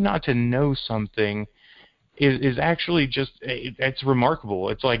for him not to know something is actually just, it's remarkable.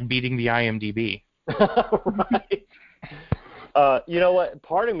 It's like beating the IMDb. Right. You know what?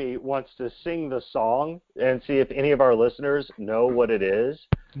 Part of me wants to sing the song and see if any of our listeners know what it is.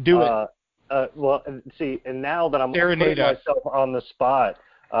 Do it. Well, see, and now that I'm Serenade putting us. myself on the spot,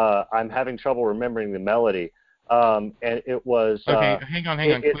 I'm having trouble remembering the melody. And it was... Okay, hang on.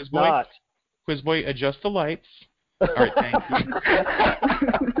 It's Quiz not... Boy, adjust the lights. All right, thank you.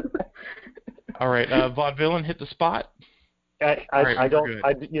 All right, Vaudevillain, hit the spot. I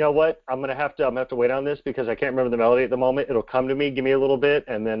don't. You know what? I'm gonna have to wait on this because I can't remember the melody at the moment. It'll come to me. Give me a little bit,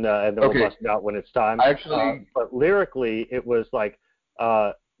 and then we'll bust it out when it's time. Actually, but lyrically, it was like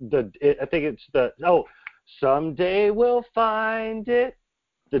I think it's someday we'll find it,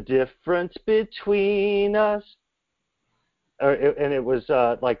 the difference between us. And it was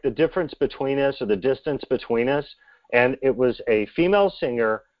like the difference between us or the distance between us, and it was a female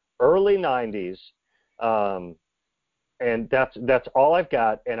singer, early 90s. And that's all I've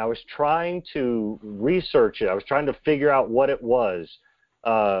got. And I was trying to research it. I was trying to figure out what it was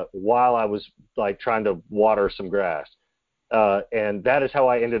while I was like trying to water some grass. And that is how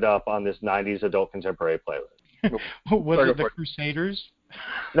I ended up on this 90s adult contemporary playlist. Was it the Crusaders?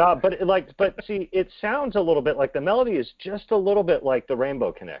 No, but see, it sounds a little bit like the melody is just a little bit like the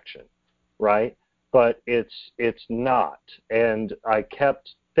Rainbow Connection, right? But it's not. And I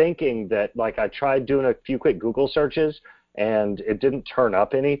kept thinking that, like, I tried doing a few quick Google searches and it didn't turn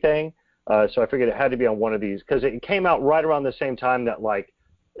up anything. So I figured it had to be on one of these because it came out right around the same time that like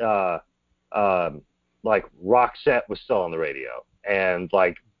Roxette was still on the radio, and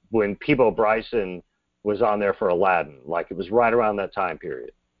like when Peabo Bryson was on there for Aladdin. Like it was right around that time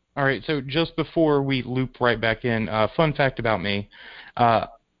period. All right, so just before we loop right back in, fun fact about me, I,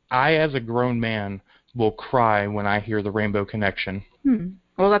 as a grown man, will cry when I hear the Rainbow Connection.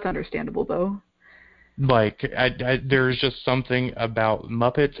 Well, that's understandable, though. Like, there's just something about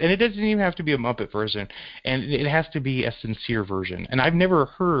Muppets, and it doesn't even have to be a Muppet version, and it has to be a sincere version. And I've never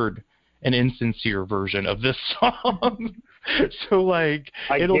heard an insincere version of this song. So, like,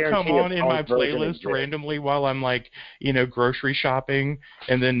 it'll come on in my playlist randomly while I'm, like, you know, grocery shopping,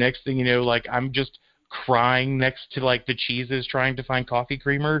 and then next thing you know, like, I'm just crying next to, like, the cheeses trying to find coffee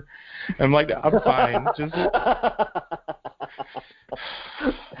creamer. I'm like, I'm fine. Just...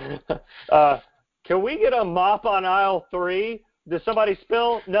 Can we get a mop on aisle 3? Did somebody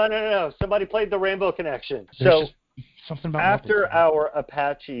spill? No. Somebody played the Rainbow Connection. There's just something about after Muppets. Our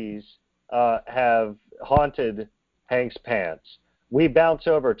Apaches have haunted Hank's pants, we bounce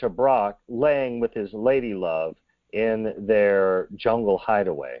over to Brock laying with his lady love in their jungle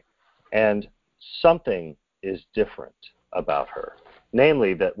hideaway. And something is different about her.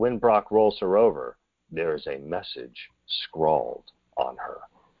 Namely, that when Brock rolls her over, there is a message scrawled on her.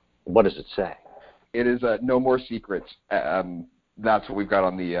 What does it say? It is no more secrets. That's what we've got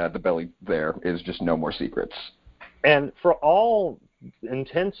on the belly there, is just no more secrets. And for all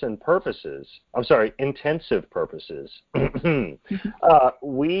intensive purposes,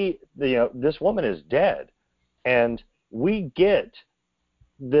 this woman is dead. And we get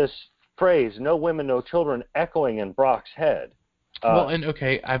this phrase, no women, no children, echoing in Brock's head.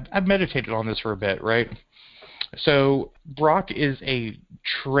 I've meditated on this for a bit, right? So Brock is a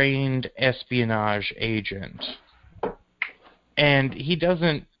trained espionage agent, and he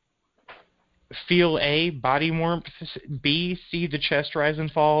doesn't feel A, body warmth, B, see the chest rise and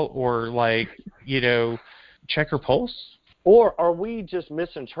fall, or like, you know, check her pulse? Or are we just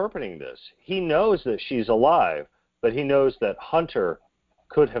misinterpreting this? He knows that she's alive, but he knows that Hunter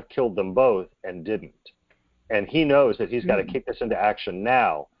could have killed them both and didn't. And he knows that he's got to kick this into action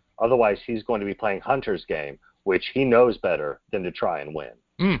now, otherwise he's going to be playing Hunter's game, which he knows better than to try and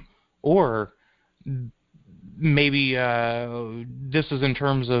win. Or maybe this is in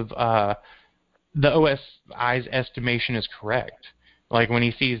terms of the OSI's estimation is correct. Like when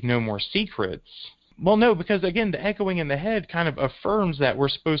he sees no more secrets. Well, no, because again, the echoing in the head kind of affirms that we're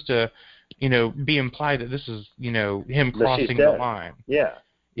supposed to, you know, be implied that this is, you know, him crossing the line. Yeah.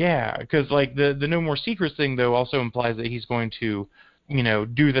 Yeah, because like the no more secrets thing though also implies that he's going to, you know,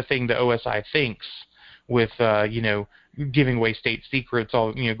 do the thing the OSI thinks with, you know, giving away state secrets,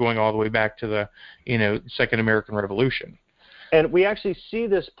 all, you know, going all the way back to the, you know, Second American Revolution. And we actually see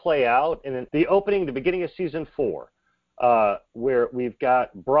this play out in the beginning of season 4, where we've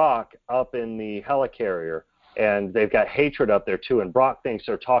got Brock up in the helicarrier, and they've got Hatred up there too, and Brock thinks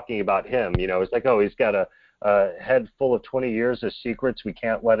they're talking about him. You know, it's like, oh, he's got a head full of 20 years of secrets. We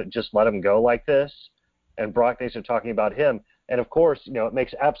can't let him go like this. And Brock thinks they're talking about him. And of course, you know, it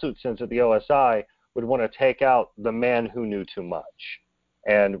makes absolute sense that the OSI would want to take out the man who knew too much.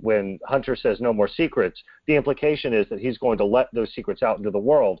 And when Hunter says no more secrets, the implication is that he's going to let those secrets out into the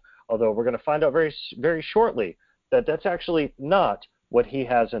world, although we're going to find out very, very shortly that that's actually not what he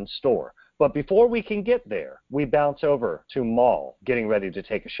has in store. But before we can get there, we bounce over to Maul getting ready to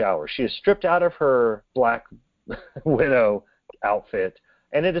take a shower. She is stripped out of her Black Widow outfit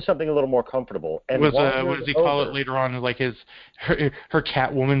and into something a little more comfortable. And what does he call it later on? Like her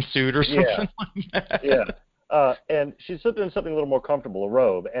Catwoman suit or something like that? Yeah. And she slipped in something a little more comfortable, a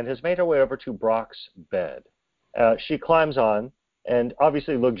robe, and has made her way over to Brock's bed. She climbs on, and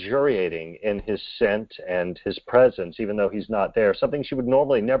obviously luxuriating in his scent and his presence, even though he's not there, something she would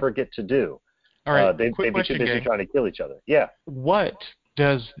normally never get to do. All right, they'd be too busy trying to kill each other. Yeah. What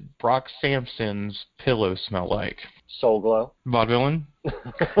does Brock Sampson's pillow smell like? Soul Glow. Vaudevillain?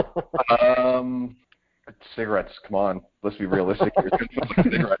 Cigarettes, come on. Let's be realistic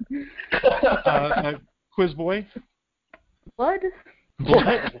here. Quiz Boy? Blood?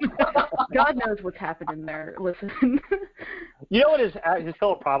 God knows what's happened in there. Listen. You know what his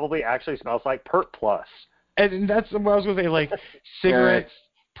pillow probably actually smells like? Pert Plus. And that's what I was going to say, like cigarettes,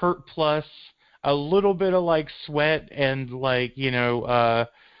 Pert Plus, a little bit of like sweat, and like, you know,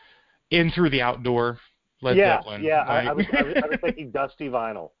 In Through the Outdoor, Led Zeppelin. Yeah, I was thinking Dusty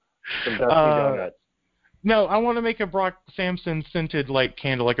Vinyl, some Dusty Donuts. No, I want to make a Brock Sampson scented like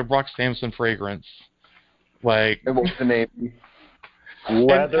candle, like a Brock Sampson fragrance. Like, and what's the name?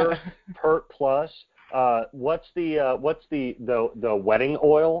 Leather, Pert Plus, what's the wedding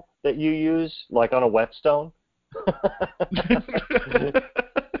oil that you use, like on a whetstone?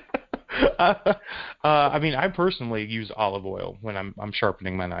 I mean, I personally use olive oil when I'm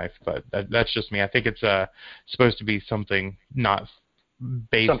sharpening my knife, but that's just me. I think it's supposed to be something not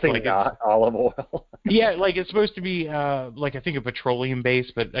based Something like not olive oil. yeah, like it's supposed to be like I think a petroleum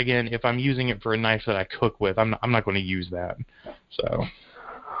base, but again, if I'm using it for a knife that I cook with, I'm not going to use that. So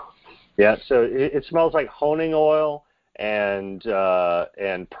yeah, so it smells like honing oil and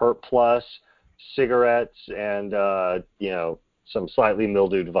Pert Plus, cigarettes, and some slightly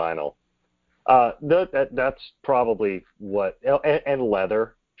mildewed vinyl. That's probably what, and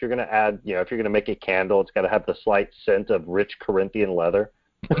leather. If you're going to add, if you're going to make a candle, it's got to have the slight scent of rich Corinthian leather.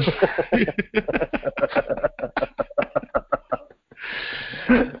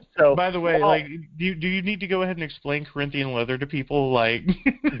 So, by the way, do you need to go ahead and explain Corinthian leather to people? Like,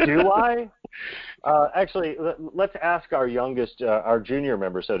 do I? Actually, let's ask our youngest, our junior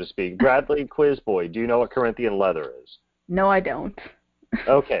member, so to speak, Bradley Quizboy. Do you know what Corinthian leather is? No, I don't.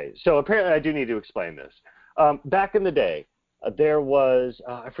 Okay, so apparently I do need to explain this. Back in the day, there was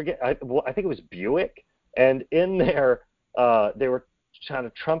I forget. I think it was Buick, and in there they were kind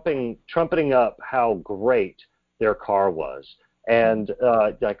of trumpeting up how great their car was, and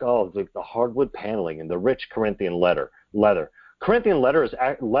the hardwood paneling and the rich Corinthian leather. Corinthian leather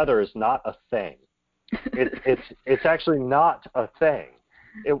is not a thing. It's actually not a thing.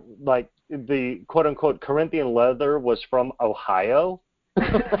 It, like, the quote unquote Corinthian leather was from Ohio.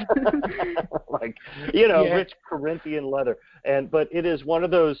 Rich Corinthian leather, but it is one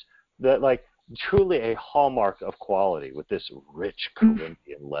of those that, like, truly a hallmark of quality with this rich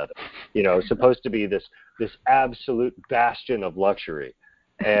Corinthian leather. It's supposed to be this absolute bastion of luxury,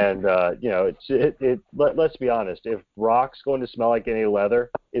 and let's be honest, if Brock's going to smell like any leather,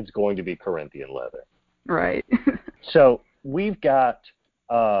 it's going to be Corinthian leather. Right. So we've got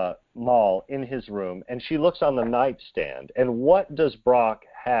Maul in his room, and she looks on the nightstand. And what does Brock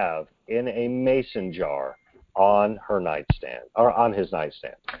have in a mason jar on her nightstand, or on his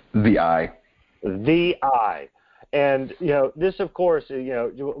nightstand? The eye. The eye. And this, of course,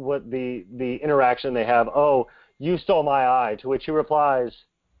 what the interaction they have. Oh, you stole my eye. To which he replies,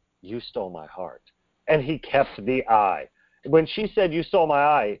 "You stole my heart." And he kept the eye. When she said, "You stole my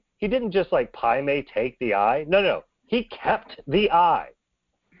eye," he didn't just like Pai Mei take the eye. No. He kept the eye.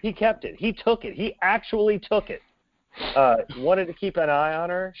 He kept it. He took it. He actually took it. Wanted to keep an eye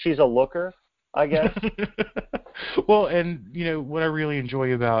on her. She's a looker, I guess. Well, and what I really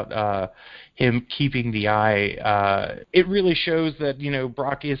enjoy about him keeping the eye, it really shows that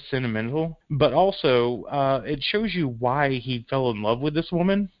Brock is sentimental, but also it shows you why he fell in love with this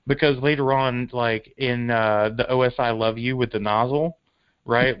woman, because later on, like in the OSI Love You with the nozzle,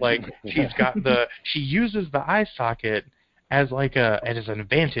 right? Like she uses the eye socket as like as an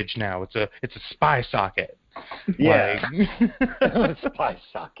advantage now. It's a spy socket. Yeah. Spy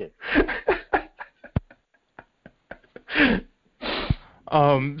socket.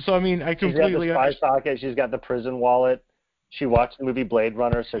 So I mean, I completely She's got the spy socket. She's got the prison wallet. She watched the movie Blade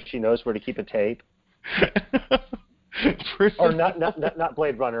Runner, so she knows where to keep a tape. Or not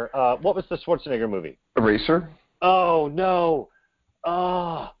Blade Runner. What was the Schwarzenegger movie? Eraser. Oh no.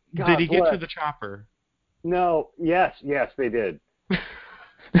 Oh, God did he bless. get to the chopper? No. Yes, they did.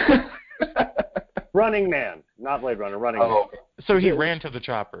 Running Man, not Blade Runner. Running Man. So he ran to the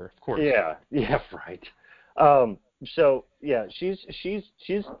chopper, of course. Yeah, right. So yeah, she's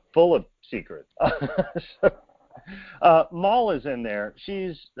full of secrets. Maul is in there.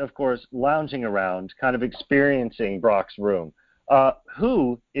 She's, of course, lounging around, kind of experiencing Brock's room.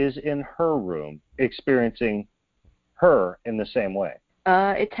 Who is in her room experiencing her in the same way?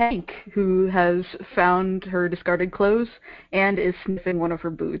 It's Hank, who has found her discarded clothes and is sniffing one of her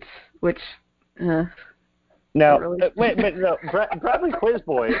boots, which... Now, really... wait, no, Bradley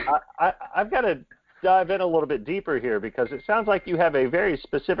Quizboy, I've got to dive in a little bit deeper here, because it sounds like you have a very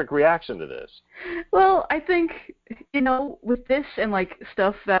specific reaction to this. Well, I think, with this and like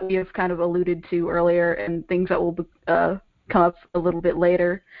stuff that we have kind of alluded to earlier and things that will come up a little bit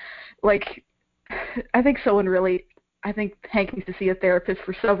later, like, I think Hank needs to see a therapist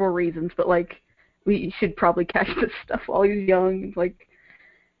for several reasons, but like, we should probably catch this stuff while he's young. Like,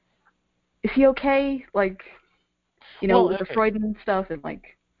 is he okay? Like, with the Freudian stuff and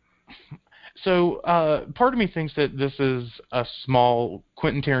like... So, part of me thinks that this is a small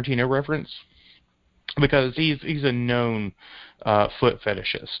Quentin Tarantino reference, because he's a known foot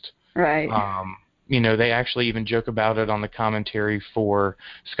fetishist. Right. They actually even joke about it on the commentary for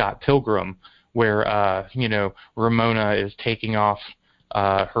Scott Pilgrim, where Ramona is taking off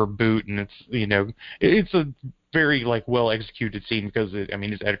her boot, and it's a very like well executed scene because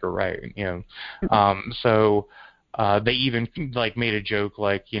it's Edgar Wright, so they even like made a joke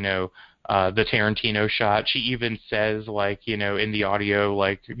like the Tarantino shot. She even says like in the audio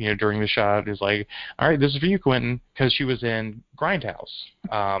like during the shot is like, all right, this is for you, Quentin, because she was in Grindhouse.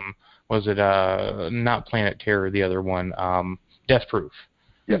 Was it not Planet Terror, the other one, Death Proof?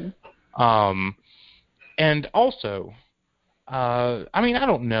 Yeah. And also, I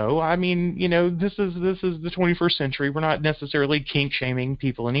don't know. This is the 21st century. We're not necessarily kink shaming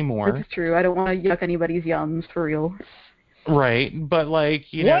people anymore. This is true. I don't want to yuck anybody's yums for real. Right, but like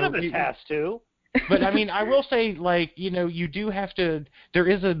one of us has to. But I will say, like you do have to. There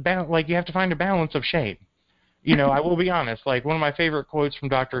is a like you have to find a balance of shame. I will be honest. Like one of my favorite quotes from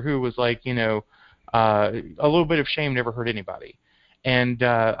Doctor Who was like, a little bit of shame never hurt anybody. And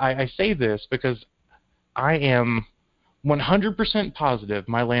I say this because I am 100% positive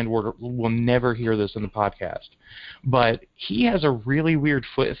my landlord will never hear this in the podcast. But he has a really weird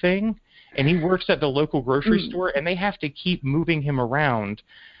foot thing, and he works at the local grocery store, and they have to keep moving him around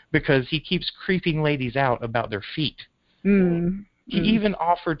because he keeps creeping ladies out about their feet. He even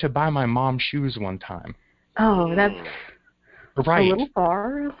offered to buy my mom shoes one time. Oh, that's right. A little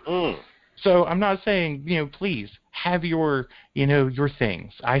far. So I'm not saying, please have your, your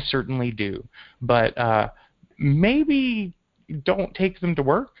things. I certainly do. But maybe don't take them to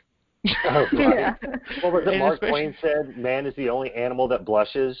work. Oh, Yeah. What was it Mark Twain said? Man is the only animal that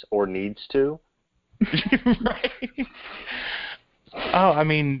blushes or needs to. Right. Oh,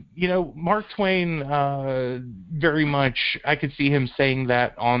 Mark Twain, very much, I could see him saying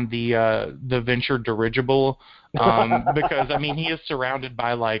that on the Venture dirigible, because, he is surrounded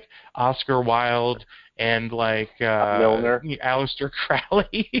by, like, Oscar Wilde and, like, Milner. Aleister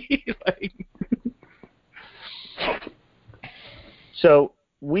Crowley. So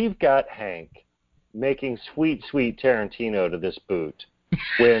we've got Hank making sweet, sweet Tarantino to this boot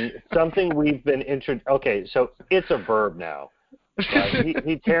when something we've been introduced. Okay, so it's a verb now.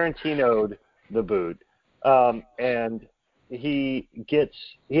 He Tarantino'd the boot, and he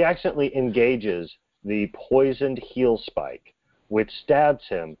accidentally engages the poisoned heel spike, which stabs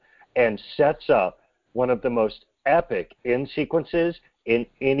him and sets up one of the most epic end sequences in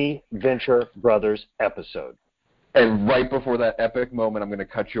any Venture Brothers episode. And right before that epic moment, I'm going to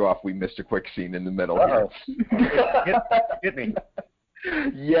cut you off. We missed a quick scene in the middle. Hit me.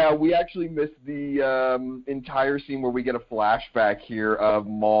 Yeah, we actually missed the entire scene where we get a flashback here of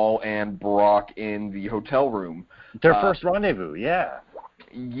Maul and Brock in the hotel room. Their first rendezvous, yeah.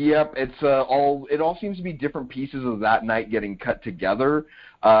 Yep, it all seems to be different pieces of that night getting cut together.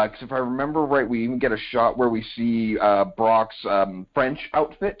 Because if I remember right, we even get a shot where we see Brock's French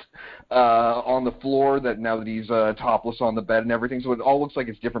outfit on the floor. That now that he's topless on the bed and everything, so it all looks like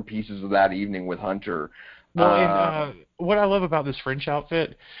it's different pieces of that evening with Hunter. Well, and what I love about this French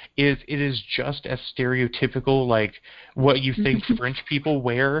outfit is it is just as stereotypical, like what you think French people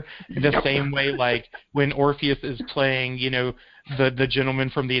wear. The same way, like when Orpheus is playing, the gentleman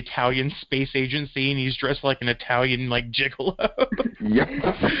from the Italian space agency, and he's dressed like an Italian like gigolo. Yep.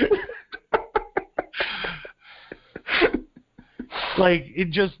 Like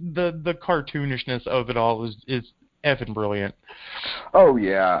it just the cartoonishness of it all is effing brilliant. Oh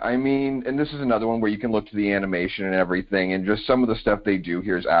yeah, and this is another one where you can look to the animation and everything, and just some of the stuff they do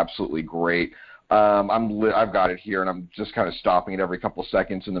here is absolutely great. I've got it here, and I'm just kind of stopping it every couple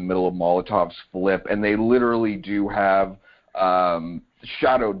seconds in the middle of Molotov's flip, and they literally do have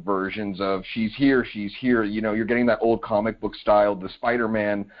shadowed versions of she's here. You're getting that old comic book style, the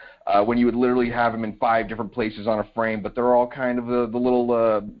Spider-Man, when you would literally have him in 5 different places on a frame, but they're all kind of the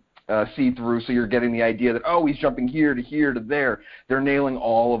little see-through, so you're getting the idea that, oh, he's jumping here to there. They're nailing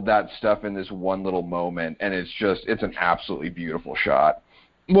all of that stuff in this one little moment, and it's an absolutely beautiful shot.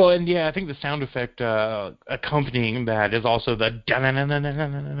 Well, and yeah, I think the sound effect accompanying that is also the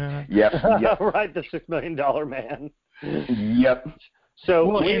Yep. Right, the $6 Million Man. Yep.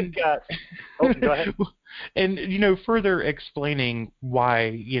 So we've got. Oh, go ahead. And further explaining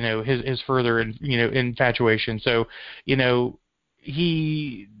why his further infatuation. So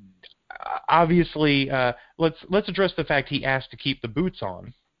he obviously let's address the fact he asked to keep the boots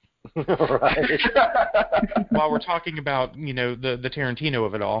on. Right. While we're talking about the Tarantino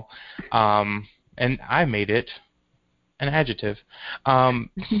of it all, and I made it an adjective.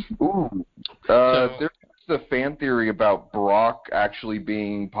 There's a fan theory about Brock actually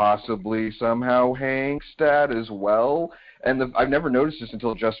being possibly somehow Hank's dad as well, and I've never noticed this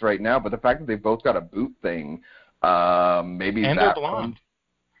until just right now. But the fact that they both got a boot thing, maybe and they're blonde.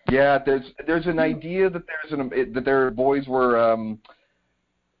 Yeah, there's an idea that that their boys were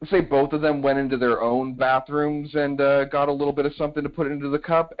say both of them went into their own bathrooms and got a little bit of something to put into the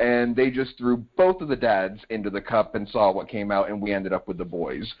cup, and they just threw both of the dads into the cup and saw what came out, and we ended up with the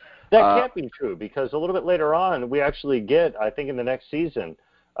boys. That can't be true, because a little bit later on, we actually get, I think in the next season,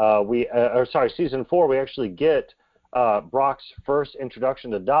 season 4, we actually get Brock's first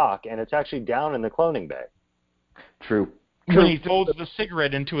introduction to Doc, and it's actually down in the cloning bay. True. When he folds the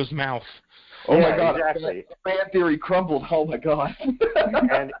cigarette into his mouth. Oh yeah, my God! Exactly. Fan theory crumbled. Oh my God!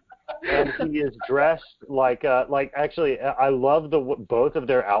 and he is dressed like actually, I love both of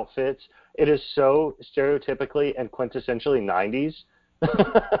their outfits. It is so stereotypically and quintessentially 90s.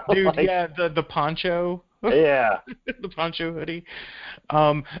 Dude, yeah, the poncho. Yeah. The poncho hoodie.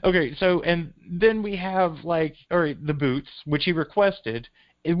 Okay, so, and then we have, the boots, which he requested,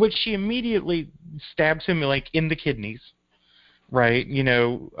 in which she immediately stabs him, in the kidneys, right?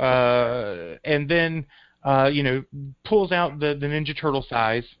 And then, pulls out the Ninja Turtle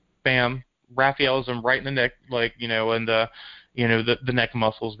size, bam, Raphael's him right in the neck, and the neck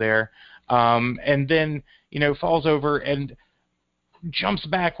muscles there. And then, falls over and jumps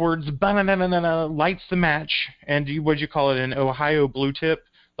backwards, lights the match, and what'd you call it, an Ohio blue tip?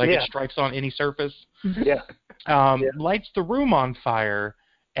 It strikes on any surface? Yeah. Lights the room on fire,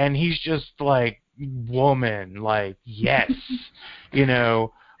 and he's just woman, yes.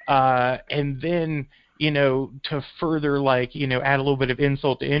 And then, to further, add a little bit of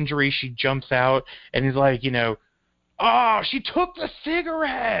insult to injury, she jumps out, and he's oh, she took the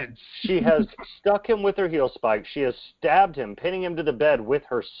cigarettes! She has stuck him with her heel spike. She has stabbed him, pinning him to the bed with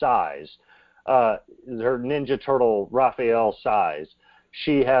her size, her Ninja Turtle Raphael size.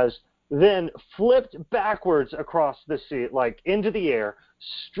 She has then flipped backwards across the seat, into the air,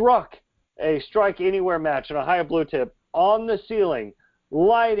 struck a Strike Anywhere match in a high blue tip on the ceiling,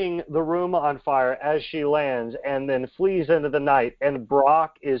 lighting the room on fire as she lands, and then flees into the night, and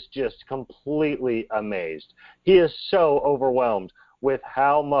Brock is just completely amazed. He is so overwhelmed with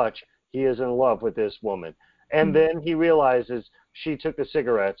how much he is in love with this woman. And then he realizes she took the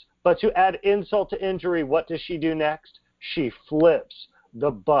cigarettes. But to add insult to injury, what does she do next? She flips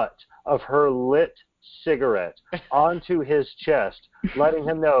the butt of her lit cigarette onto his chest, letting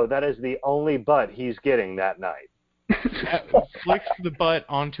him know that is the only butt he's getting that night. Flicks the butt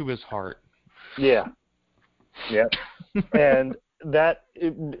onto his heart. Yeah. Yep. And that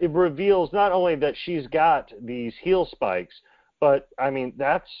it reveals not only that she's got these heel spikes, but I mean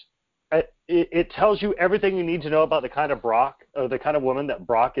it tells you everything you need to know about the kind of Brock, or the kind of woman that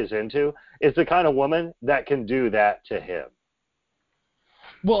Brock is into. Is the kind of woman that can do that to him.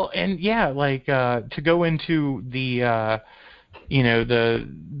 Well, and to go into the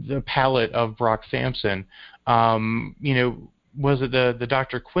the palette of Brock Sampson, was it the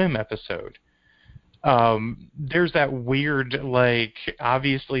Dr. Quim episode? There's that weird,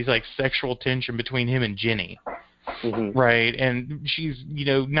 obviously, sexual tension between him and Jenny, right? And she's,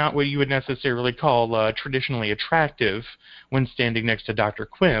 not what you would necessarily call traditionally attractive when standing next to Dr.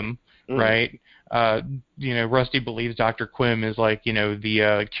 Quim, right? Rusty believes Dr. Quim is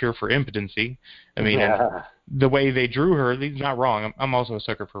the cure for impotency. I mean, the way they drew her, he's not wrong. I'm also a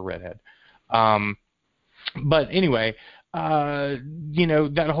sucker for a redhead. But anyway,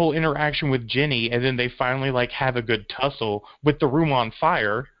 that whole interaction with Jenny, and then they finally have a good tussle with the room on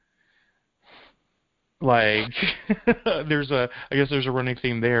fire. I guess there's a running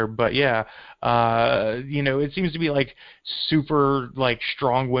theme there, but yeah, it seems to be super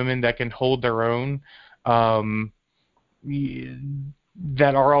strong women that can hold their own, that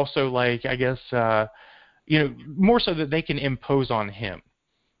are also I guess more so that they can impose on him.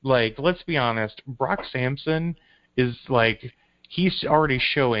 Let's be honest, Brock Sampson is he's already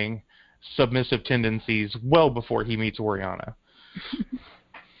showing submissive tendencies well before he meets Oriana.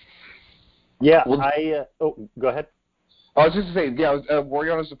 Yeah, go ahead. I was just going to say,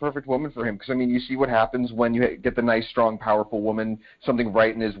 Oriana's the perfect woman for him, because, I mean, you see what happens when you get the nice, strong, powerful woman, something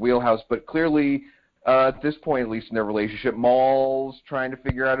right in his wheelhouse, but clearly, at this point, at least in their relationship, Maul's trying to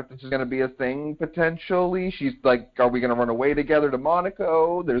figure out if this is going to be a thing, potentially. She's are we going to run away together to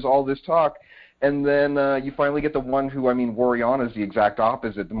Monaco? There's all this talk. And then you finally get the one who, I mean, Oriana's the exact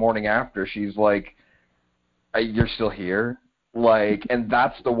opposite. The morning after, she's you're still here? And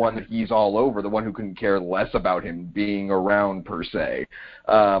that's the one that he's all over, the one who couldn't care less about him being around, per se.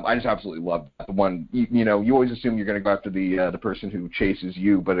 I just absolutely love that. The one, you always assume you're going to go after the person who chases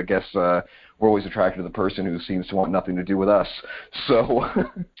you, but I guess we're always attracted to the person who seems to want nothing to do with us. So,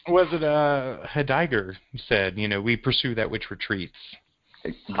 was it Heidegger said, we pursue that which retreats.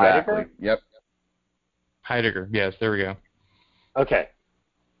 Exactly. Heidegger? Yep. Heidegger, yes, there we go. Okay.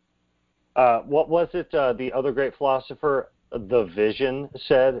 What was it? The other great philosopher, the Vision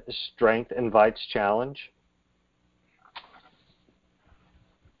said, "Strength invites challenge"?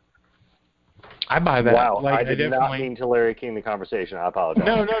 I buy that. Wow, Like, I did not mean to Larry King the conversation. I apologize.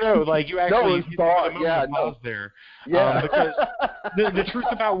 No. Like, you actually it's you thought, took a moment of pause there. Yeah. Because the truth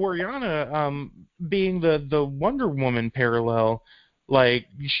about Wariana being the Wonder Woman parallel, like,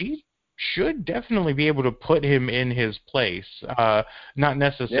 she should definitely be able to put him in his place. Not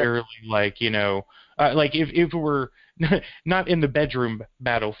necessarily like, like if it were not in the bedroom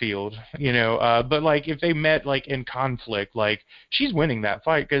battlefield, but like if they met like in conflict, like she's winning that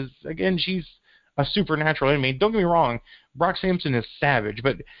fight because again she's a supernatural enemy. Don't get me wrong, Brock Samson is savage,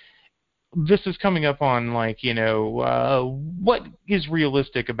 but this is coming up on like what is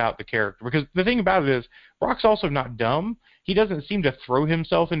realistic about the character, because the thing about it is Brock's also not dumb. He doesn't seem to throw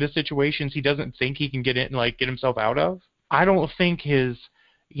himself into situations he doesn't think he can get himself out of. I don't think his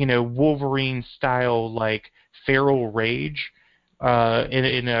Wolverine style like feral rage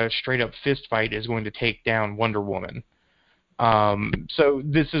in a straight up fist fight is going to take down Wonder Woman. So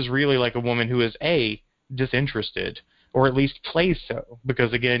this is really like a woman who is disinterested, or at least plays so,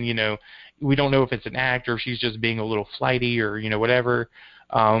 because again, we don't know if it's an act or if she's just being a little flighty or whatever,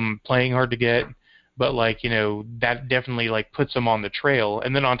 playing hard to get, but like that definitely like puts him on the trail.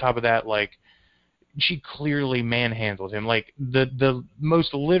 And then on top of that, like she clearly manhandled him, like the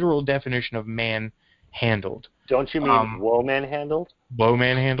most literal definition of manhandled. Don't you mean woe-manhandled?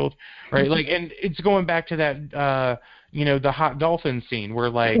 Woe-manhandled, right? Like, and it's going back to that the hot dolphin scene where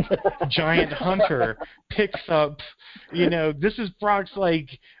like Giant Hunter picks up, this is Brock's like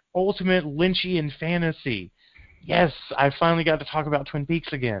ultimate Lynchian fantasy. Yes, I finally got to talk about Twin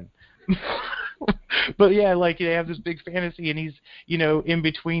Peaks again. But yeah, like they have this big fantasy and he's, in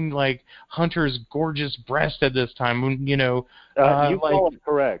between like Hunter's gorgeous breast at this time, you call him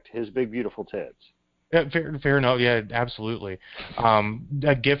correct, his big beautiful tits. Fair enough, yeah, absolutely.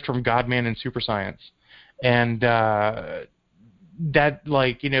 A gift from God-Man and Super Science. And that,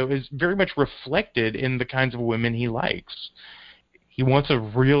 like, is very much reflected in the kinds of women he likes. He wants a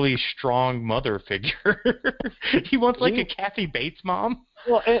really strong mother figure. He wants, like, a Kathy Bates mom.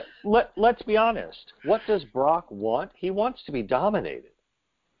 Well, let's be honest. What does Brock want? He wants to be dominated.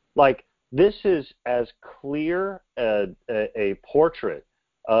 Like, this is as clear a portrait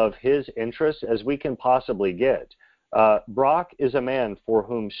of his interests as we can possibly get. Brock is a man for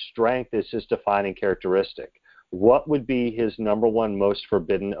whom strength is his defining characteristic. What would be his number one most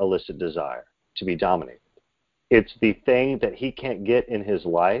forbidden illicit desire? To be dominated. It's the thing that he can't get in his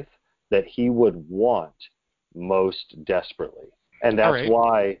life that he would want most desperately. And that's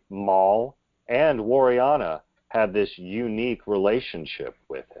why Maul and Wariana have this unique relationship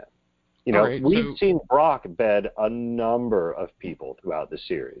with him. We've seen Brock bed a number of people throughout the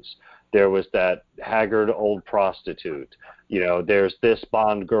series. There was that haggard old prostitute. There's this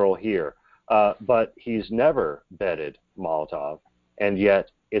Bond girl here. But he's never bedded Molotov, and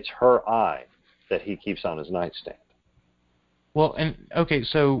yet it's her eye that he keeps on his nightstand. Well, and okay,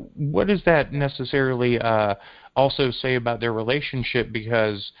 so what does that necessarily also say about their relationship?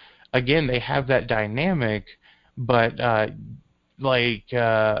 Because, again, they have that dynamic, but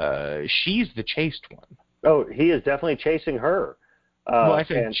she's the chaste one. Oh, he is definitely chasing her. Well, I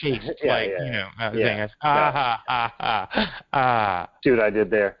said chaste, See what I did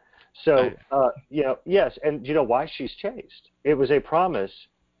there? So, yes, and you know why she's chased? It was a promise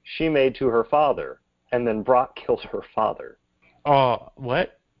she made to her father, and then Brock kills her father. Oh,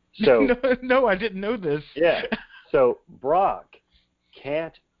 what? So no, I didn't know this. Yeah. So Brock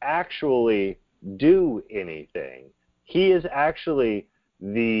can't actually do anything. He is actually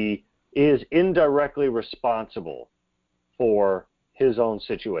is indirectly responsible for his own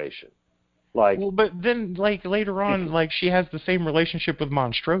situation. Like, well, but then, like, later on, like, she has the same relationship with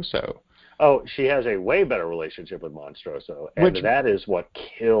Monstroso. Oh, she has a way better relationship with Monstroso, and that is what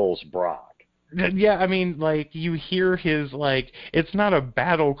kills Brock. Yeah, I mean, like, you hear his, like, it's not a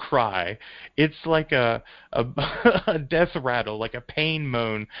battle cry. It's like a death rattle, like a pain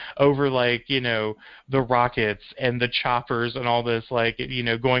moan over, like, the rockets and the choppers and all this, like,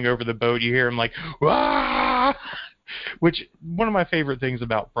 going over the boat. You hear him, like, "Wah!" Which, one of my favorite things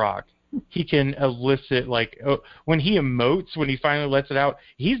about Brock, he can elicit, like, when he emotes, when he finally lets it out,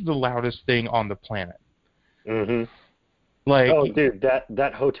 he's the loudest thing on the planet. Mm-hmm. Like, oh, dude,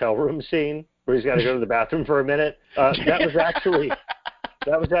 that hotel room scene where he's got to go to the bathroom for a minute, that was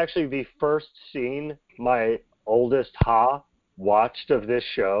actually the first scene my oldest Ha watched of this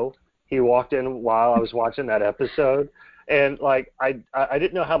show. He walked in while I was watching that episode, and, like, I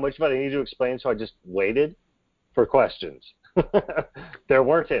didn't know how much about it I needed to explain, so I just waited for questions. There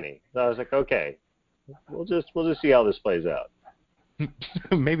weren't any. So I was like, okay, we'll just see how this plays out.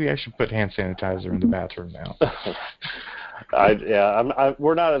 Maybe I should put hand sanitizer in the bathroom now.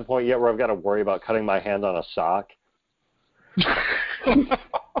 We're not at the point yet where I've got to worry about cutting my hand on a sock.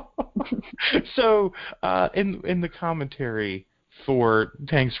 So, in the commentary for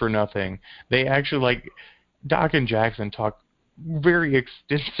Thanks for Nothing, they actually, Doc and Jackson talk very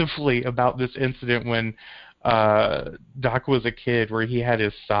extensively about this incident when Doc was a kid, where he had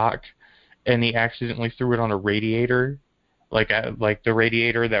his sock and he accidentally threw it on a radiator, like the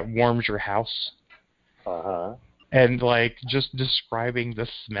radiator that warms your house. Uh-huh. And just describing the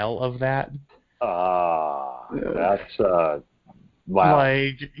smell of that. That's wow.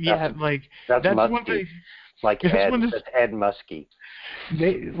 That's musky. one thing. That's Ed Muskie.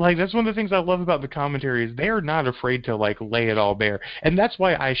 That's one of the things I love about the commentary is they are not afraid to lay it all bare, and that's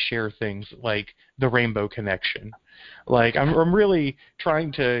why I share things like the Rainbow Connection. I'm really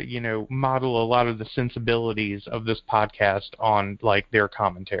trying to model a lot of the sensibilities of this podcast on their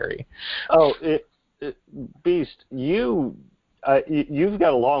commentary. Oh, Beast, you've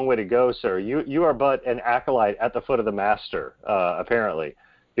got a long way to go, sir. You are but an acolyte at the foot of the master, apparently,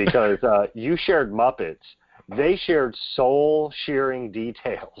 because you shared Muppets. They shared soul-shearing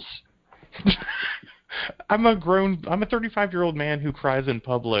details. I'm a 35-year-old man who cries in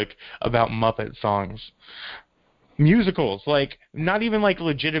public about Muppet songs. Musicals, not even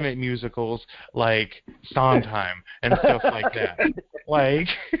legitimate musicals, like Sondheim and stuff like that.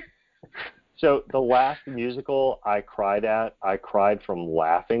 So the last musical I cried from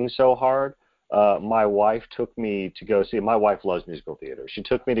laughing so hard. My wife took me to go see. My wife loves musical theater. She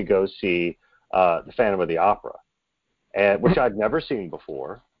took me to go see the Phantom of the Opera, and which I'd never seen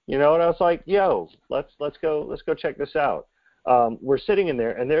before. And I was like, "Yo, let's go check this out." We're sitting in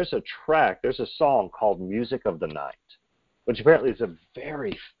there, and there's a song called "Music of the Night," which apparently is a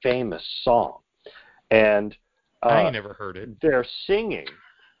very famous song, and I ain't never heard it. They're singing.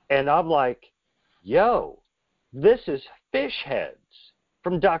 And I'm like, yo, this is Fish Heads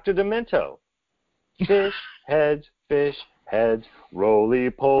from Dr. Demento. Fish heads,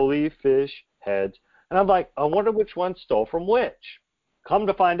 roly-poly fish heads. And I'm like, I wonder which one stole from which. Come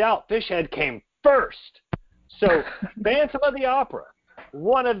to find out, Fish Head came first. So Phantom of the Opera,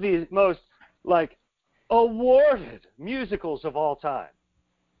 one of the most, awarded musicals of all time,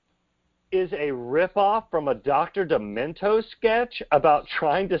 is a ripoff from a Dr. Demento sketch about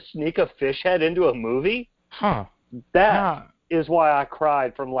trying to sneak a fish head into a movie. Huh. That is why I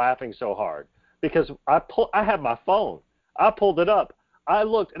cried from laughing so hard. Because I had my phone. I pulled it up. I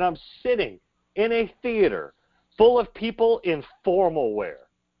looked, and I'm sitting in a theater full of people in formal wear,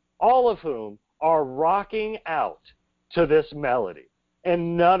 all of whom are rocking out to this melody.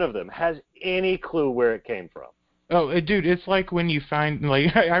 And none of them has any clue where it came from. Oh, dude, it's like when you find,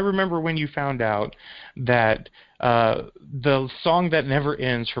 I remember when you found out that the song that never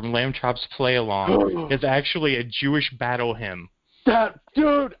ends from Lamb Chop's Play Along is actually a Jewish battle hymn.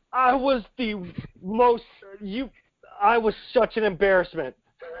 Dude, I was I was such an embarrassment.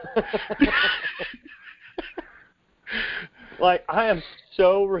 I am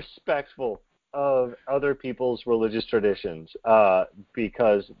so respectful of other people's religious traditions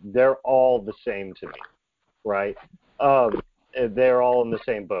because they're all the same to me. Right? They're all in the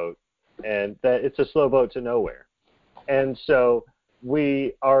same boat, and that it's a slow boat to nowhere. And so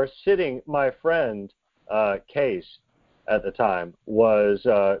we are sitting. My friend Case at the time was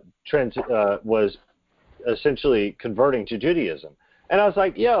essentially converting to Judaism, and I was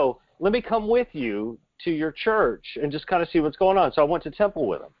like, "Yo, let me come with you to your church and just kind of see what's going on." So I went to temple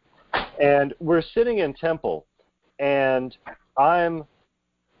with him, and we're sitting in temple, and I'm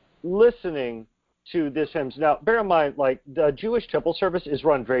listening to this hymns. Now, bear in mind, the Jewish temple service is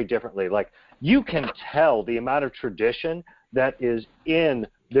run very differently. You can tell the amount of tradition that is in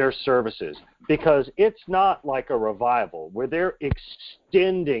their services because it's not like a revival where they're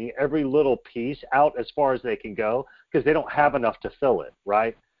extending every little piece out as far as they can go because they don't have enough to fill it,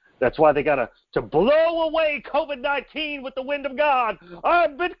 right? That's why they got to blow away COVID-19 with the wind of God.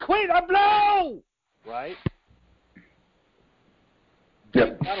 I've been queen, I blow! Right?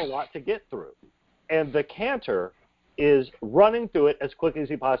 They've got a lot to get through. And the cantor is running through it as quickly as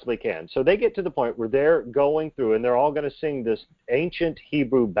he possibly can. So they get to the point where they're going through and they're all going to sing this ancient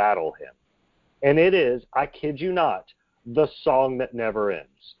Hebrew battle hymn. And it is, I kid you not, the song that never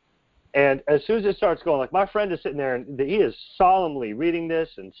ends. And as soon as it starts going, my friend is sitting there and he is solemnly reading this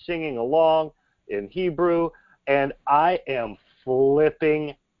and singing along in Hebrew. And I am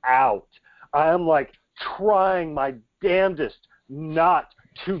flipping out. I am trying my damnedest not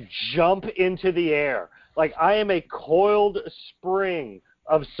to jump into the air. I am a coiled spring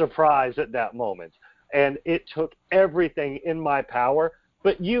of surprise at that moment. and it took everything in my power.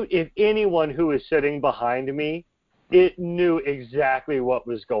 But if anyone who is sitting behind me, it knew exactly what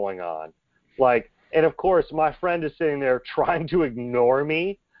was going on. Like, and of course, my friend is sitting there trying to ignore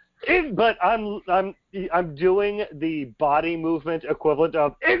me, but I'm doing the body movement equivalent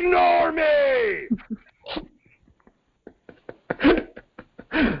of ignore me.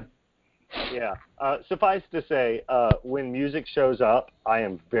 Yeah. Suffice to say, when music shows up, I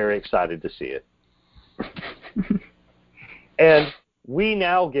am very excited to see it. And we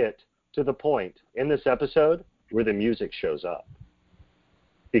now get to the point in this episode where the music shows up,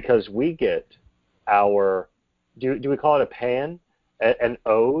 because we get our do we call it a pan, an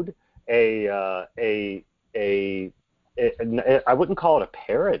ode, I wouldn't call it a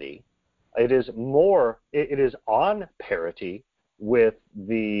parody. It is more. It is on parity with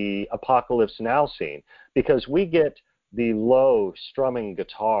the Apocalypse Now scene, because we get the low strumming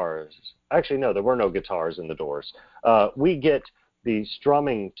guitars. Actually, no, there were no guitars in the Doors. We get the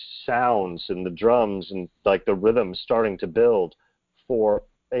strumming sounds and the drums and like the rhythm starting to build for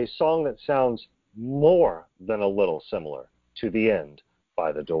a song that sounds more than a little similar to The End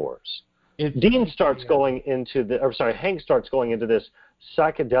by the Doors. Hank starts going into this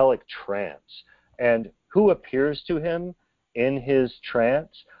psychedelic trance, and who appears to him in his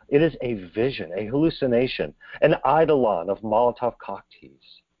trance? It is a vision, a hallucination, an eidolon of Molotov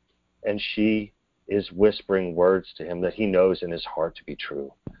cocktails, and she is whispering words to him that he knows in his heart to be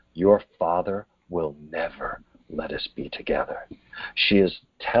true. Your father will never let us be together. She is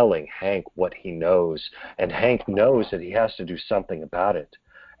telling Hank what he knows, and Hank knows that he has to do something about it.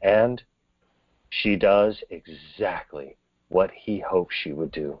 And she does exactly what he hoped she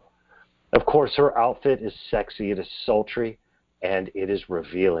would do. Of course, her outfit is sexy, it is sultry, and it is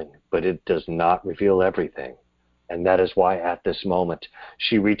revealing, but it does not reveal everything. And that is why at this moment,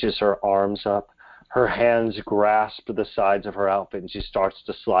 she reaches her arms up, her hands grasp the sides of her outfit, and she starts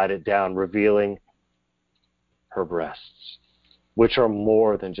to slide it down, revealing her breasts, which are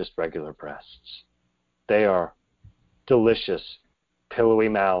more than just regular breasts. They are delicious, pillowy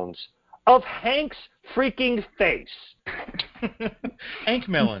mounds of Hank's freaking face. Hank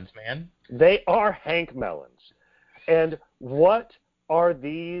melons, man. They are Hank melons. And what are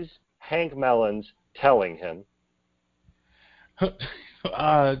these Hank melons telling him?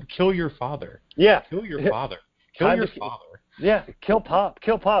 Kill your father. Yeah. Kill your father. Kill your father. Yeah, kill Pop.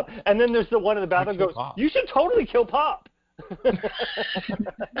 Kill Pop. And then there's the one in the bathroom goes, Pop. You should totally kill Pop.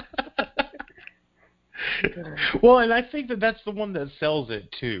 Well, and I think that's the one that sells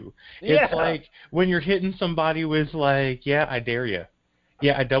it, too. Yeah. It's like when you're hitting somebody with, like, yeah, I dare you.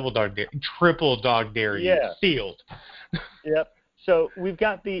 Yeah, I double dog dare, triple dog dare you. Yeah. Sealed. Yep. So we've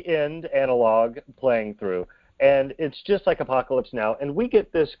got the end analog playing through, and it's just like Apocalypse Now, and we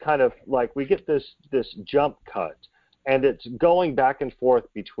get this kind of like this jump cut, and it's going back and forth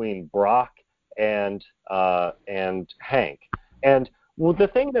between Brock and Hank. And well, the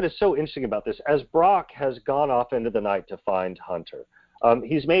thing that is so interesting about this, as Brock has gone off into the night to find Hunter,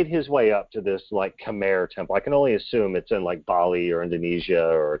 he's made his way up to this like Khmer temple. I can only assume it's in like Bali or Indonesia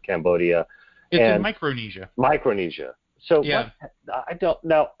or Cambodia. It's in Micronesia. Micronesia. So yeah. I don't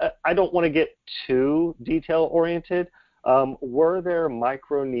want to get too detail oriented. Were there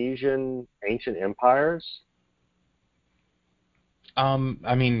Micronesian ancient empires?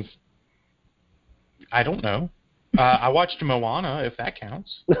 I mean, I don't know. I watched Moana, if that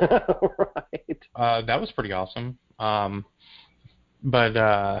counts. Right. That was pretty awesome. But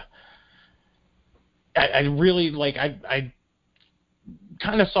I really like I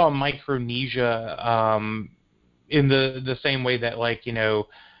kind of saw Micronesia in the same way that, like, you know,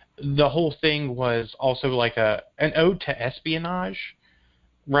 the whole thing was also like an ode to espionage,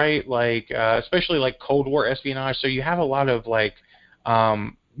 right? Like especially like Cold War espionage. So you have a lot of like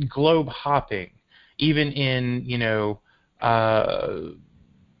globe hopping, even in, you know, the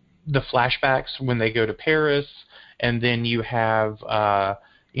flashbacks when they go to Paris, and then you have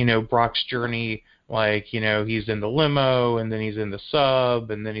you know, Brock's journey. Like, you know, he's in the limo, and then he's in the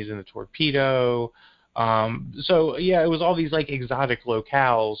sub, and then he's in the torpedo. So, yeah, it was all these, like, exotic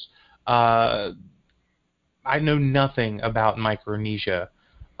locales. I know nothing about Micronesia.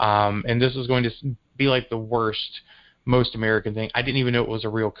 And this is going to be, like, the worst, most American thing. I didn't even know it was a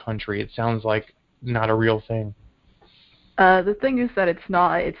real country. It sounds like not a real thing. The thing is that it's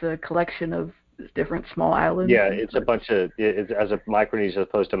not. It's a collection of different small islands. Yeah, it's a bunch of, as a Micronesia as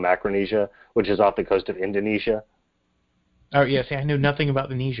opposed to Macronesia, which is off the coast of Indonesia. Oh, yeah, see, I know nothing about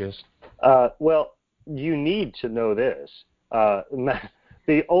the Nesias. Well, you need to know this.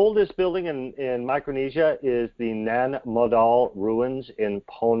 The oldest building in Micronesia is the Nan Modal ruins in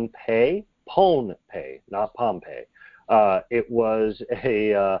Pohnpei. Pohnpei, not Pompeii. It was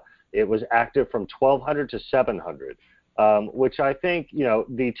active from 1200 to 700, which I think,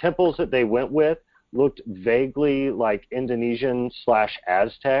 the temples that they went with looked vaguely like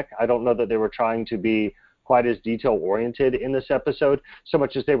Indonesian/Aztec. I don't know that they were trying to be quite as detail-oriented in this episode, so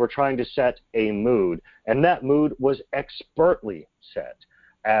much as they were trying to set a mood. And that mood was expertly set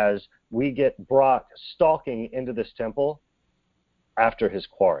as we get Brock stalking into this temple after his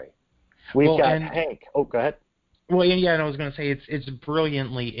quarry. We've got Hank. Oh, go ahead. Well, yeah, and I was going to say it's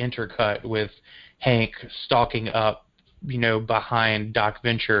brilliantly intercut with Hank stalking up, behind Doc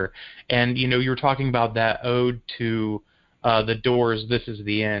Venture. And, you were talking about that ode to the Doors, This Is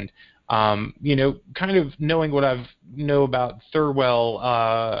the End. Kind of knowing what I know about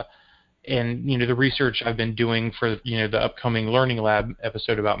Thurwell and, the research I've been doing for, the upcoming Learning Lab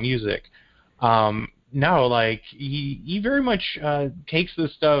episode about music. No, like, he very much takes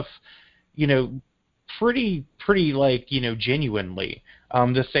this stuff, pretty like, genuinely.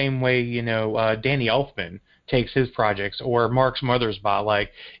 The same way, Danny Elfman takes his projects, or Mark Mothersbaugh,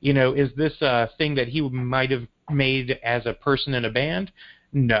 like, is this a thing that he might have made as a person in a band?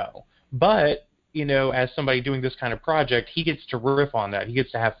 No. But, as somebody doing this kind of project, he gets to riff on that. He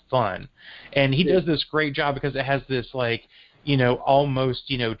gets to have fun. And he does this great job because it has this, like, almost,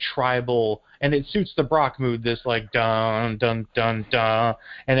 tribal, and it suits the Brock mood, this, like, dun, dun, dun, dun,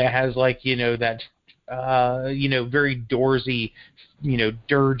 and it has, like, that, very Doorsy,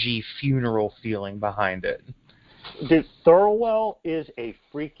 dirgy funeral feeling behind it. Dude, Thurwell is a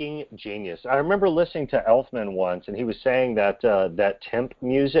freaking genius. I remember listening to Elfman once, and he was saying that that temp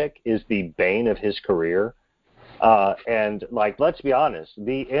music is the bane of his career. And, like, let's be honest,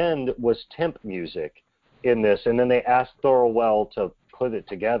 the end was temp music in this, and then they asked Thurwell to put it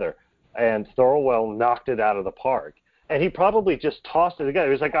together, and Thurwell knocked it out of the park. And he probably just tossed it together.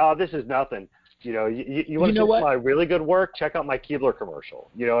 He was like, oh, this is nothing. You want to see my really good work? Check out my Keebler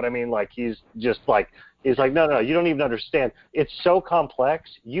commercial. You know what I mean? Like, he's like, no, you don't even understand. It's so complex,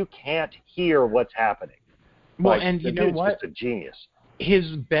 you can't hear what's happening. Well, like, and you know what? Just a genius.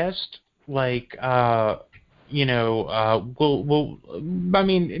 His best, like, I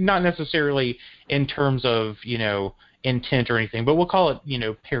mean, not necessarily in terms of, intent or anything, but we'll call it,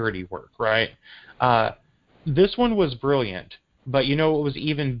 parody work, right? This one was brilliant, but what was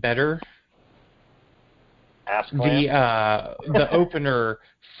even better? The opener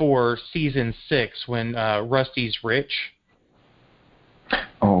for season 6 when Rusty's rich.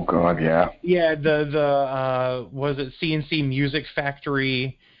 Oh God, yeah. Yeah, the was it CNC Music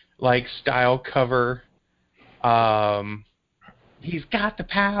Factory like style cover? He's got the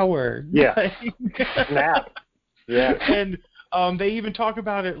power. Yeah. Snap. Yeah. And they even talk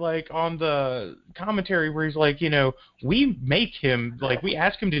about it like on the commentary where he's like, we make him, like, we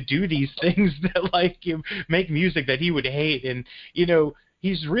ask him to do these things that, like, make music that he would hate. And,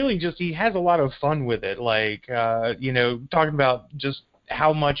 he's really just, he has a lot of fun with it. Like, talking about just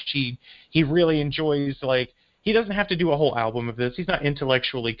how much he really enjoys, like, he doesn't have to do a whole album of this. He's not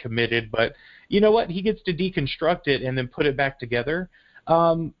intellectually committed, but you know what? He gets to deconstruct it and then put it back together.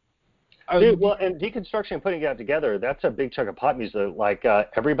 Dude, well, and deconstruction and putting it together, that's a big chunk of pop music. Like,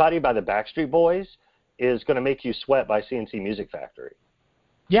 Everybody by the Backstreet Boys is going to make you sweat by CNC Music Factory.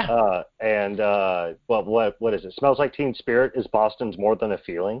 Yeah. Well, what is it? Smells Like Teen Spirit is Boston's More Than a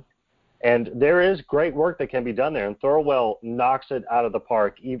Feeling. And there is great work that can be done there, and Thurwell knocks it out of the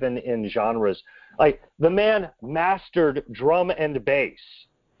park, even in genres. Like, the man mastered drum and bass,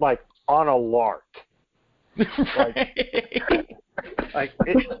 like, on a lark. Like,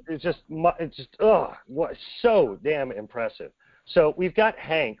 it's just what, so damn impressive. So we've got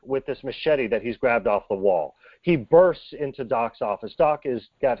Hank with this machete that he's grabbed off the wall. He bursts into Doc's office. Doc has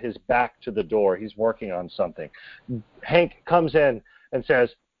got his back to the door. He's working on something. Hank comes in and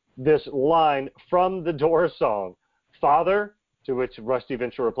says this line from the Doors song, "Father," to which Rusty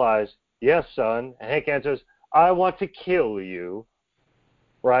Venture replies, "Yes, son." And Hank answers, "I want to kill you."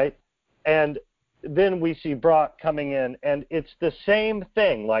 Right? And then we see Brock coming in, and it's the same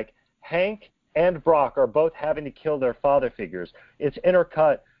thing. Like, Hank and Brock are both having to kill their father figures. It's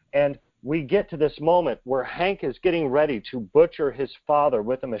intercut, and we get to this moment where Hank is getting ready to butcher his father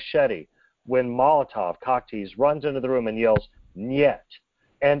with a machete when Molotov, Cocktease, runs into the room and yells, "Niet."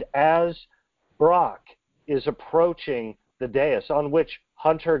 And as Brock is approaching the dais on which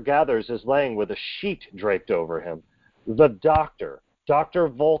Hunter Gathers is laying with a sheet draped over him, the doctor, Dr.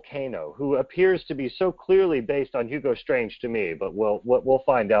 Volcano, who appears to be so clearly based on Hugo Strange to me, but we'll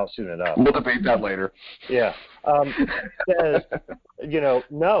find out soon enough. We'll debate that later. Yeah. Says,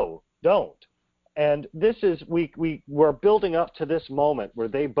 no, don't. And this is, we're building up to this moment where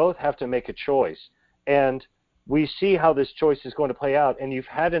they both have to make a choice. And we see how this choice is going to play out. And you've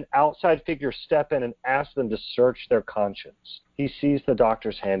had an outside figure step in and ask them to search their conscience. He sees the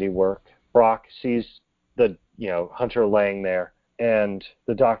doctor's handiwork. Brock sees the, Hunter laying there. And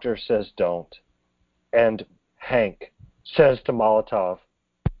the doctor says, don't. And Hank says to Molotov,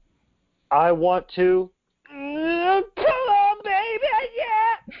 I want to, come on, baby,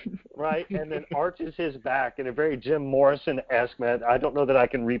 yeah. Right? And then arches his back in a very Jim Morrison-esque manner. I don't know that I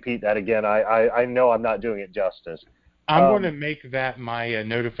can repeat that again. I know I'm not doing it justice. I'm going to make that my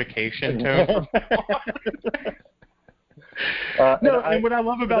notification tone from now on. And what I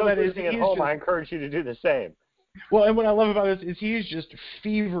love about that is at home, I encourage you to do the same. Well, and what I love about this is he's just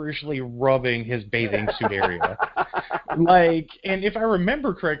feverishly rubbing his bathing suit area. And if I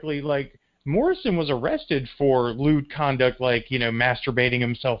remember correctly, Morrison was arrested for lewd conduct, masturbating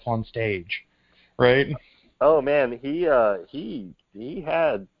himself on stage, right? Oh man, he had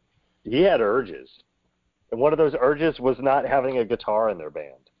urges, and one of those urges was not having a guitar in their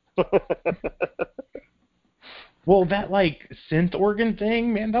band. Well, that synth organ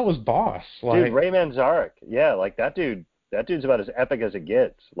thing, man, that was boss. Dude, Ray Manzarek, yeah, that dude's about as epic as it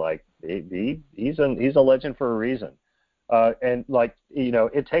gets. He's a legend for a reason. And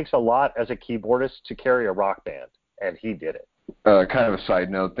it takes a lot as a keyboardist to carry a rock band, and he did it. Kind of a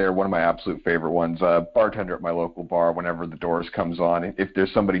side note there, one of my absolute favorite ones, bartender at my local bar, whenever the Doors comes on, if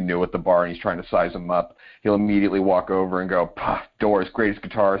there's somebody new at the bar and he's trying to size them up, he'll immediately walk over and go, Doors, greatest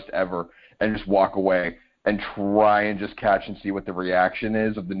guitarist ever, and just walk away and try and just catch and see what the reaction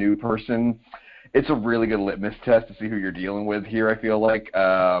is of the new person. It's a really good litmus test to see who you're dealing with here, I feel like.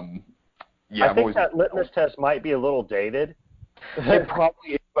 I think that litmus test might be a little dated. It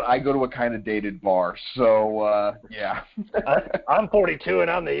probably is, but I go to a kind of dated bar, so yeah. I'm 42 and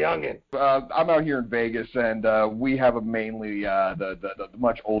I'm the youngin'. I'm out here in Vegas, and we have mainly the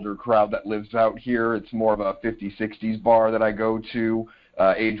much older crowd that lives out here. It's more of a 50s, 60s bar that I go to,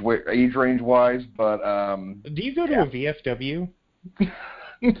 age range wise. But do you go to a VFW?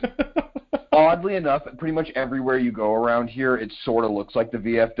 Oddly enough, pretty much everywhere you go around here, it sort of looks like the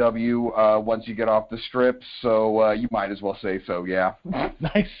VFW once you get off the strip, so you might as well say so, yeah.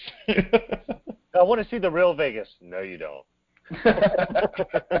 Nice. I want to see the real Vegas. No, you don't.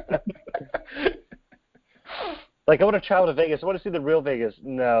 I want to travel to Vegas. I want to see the real Vegas.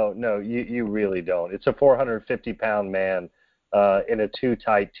 No, you really don't. It's a 450-pound man in a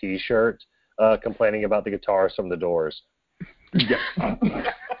too-tight T-shirt complaining about the guitars from the Doors. Yeah.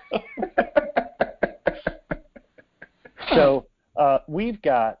 So we've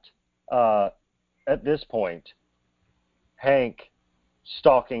got, at this point, Hank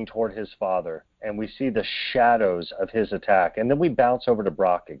stalking toward his father, and we see the shadows of his attack. And then we bounce over to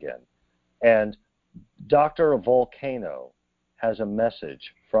Brock again. And Dr. Volcano has a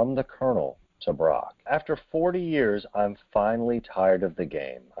message from the Colonel to Brock. After 40 years, I'm finally tired of the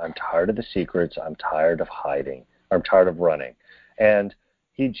game. I'm tired of the secrets. I'm tired of hiding. I'm tired of running. And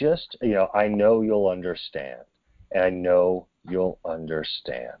he just, I know you'll understand. And I know you'll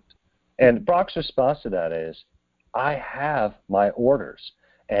understand. And Brock's response to that is, I have my orders.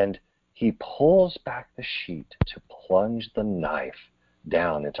 And he pulls back the sheet to plunge the knife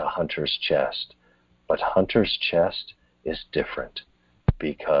down into Hunter's chest. But Hunter's chest is different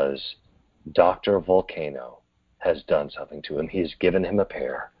because Dr. Volcano has done something to him. He's given him a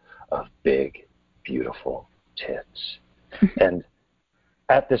pair of big, beautiful tits. And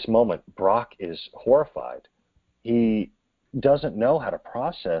at this moment, Brock is horrified. He doesn't know how to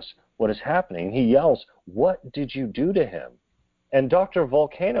process what is happening. He yells, "What did you do to him?" And Dr.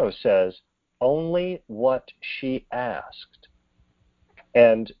 Volcano says, "Only what she asked."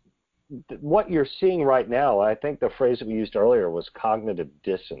 And what you're seeing right now, I think the phrase that we used earlier was cognitive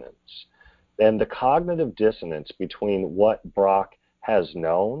dissonance. And the cognitive dissonance between what Brock has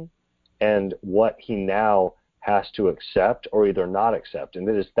known and what he now has to accept or either not accept. And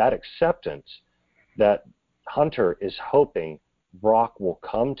it is that acceptance that Hunter is hoping Brock will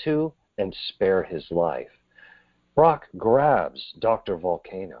come to and spare his life. Brock grabs Dr.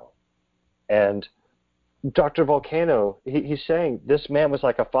 Volcano. And Dr. Volcano, he's saying, this man was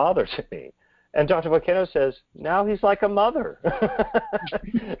like a father to me. And Dr. Volcano says, now he's like a mother.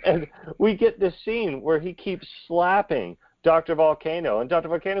 And we get this scene where he keeps slapping Dr. Volcano. And Dr.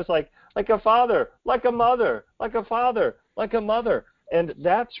 Volcano's like a father, like a mother, like a father, like a mother. And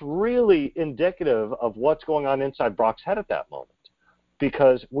that's really indicative of what's going on inside Brock's head at that moment.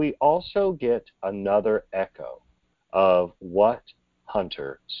 Because we also get another echo of what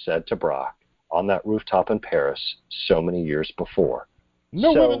Hunter said to Brock on that rooftop in Paris so many years before.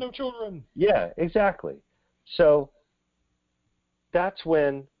 No So- women, no children. Yeah, exactly. So that's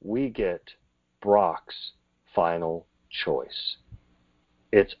when we get Brock's final choice.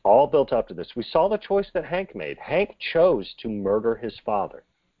 It's all built up to this. We saw the choice that Hank made. Hank chose to murder his father.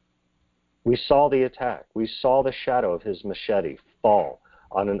 We saw the attack. We saw the shadow of his machete fall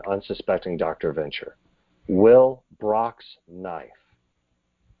on an unsuspecting Dr. Venture. Will Brock's knife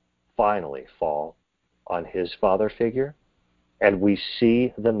finally fall on his father figure? And we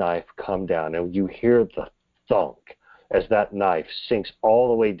see the knife come down, and you hear the thunk as that knife sinks all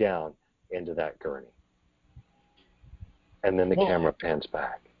the way down into that gurney. And then the camera pans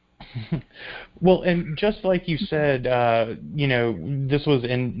back. Well, and just like you said, this was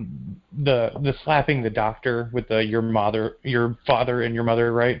in the slapping the doctor with your father and your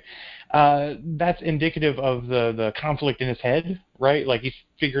mother, right? That's indicative of the conflict in his head, right? Like he's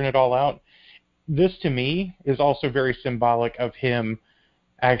figuring it all out. This to me is also very symbolic of him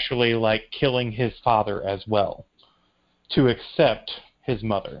actually like killing his father as well to accept his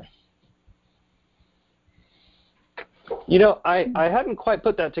mother. I hadn't quite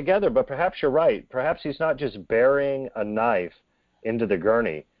put that together, but perhaps you're right. Perhaps he's not just burying a knife into the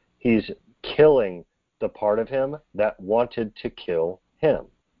gurney. He's killing the part of him that wanted to kill him.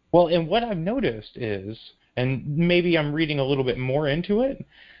 Well, and what I've noticed is, and maybe I'm reading a little bit more into it,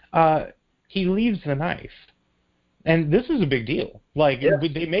 he leaves the knife. And this is a big deal. Like,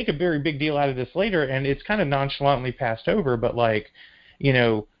 they make a very big deal out of this later, and it's kind of nonchalantly passed over, but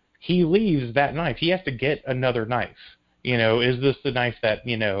he leaves that knife. He has to get another knife. Is this the knife that,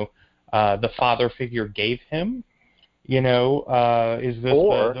 the father figure gave him? Is this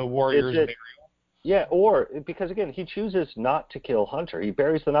the warrior's burial? Yeah, or, because again, he chooses not to kill Hunter. He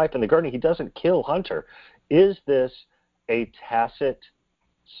buries the knife in the gurney. He doesn't kill Hunter. Is this a tacit,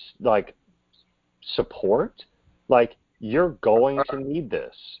 support? Like, you're going to need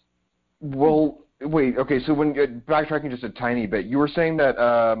this. Well, wait, okay, so when backtracking just a tiny bit, you were saying that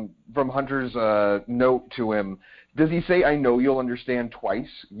from Hunter's note to him, does he say, "I know you'll understand" twice?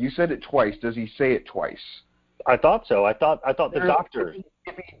 You said it twice. Does he say it twice? I thought so. I thought the doctor...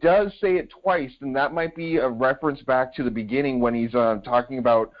 If he does say it twice, then that might be a reference back to the beginning when he's talking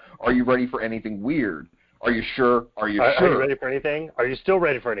about, "Are you ready for anything weird? Are you sure? Are you sure? Are you ready for anything? Are you still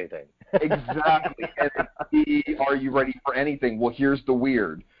ready for anything?" Exactly. And "Are you ready for anything?" Well, here's the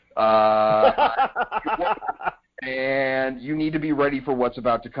weird. And you need to be ready for what's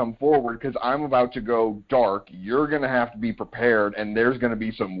about to come forward, because I'm about to go dark. You're going to have to be prepared, and there's going to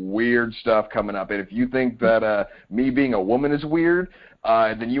be some weird stuff coming up. And if you think that me being a woman is weird,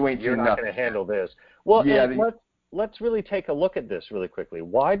 then you ain't You're doing not nothing. going to handle this. Well, Yeah, let's really take a look at this really quickly.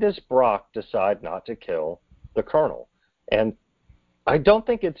 Why does Brock decide not to kill the Colonel? And I don't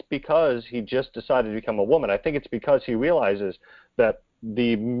think it's because he just decided to become a woman. I think it's because he realizes that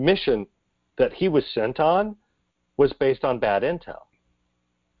the mission that he was sent on was based on bad intel.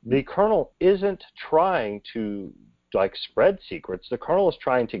 The Colonel isn't trying to spread secrets. The Colonel is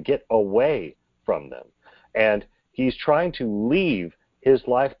trying to get away from them, and he's trying to leave his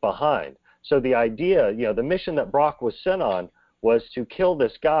life behind. So the idea, the mission that Brock was sent on was to kill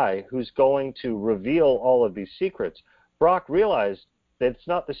this guy who's going to reveal all of these secrets. Brock realized that it's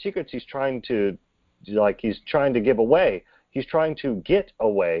not the secrets he's trying to give away. He's trying to get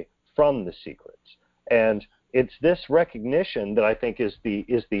away from the secrets. And it's this recognition that I think is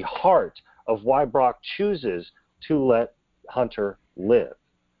the heart of why Brock chooses to let Hunter live,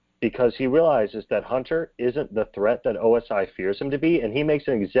 because he realizes that Hunter isn't the threat that OSI fears him to be, and he makes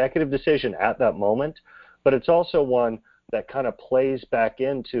an executive decision at that moment, but it's also one that kind of plays back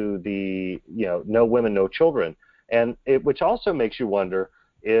into the no women, no children, and which also makes you wonder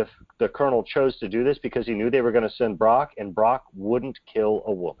if the Colonel chose to do this because he knew they were going to send Brock, and Brock wouldn't kill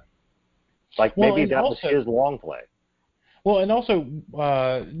a woman. Maybe that was his long play. Well, and also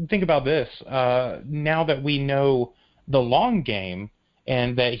think about this. Now that we know the long game,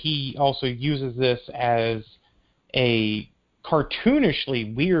 and that he also uses this as a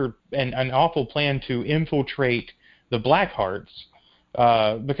cartoonishly weird and an awful plan to infiltrate the Blackhearts,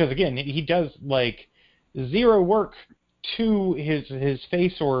 because again, he does zero work to his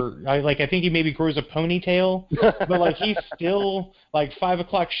face, or I think he maybe grows a ponytail, but he's still 5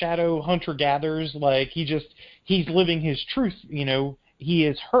 o'clock shadow hunter gatherers. He's living his truth. He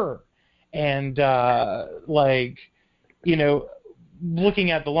is her, and looking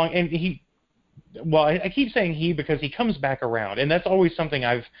at the long, and I keep saying he because he comes back around, and that's always something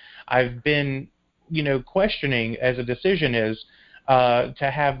I've been questioning as a decision is. To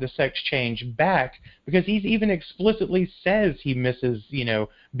have the sex change back, because he even explicitly says he misses,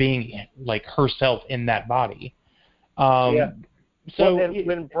 being herself in that body. So well, and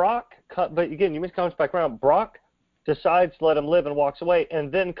when Brock, but again, you comes back around, Brock decides to let him live and walks away,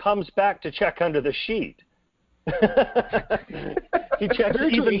 and then comes back to check under the sheet. He checks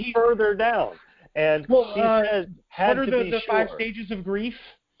even further down, and he says, "What are the 5 stages of grief?"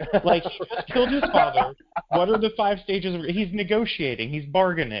 Like, he just killed his father. What are the 5 stages of? He's negotiating. He's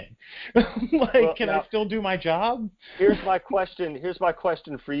bargaining. Can I still do my job? Here's my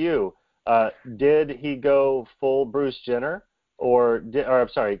question for you. Did he go full Bruce Jenner,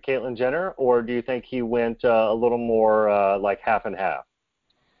 Caitlyn Jenner, or do you think he went a little more like half and half?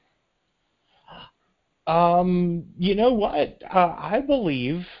 You know what? I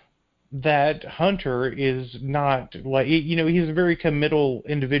believe that Hunter is not he's a very committal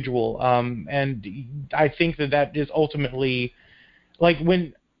individual. And I think that is ultimately, like,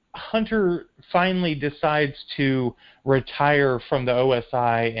 when Hunter finally decides to retire from the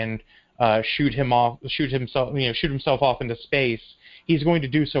OSI and shoot himself off into space, he's going to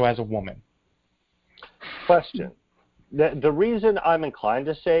do so as a woman. Question. The reason I'm inclined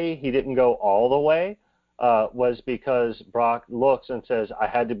to say he didn't go all the way was because Brock looks and says, I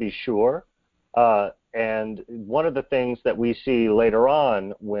had to be sure. And one of the things that we see later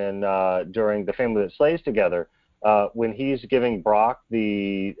on when during The Family That Slays Together, when he's giving Brock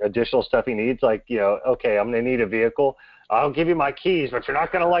the additional stuff he needs, like, okay, I'm going to need a vehicle. I'll give you my keys, but you're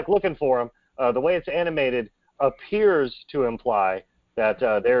not going to like looking for them. The way it's animated appears to imply that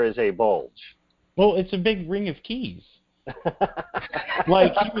there is a bulge. Well, it's a big ring of keys.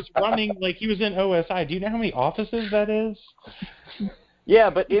 Like, he was running, like he was in OSI. Do you know how many offices that is? Yeah,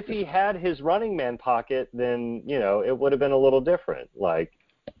 but if he had his Running Man pocket, then, it would have been a little different. Like,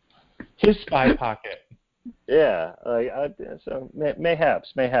 his spy pocket. Yeah, so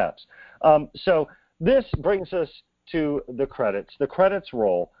mayhaps. So this brings us to the credits. The credits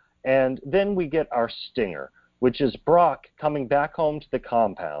roll, and then we get our stinger, which is Brock coming back home to the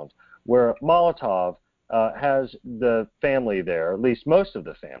compound, where Molotov has the family there, at least most of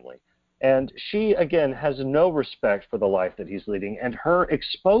the family. And she, again, has no respect for the life that he's leading, and her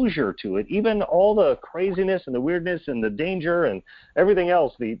exposure to it, even all the craziness and the weirdness and the danger and everything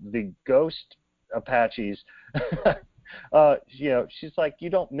else, the ghost Apaches, she's like, you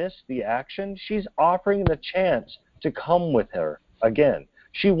don't miss the action. She's offering the chance to come with her again.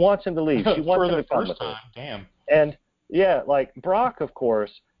 She wants him to leave. She wants him to come with her. Damn. And, yeah, like, Brock, of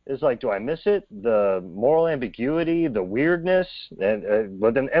course, is like, do I miss it? The moral ambiguity, the weirdness, and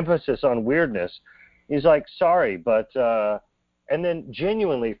with an emphasis on weirdness. He's like, sorry, but, and then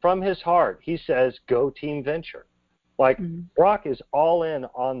genuinely, from his heart, he says, go Team Venture. Like, Brock is all in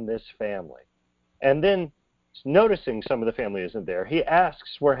on this family. And then, noticing some of the family isn't there, he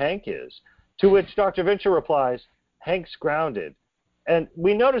asks where Hank is, to which Dr. Venture replies, Hank's grounded. And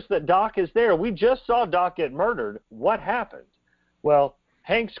we notice that Doc is there. We just saw Doc get murdered. What happened? Well,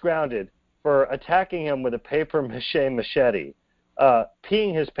 Hank's grounded for attacking him with a papier-mâché machete,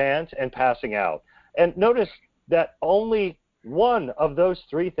 peeing his pants, and passing out. And notice that only one of those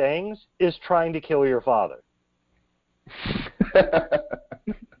 3 things is trying to kill your father.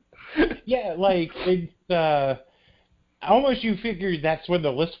 Yeah, like, it's almost you figured that's when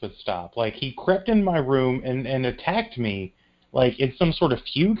the list would stop. Like, he crept in my room and attacked me, like, in some sort of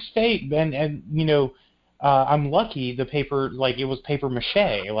fugue state, and I'm lucky the paper, like, it was paper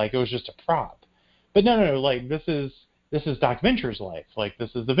mache, like, it was just a prop. But no, like, this is Doc Venture's life. Like,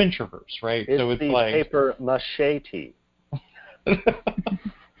 this is the Ventureverse, right? It's so it's the like paper mache. It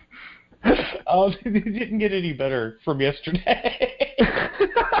didn't get any better from yesterday.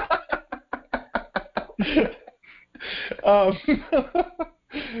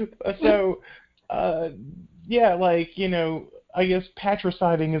 Yeah, like, I guess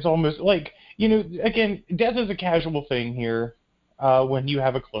patriciding is almost like, again, death is a casual thing here when you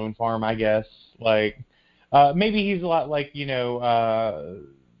have a clone farm, I guess. Like, maybe he's a lot like,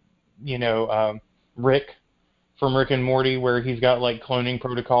 Rick from Rick and Morty, where he's got, like, cloning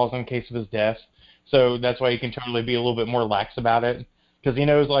protocols in case of his death. So that's why he can totally be a little bit more lax about it. Because he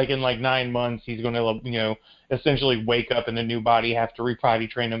knows, like, in, like, 9 months, he's going to, essentially wake up in a new body, have to re-potty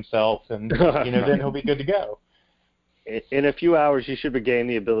train himself, and, then he'll be good to go. In a few hours, you should regain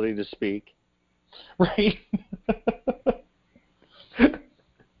the ability to speak. Right.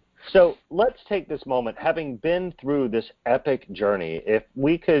 So let's take this moment, having been through this epic journey, if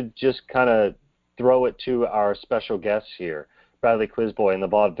we could just kind of throw it to our special guests here, Bradley Quizboy and the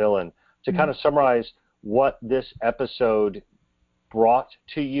Vaudevillain, to kind of summarize what this episode brought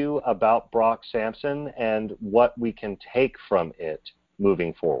to you about Brock Sampson and what we can take from it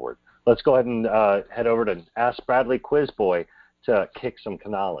moving forward. Let's go ahead and head over to Ask Bradley Quizboy to kick some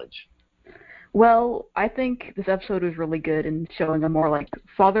knowledge. Well, I think this episode was really good in showing a more like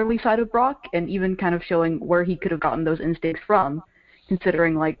fatherly side of Brock, and even kind of showing where he could have gotten those instincts from,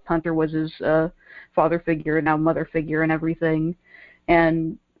 considering like Hunter was his father figure and now mother figure and everything,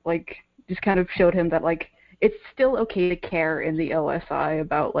 and like just kind of showed him that like it's still okay to care in the OSI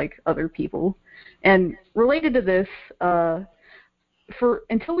about like other people. And related to this, for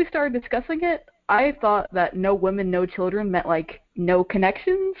until we started discussing it, I thought that no women, no children meant like no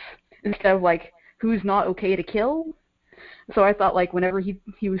connections, instead of like who's not okay to kill. So I thought like whenever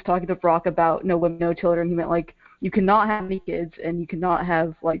he was talking to Brock about no women, no children, he meant like you cannot have any kids and you cannot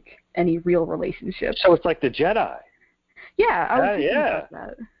have like any real relationships. So it's like the Jedi. Yeah, I was thinking about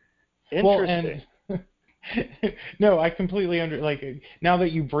that. Interesting. No, I completely now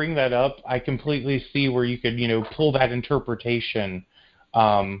that you bring that up, I completely see where you could, pull that interpretation.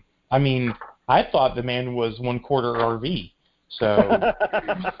 I mean, I thought the man was 1/4 RV. So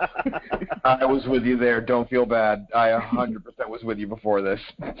I was with you there. Don't feel bad. I 100% was with you before this.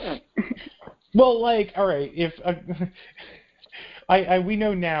 Well, all right, if we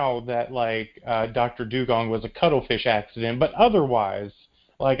know now that Dr. Dugong was a cuttlefish accident, but otherwise,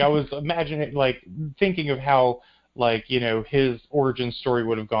 I was imagining, thinking of how his origin story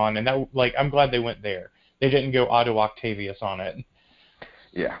would have gone, and that I'm glad they went there. They didn't go Otto Octavius on it.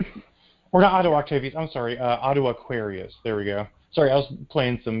 Yeah. Or not Otto Octavius, I'm sorry, Otto Aquarius. There we go. Sorry, I was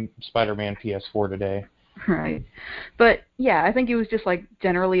playing some Spider-Man PS4 today. Right. But, yeah, I think it was just,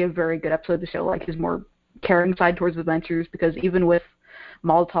 generally a very good episode to show, his more caring side towards the Ventures, because even with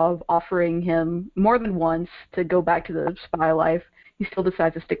Molotov offering him more than once to go back to the spy life, he still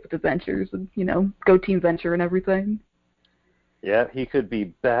decides to stick with the Ventures and, go Team Venture and everything. Yeah, he could be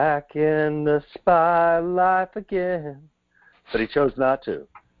back in the spy life again, but he chose not to.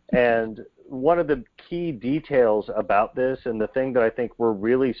 And one of the key details about this, and the thing that I think we're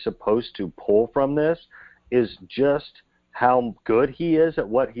really supposed to pull from this, is just how good he is at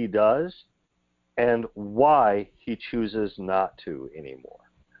what he does and why he chooses not to anymore.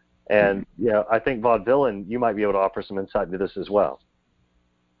 And, I think Vaudevillain, you might be able to offer some insight into this as well.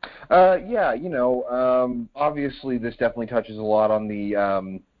 Yeah, obviously this definitely touches a lot on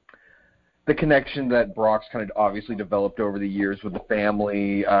the connection that Brock's kind of obviously developed over the years with the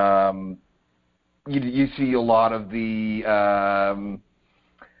family. You see a lot of the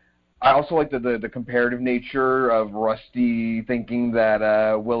I also like the comparative nature of Rusty thinking that,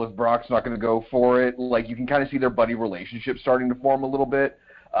 if Brock's not going to go for it, you can kind of see their buddy relationship starting to form a little bit.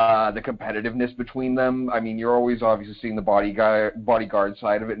 The competitiveness between them. I mean, you're always obviously seeing the bodyguard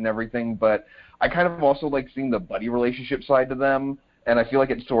side of it and everything, but I kind of also like seeing the buddy relationship side to them, and I feel like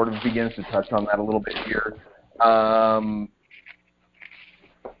it sort of begins to touch on that a little bit here.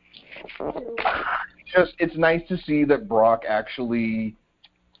 It's nice to see that Brock actually,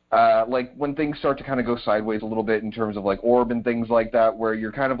 when things start to kind of go sideways a little bit in terms of Orb and things like that, where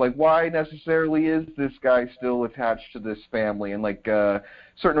you're kind of why necessarily is this guy still attached to this family? And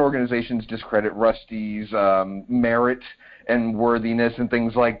certain organizations discredit Rusty's merit and worthiness and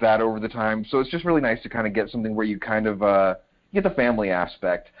things like that over the time. So it's just really nice to kind of get something where you kind of get the family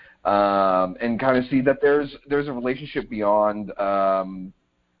aspect and kind of see that there's a relationship beyond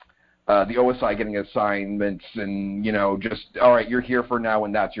the OSI getting assignments and just all right, you're here for now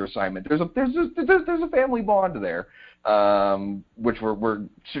and that's your assignment. There's a family bond there, which we're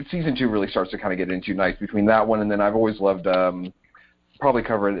season 2 really starts to kind of get into nice between that one, and then I've always loved probably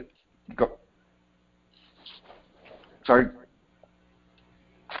covered it. Go. Sorry.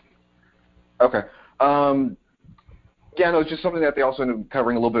 Okay. Yeah, no, it's just something that they also end up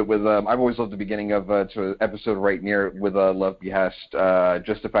covering a little bit with. I've always loved the beginning of to an episode right near with Love Behest.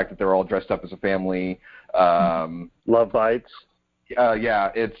 Just the fact that they're all dressed up as a family. Love Bites.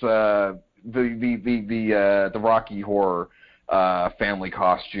 Yeah, it's the Rocky Horror family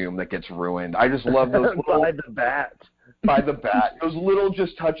costume that gets ruined. I just love those little, by the bat. By the bat. Those little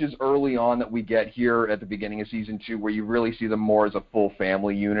just touches early on that we get here at the beginning of season 2, where you really see them more as a full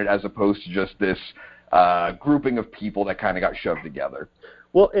family unit as opposed to just this grouping of people that kind of got shoved together.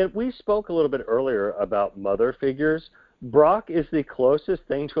 Well, and we spoke a little bit earlier about mother figures. Brock is the closest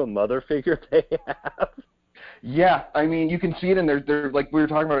thing to a mother figure they have. Yeah, I mean, you can see it in their like we were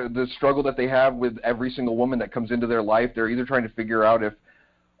talking about the struggle that they have with every single woman that comes into their life. They're either trying to figure out if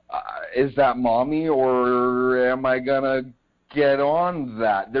is that mommy or am I gonna get on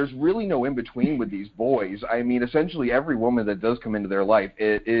that? There's really no in between with these boys. I mean, essentially every woman that does come into their life,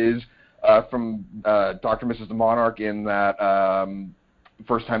 it is from Dr. and Mrs. the Monarch in that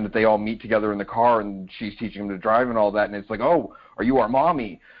first time that they all meet together in the car and she's teaching them to drive and all that, and it's like, oh, are you our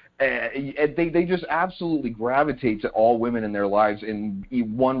mommy? And they just absolutely gravitate to all women in their lives in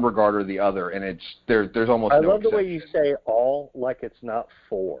one regard or the other, and there's almost I no love the way exception. you say all like it's not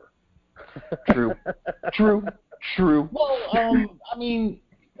four. True. Well, I mean,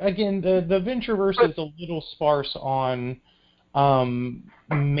 again, the Ventureverse is a little sparse on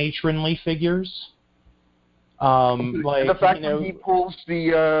matronly figures. Like, the fact that he pulls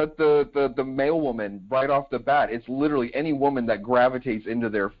the male woman right off the bat, it's literally any woman that gravitates into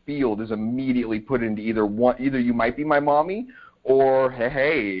their field is immediately put into either you might be my mommy or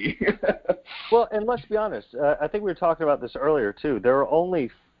hey. Well, and let's be honest. I think we were talking about this earlier too. There are only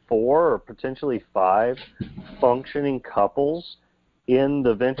 4 or potentially 5 functioning couples in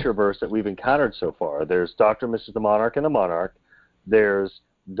the Ventureverse that we've encountered so far. There's Dr. and Mrs. the Monarch and the Monarch. There's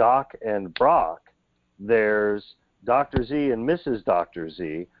Doc and Brock. There's Dr. Z and Mrs. Dr.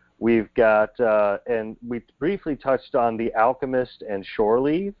 Z. We've got, and we briefly touched on the Alchemist and Shore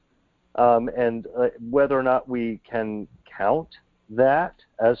Leave, and whether or not we can count that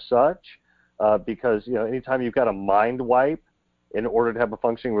as such, because, you know, anytime you've got a mind wipe in order to have a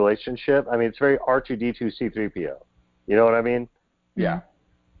functioning relationship, I mean, it's very R2-D2 C-3PO. You know what I mean? Yeah.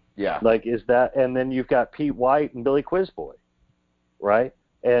 Like, is that, and then you've got Pete White and Billy Quizboy, right?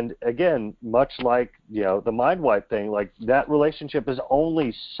 And again, much like, you know, the mind wipe thing, like that relationship is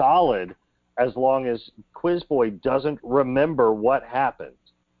only solid as long as Quizboy doesn't remember what happened.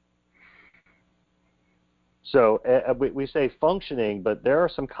 So we say functioning, but there are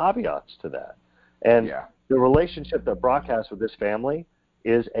some caveats to that. And the relationship that Brock has with this family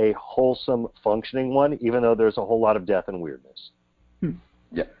is a wholesome, functioning one, even though there's a whole lot of death and weirdness.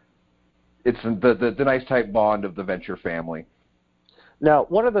 Yeah. It's the nice tight bond of the Venture family. Now,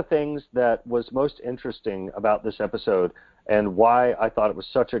 one of the things that was most interesting about this episode and why I thought it was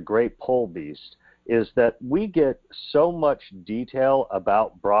such a great pull beast is that we get so much detail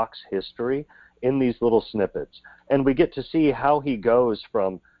about Brock's history in these little snippets. And we get to see how he goes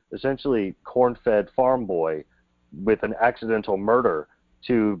from essentially corn-fed farm boy with an accidental murder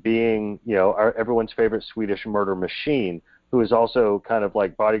to being, you know, everyone's favorite Swedish murder machine, who is also kind of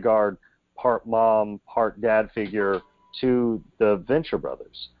like bodyguard, part mom, part dad figure to the Venture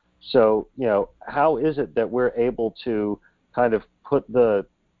brothers. So, you know, how is it that we're able to kind of put the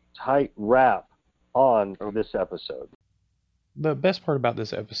tight wrap on this episode? The best part about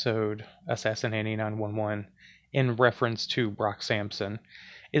this episode, Assassinating 911, in reference to Brock Sampson,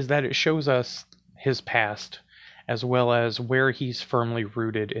 is that it shows us his past as well as where he's firmly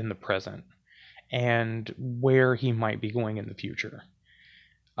rooted in the present and where he might be going in the future.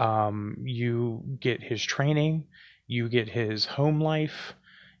 You get his training, you get his home life,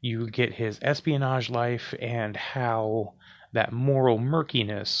 you get his espionage life, and how that moral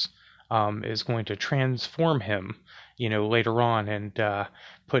murkiness is going to transform him, you know, later on and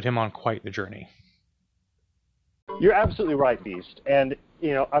put him on quite the journey. You're absolutely right, Beast. And,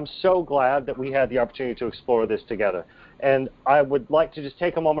 you know, I'm so glad that we had the opportunity to explore this together. And I would like to just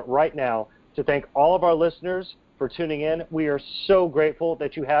take a moment right now to thank all of our listeners for tuning in. We are so grateful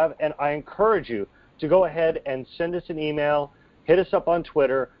that you have, and I encourage you to go ahead and send us an email, hit us up on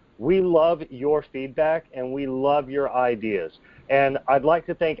Twitter. We love your feedback, and we love your ideas. And I'd like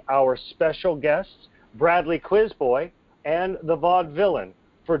to thank our special guests, Bradley Quizboy and the Vaudevillain,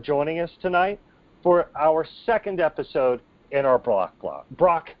 for joining us tonight for our second episode in our Brock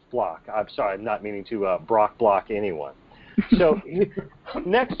block. I'm sorry, I'm not meaning to Brock block anyone. So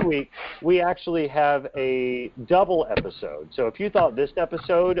next week, we actually have a double episode. So if you thought this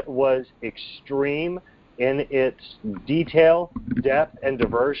episode was extreme in its detail, depth, and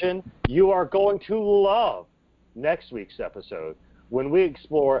diversion, you are going to love next week's episode when we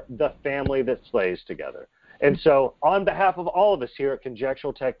explore the family that slays together. And so on behalf of all of us here at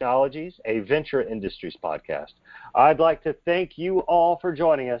Conjectural Technologies, a Venture Industries podcast, I'd like to thank you all for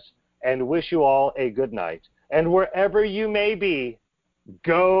joining us and wish you all a good night. And wherever you may be,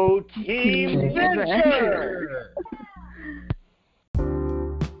 go Team Venture!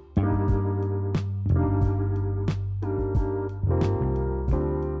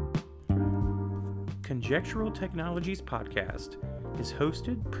 Conjectural Technologies podcast is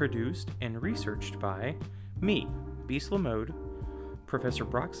hosted, produced, and researched by me, Beast Lamode, Professor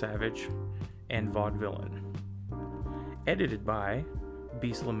Brock Savage, and Vaudevillain. Edited by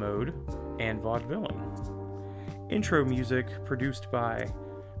Beast Lamode and Vaudevillain. Intro music produced by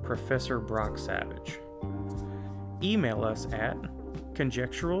Professor Brock Savage. Email us at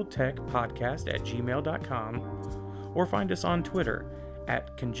conjecturaltechpodcast@gmail.com or find us on Twitter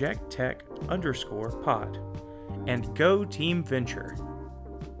at conjecttech_pod. And go Team Venture!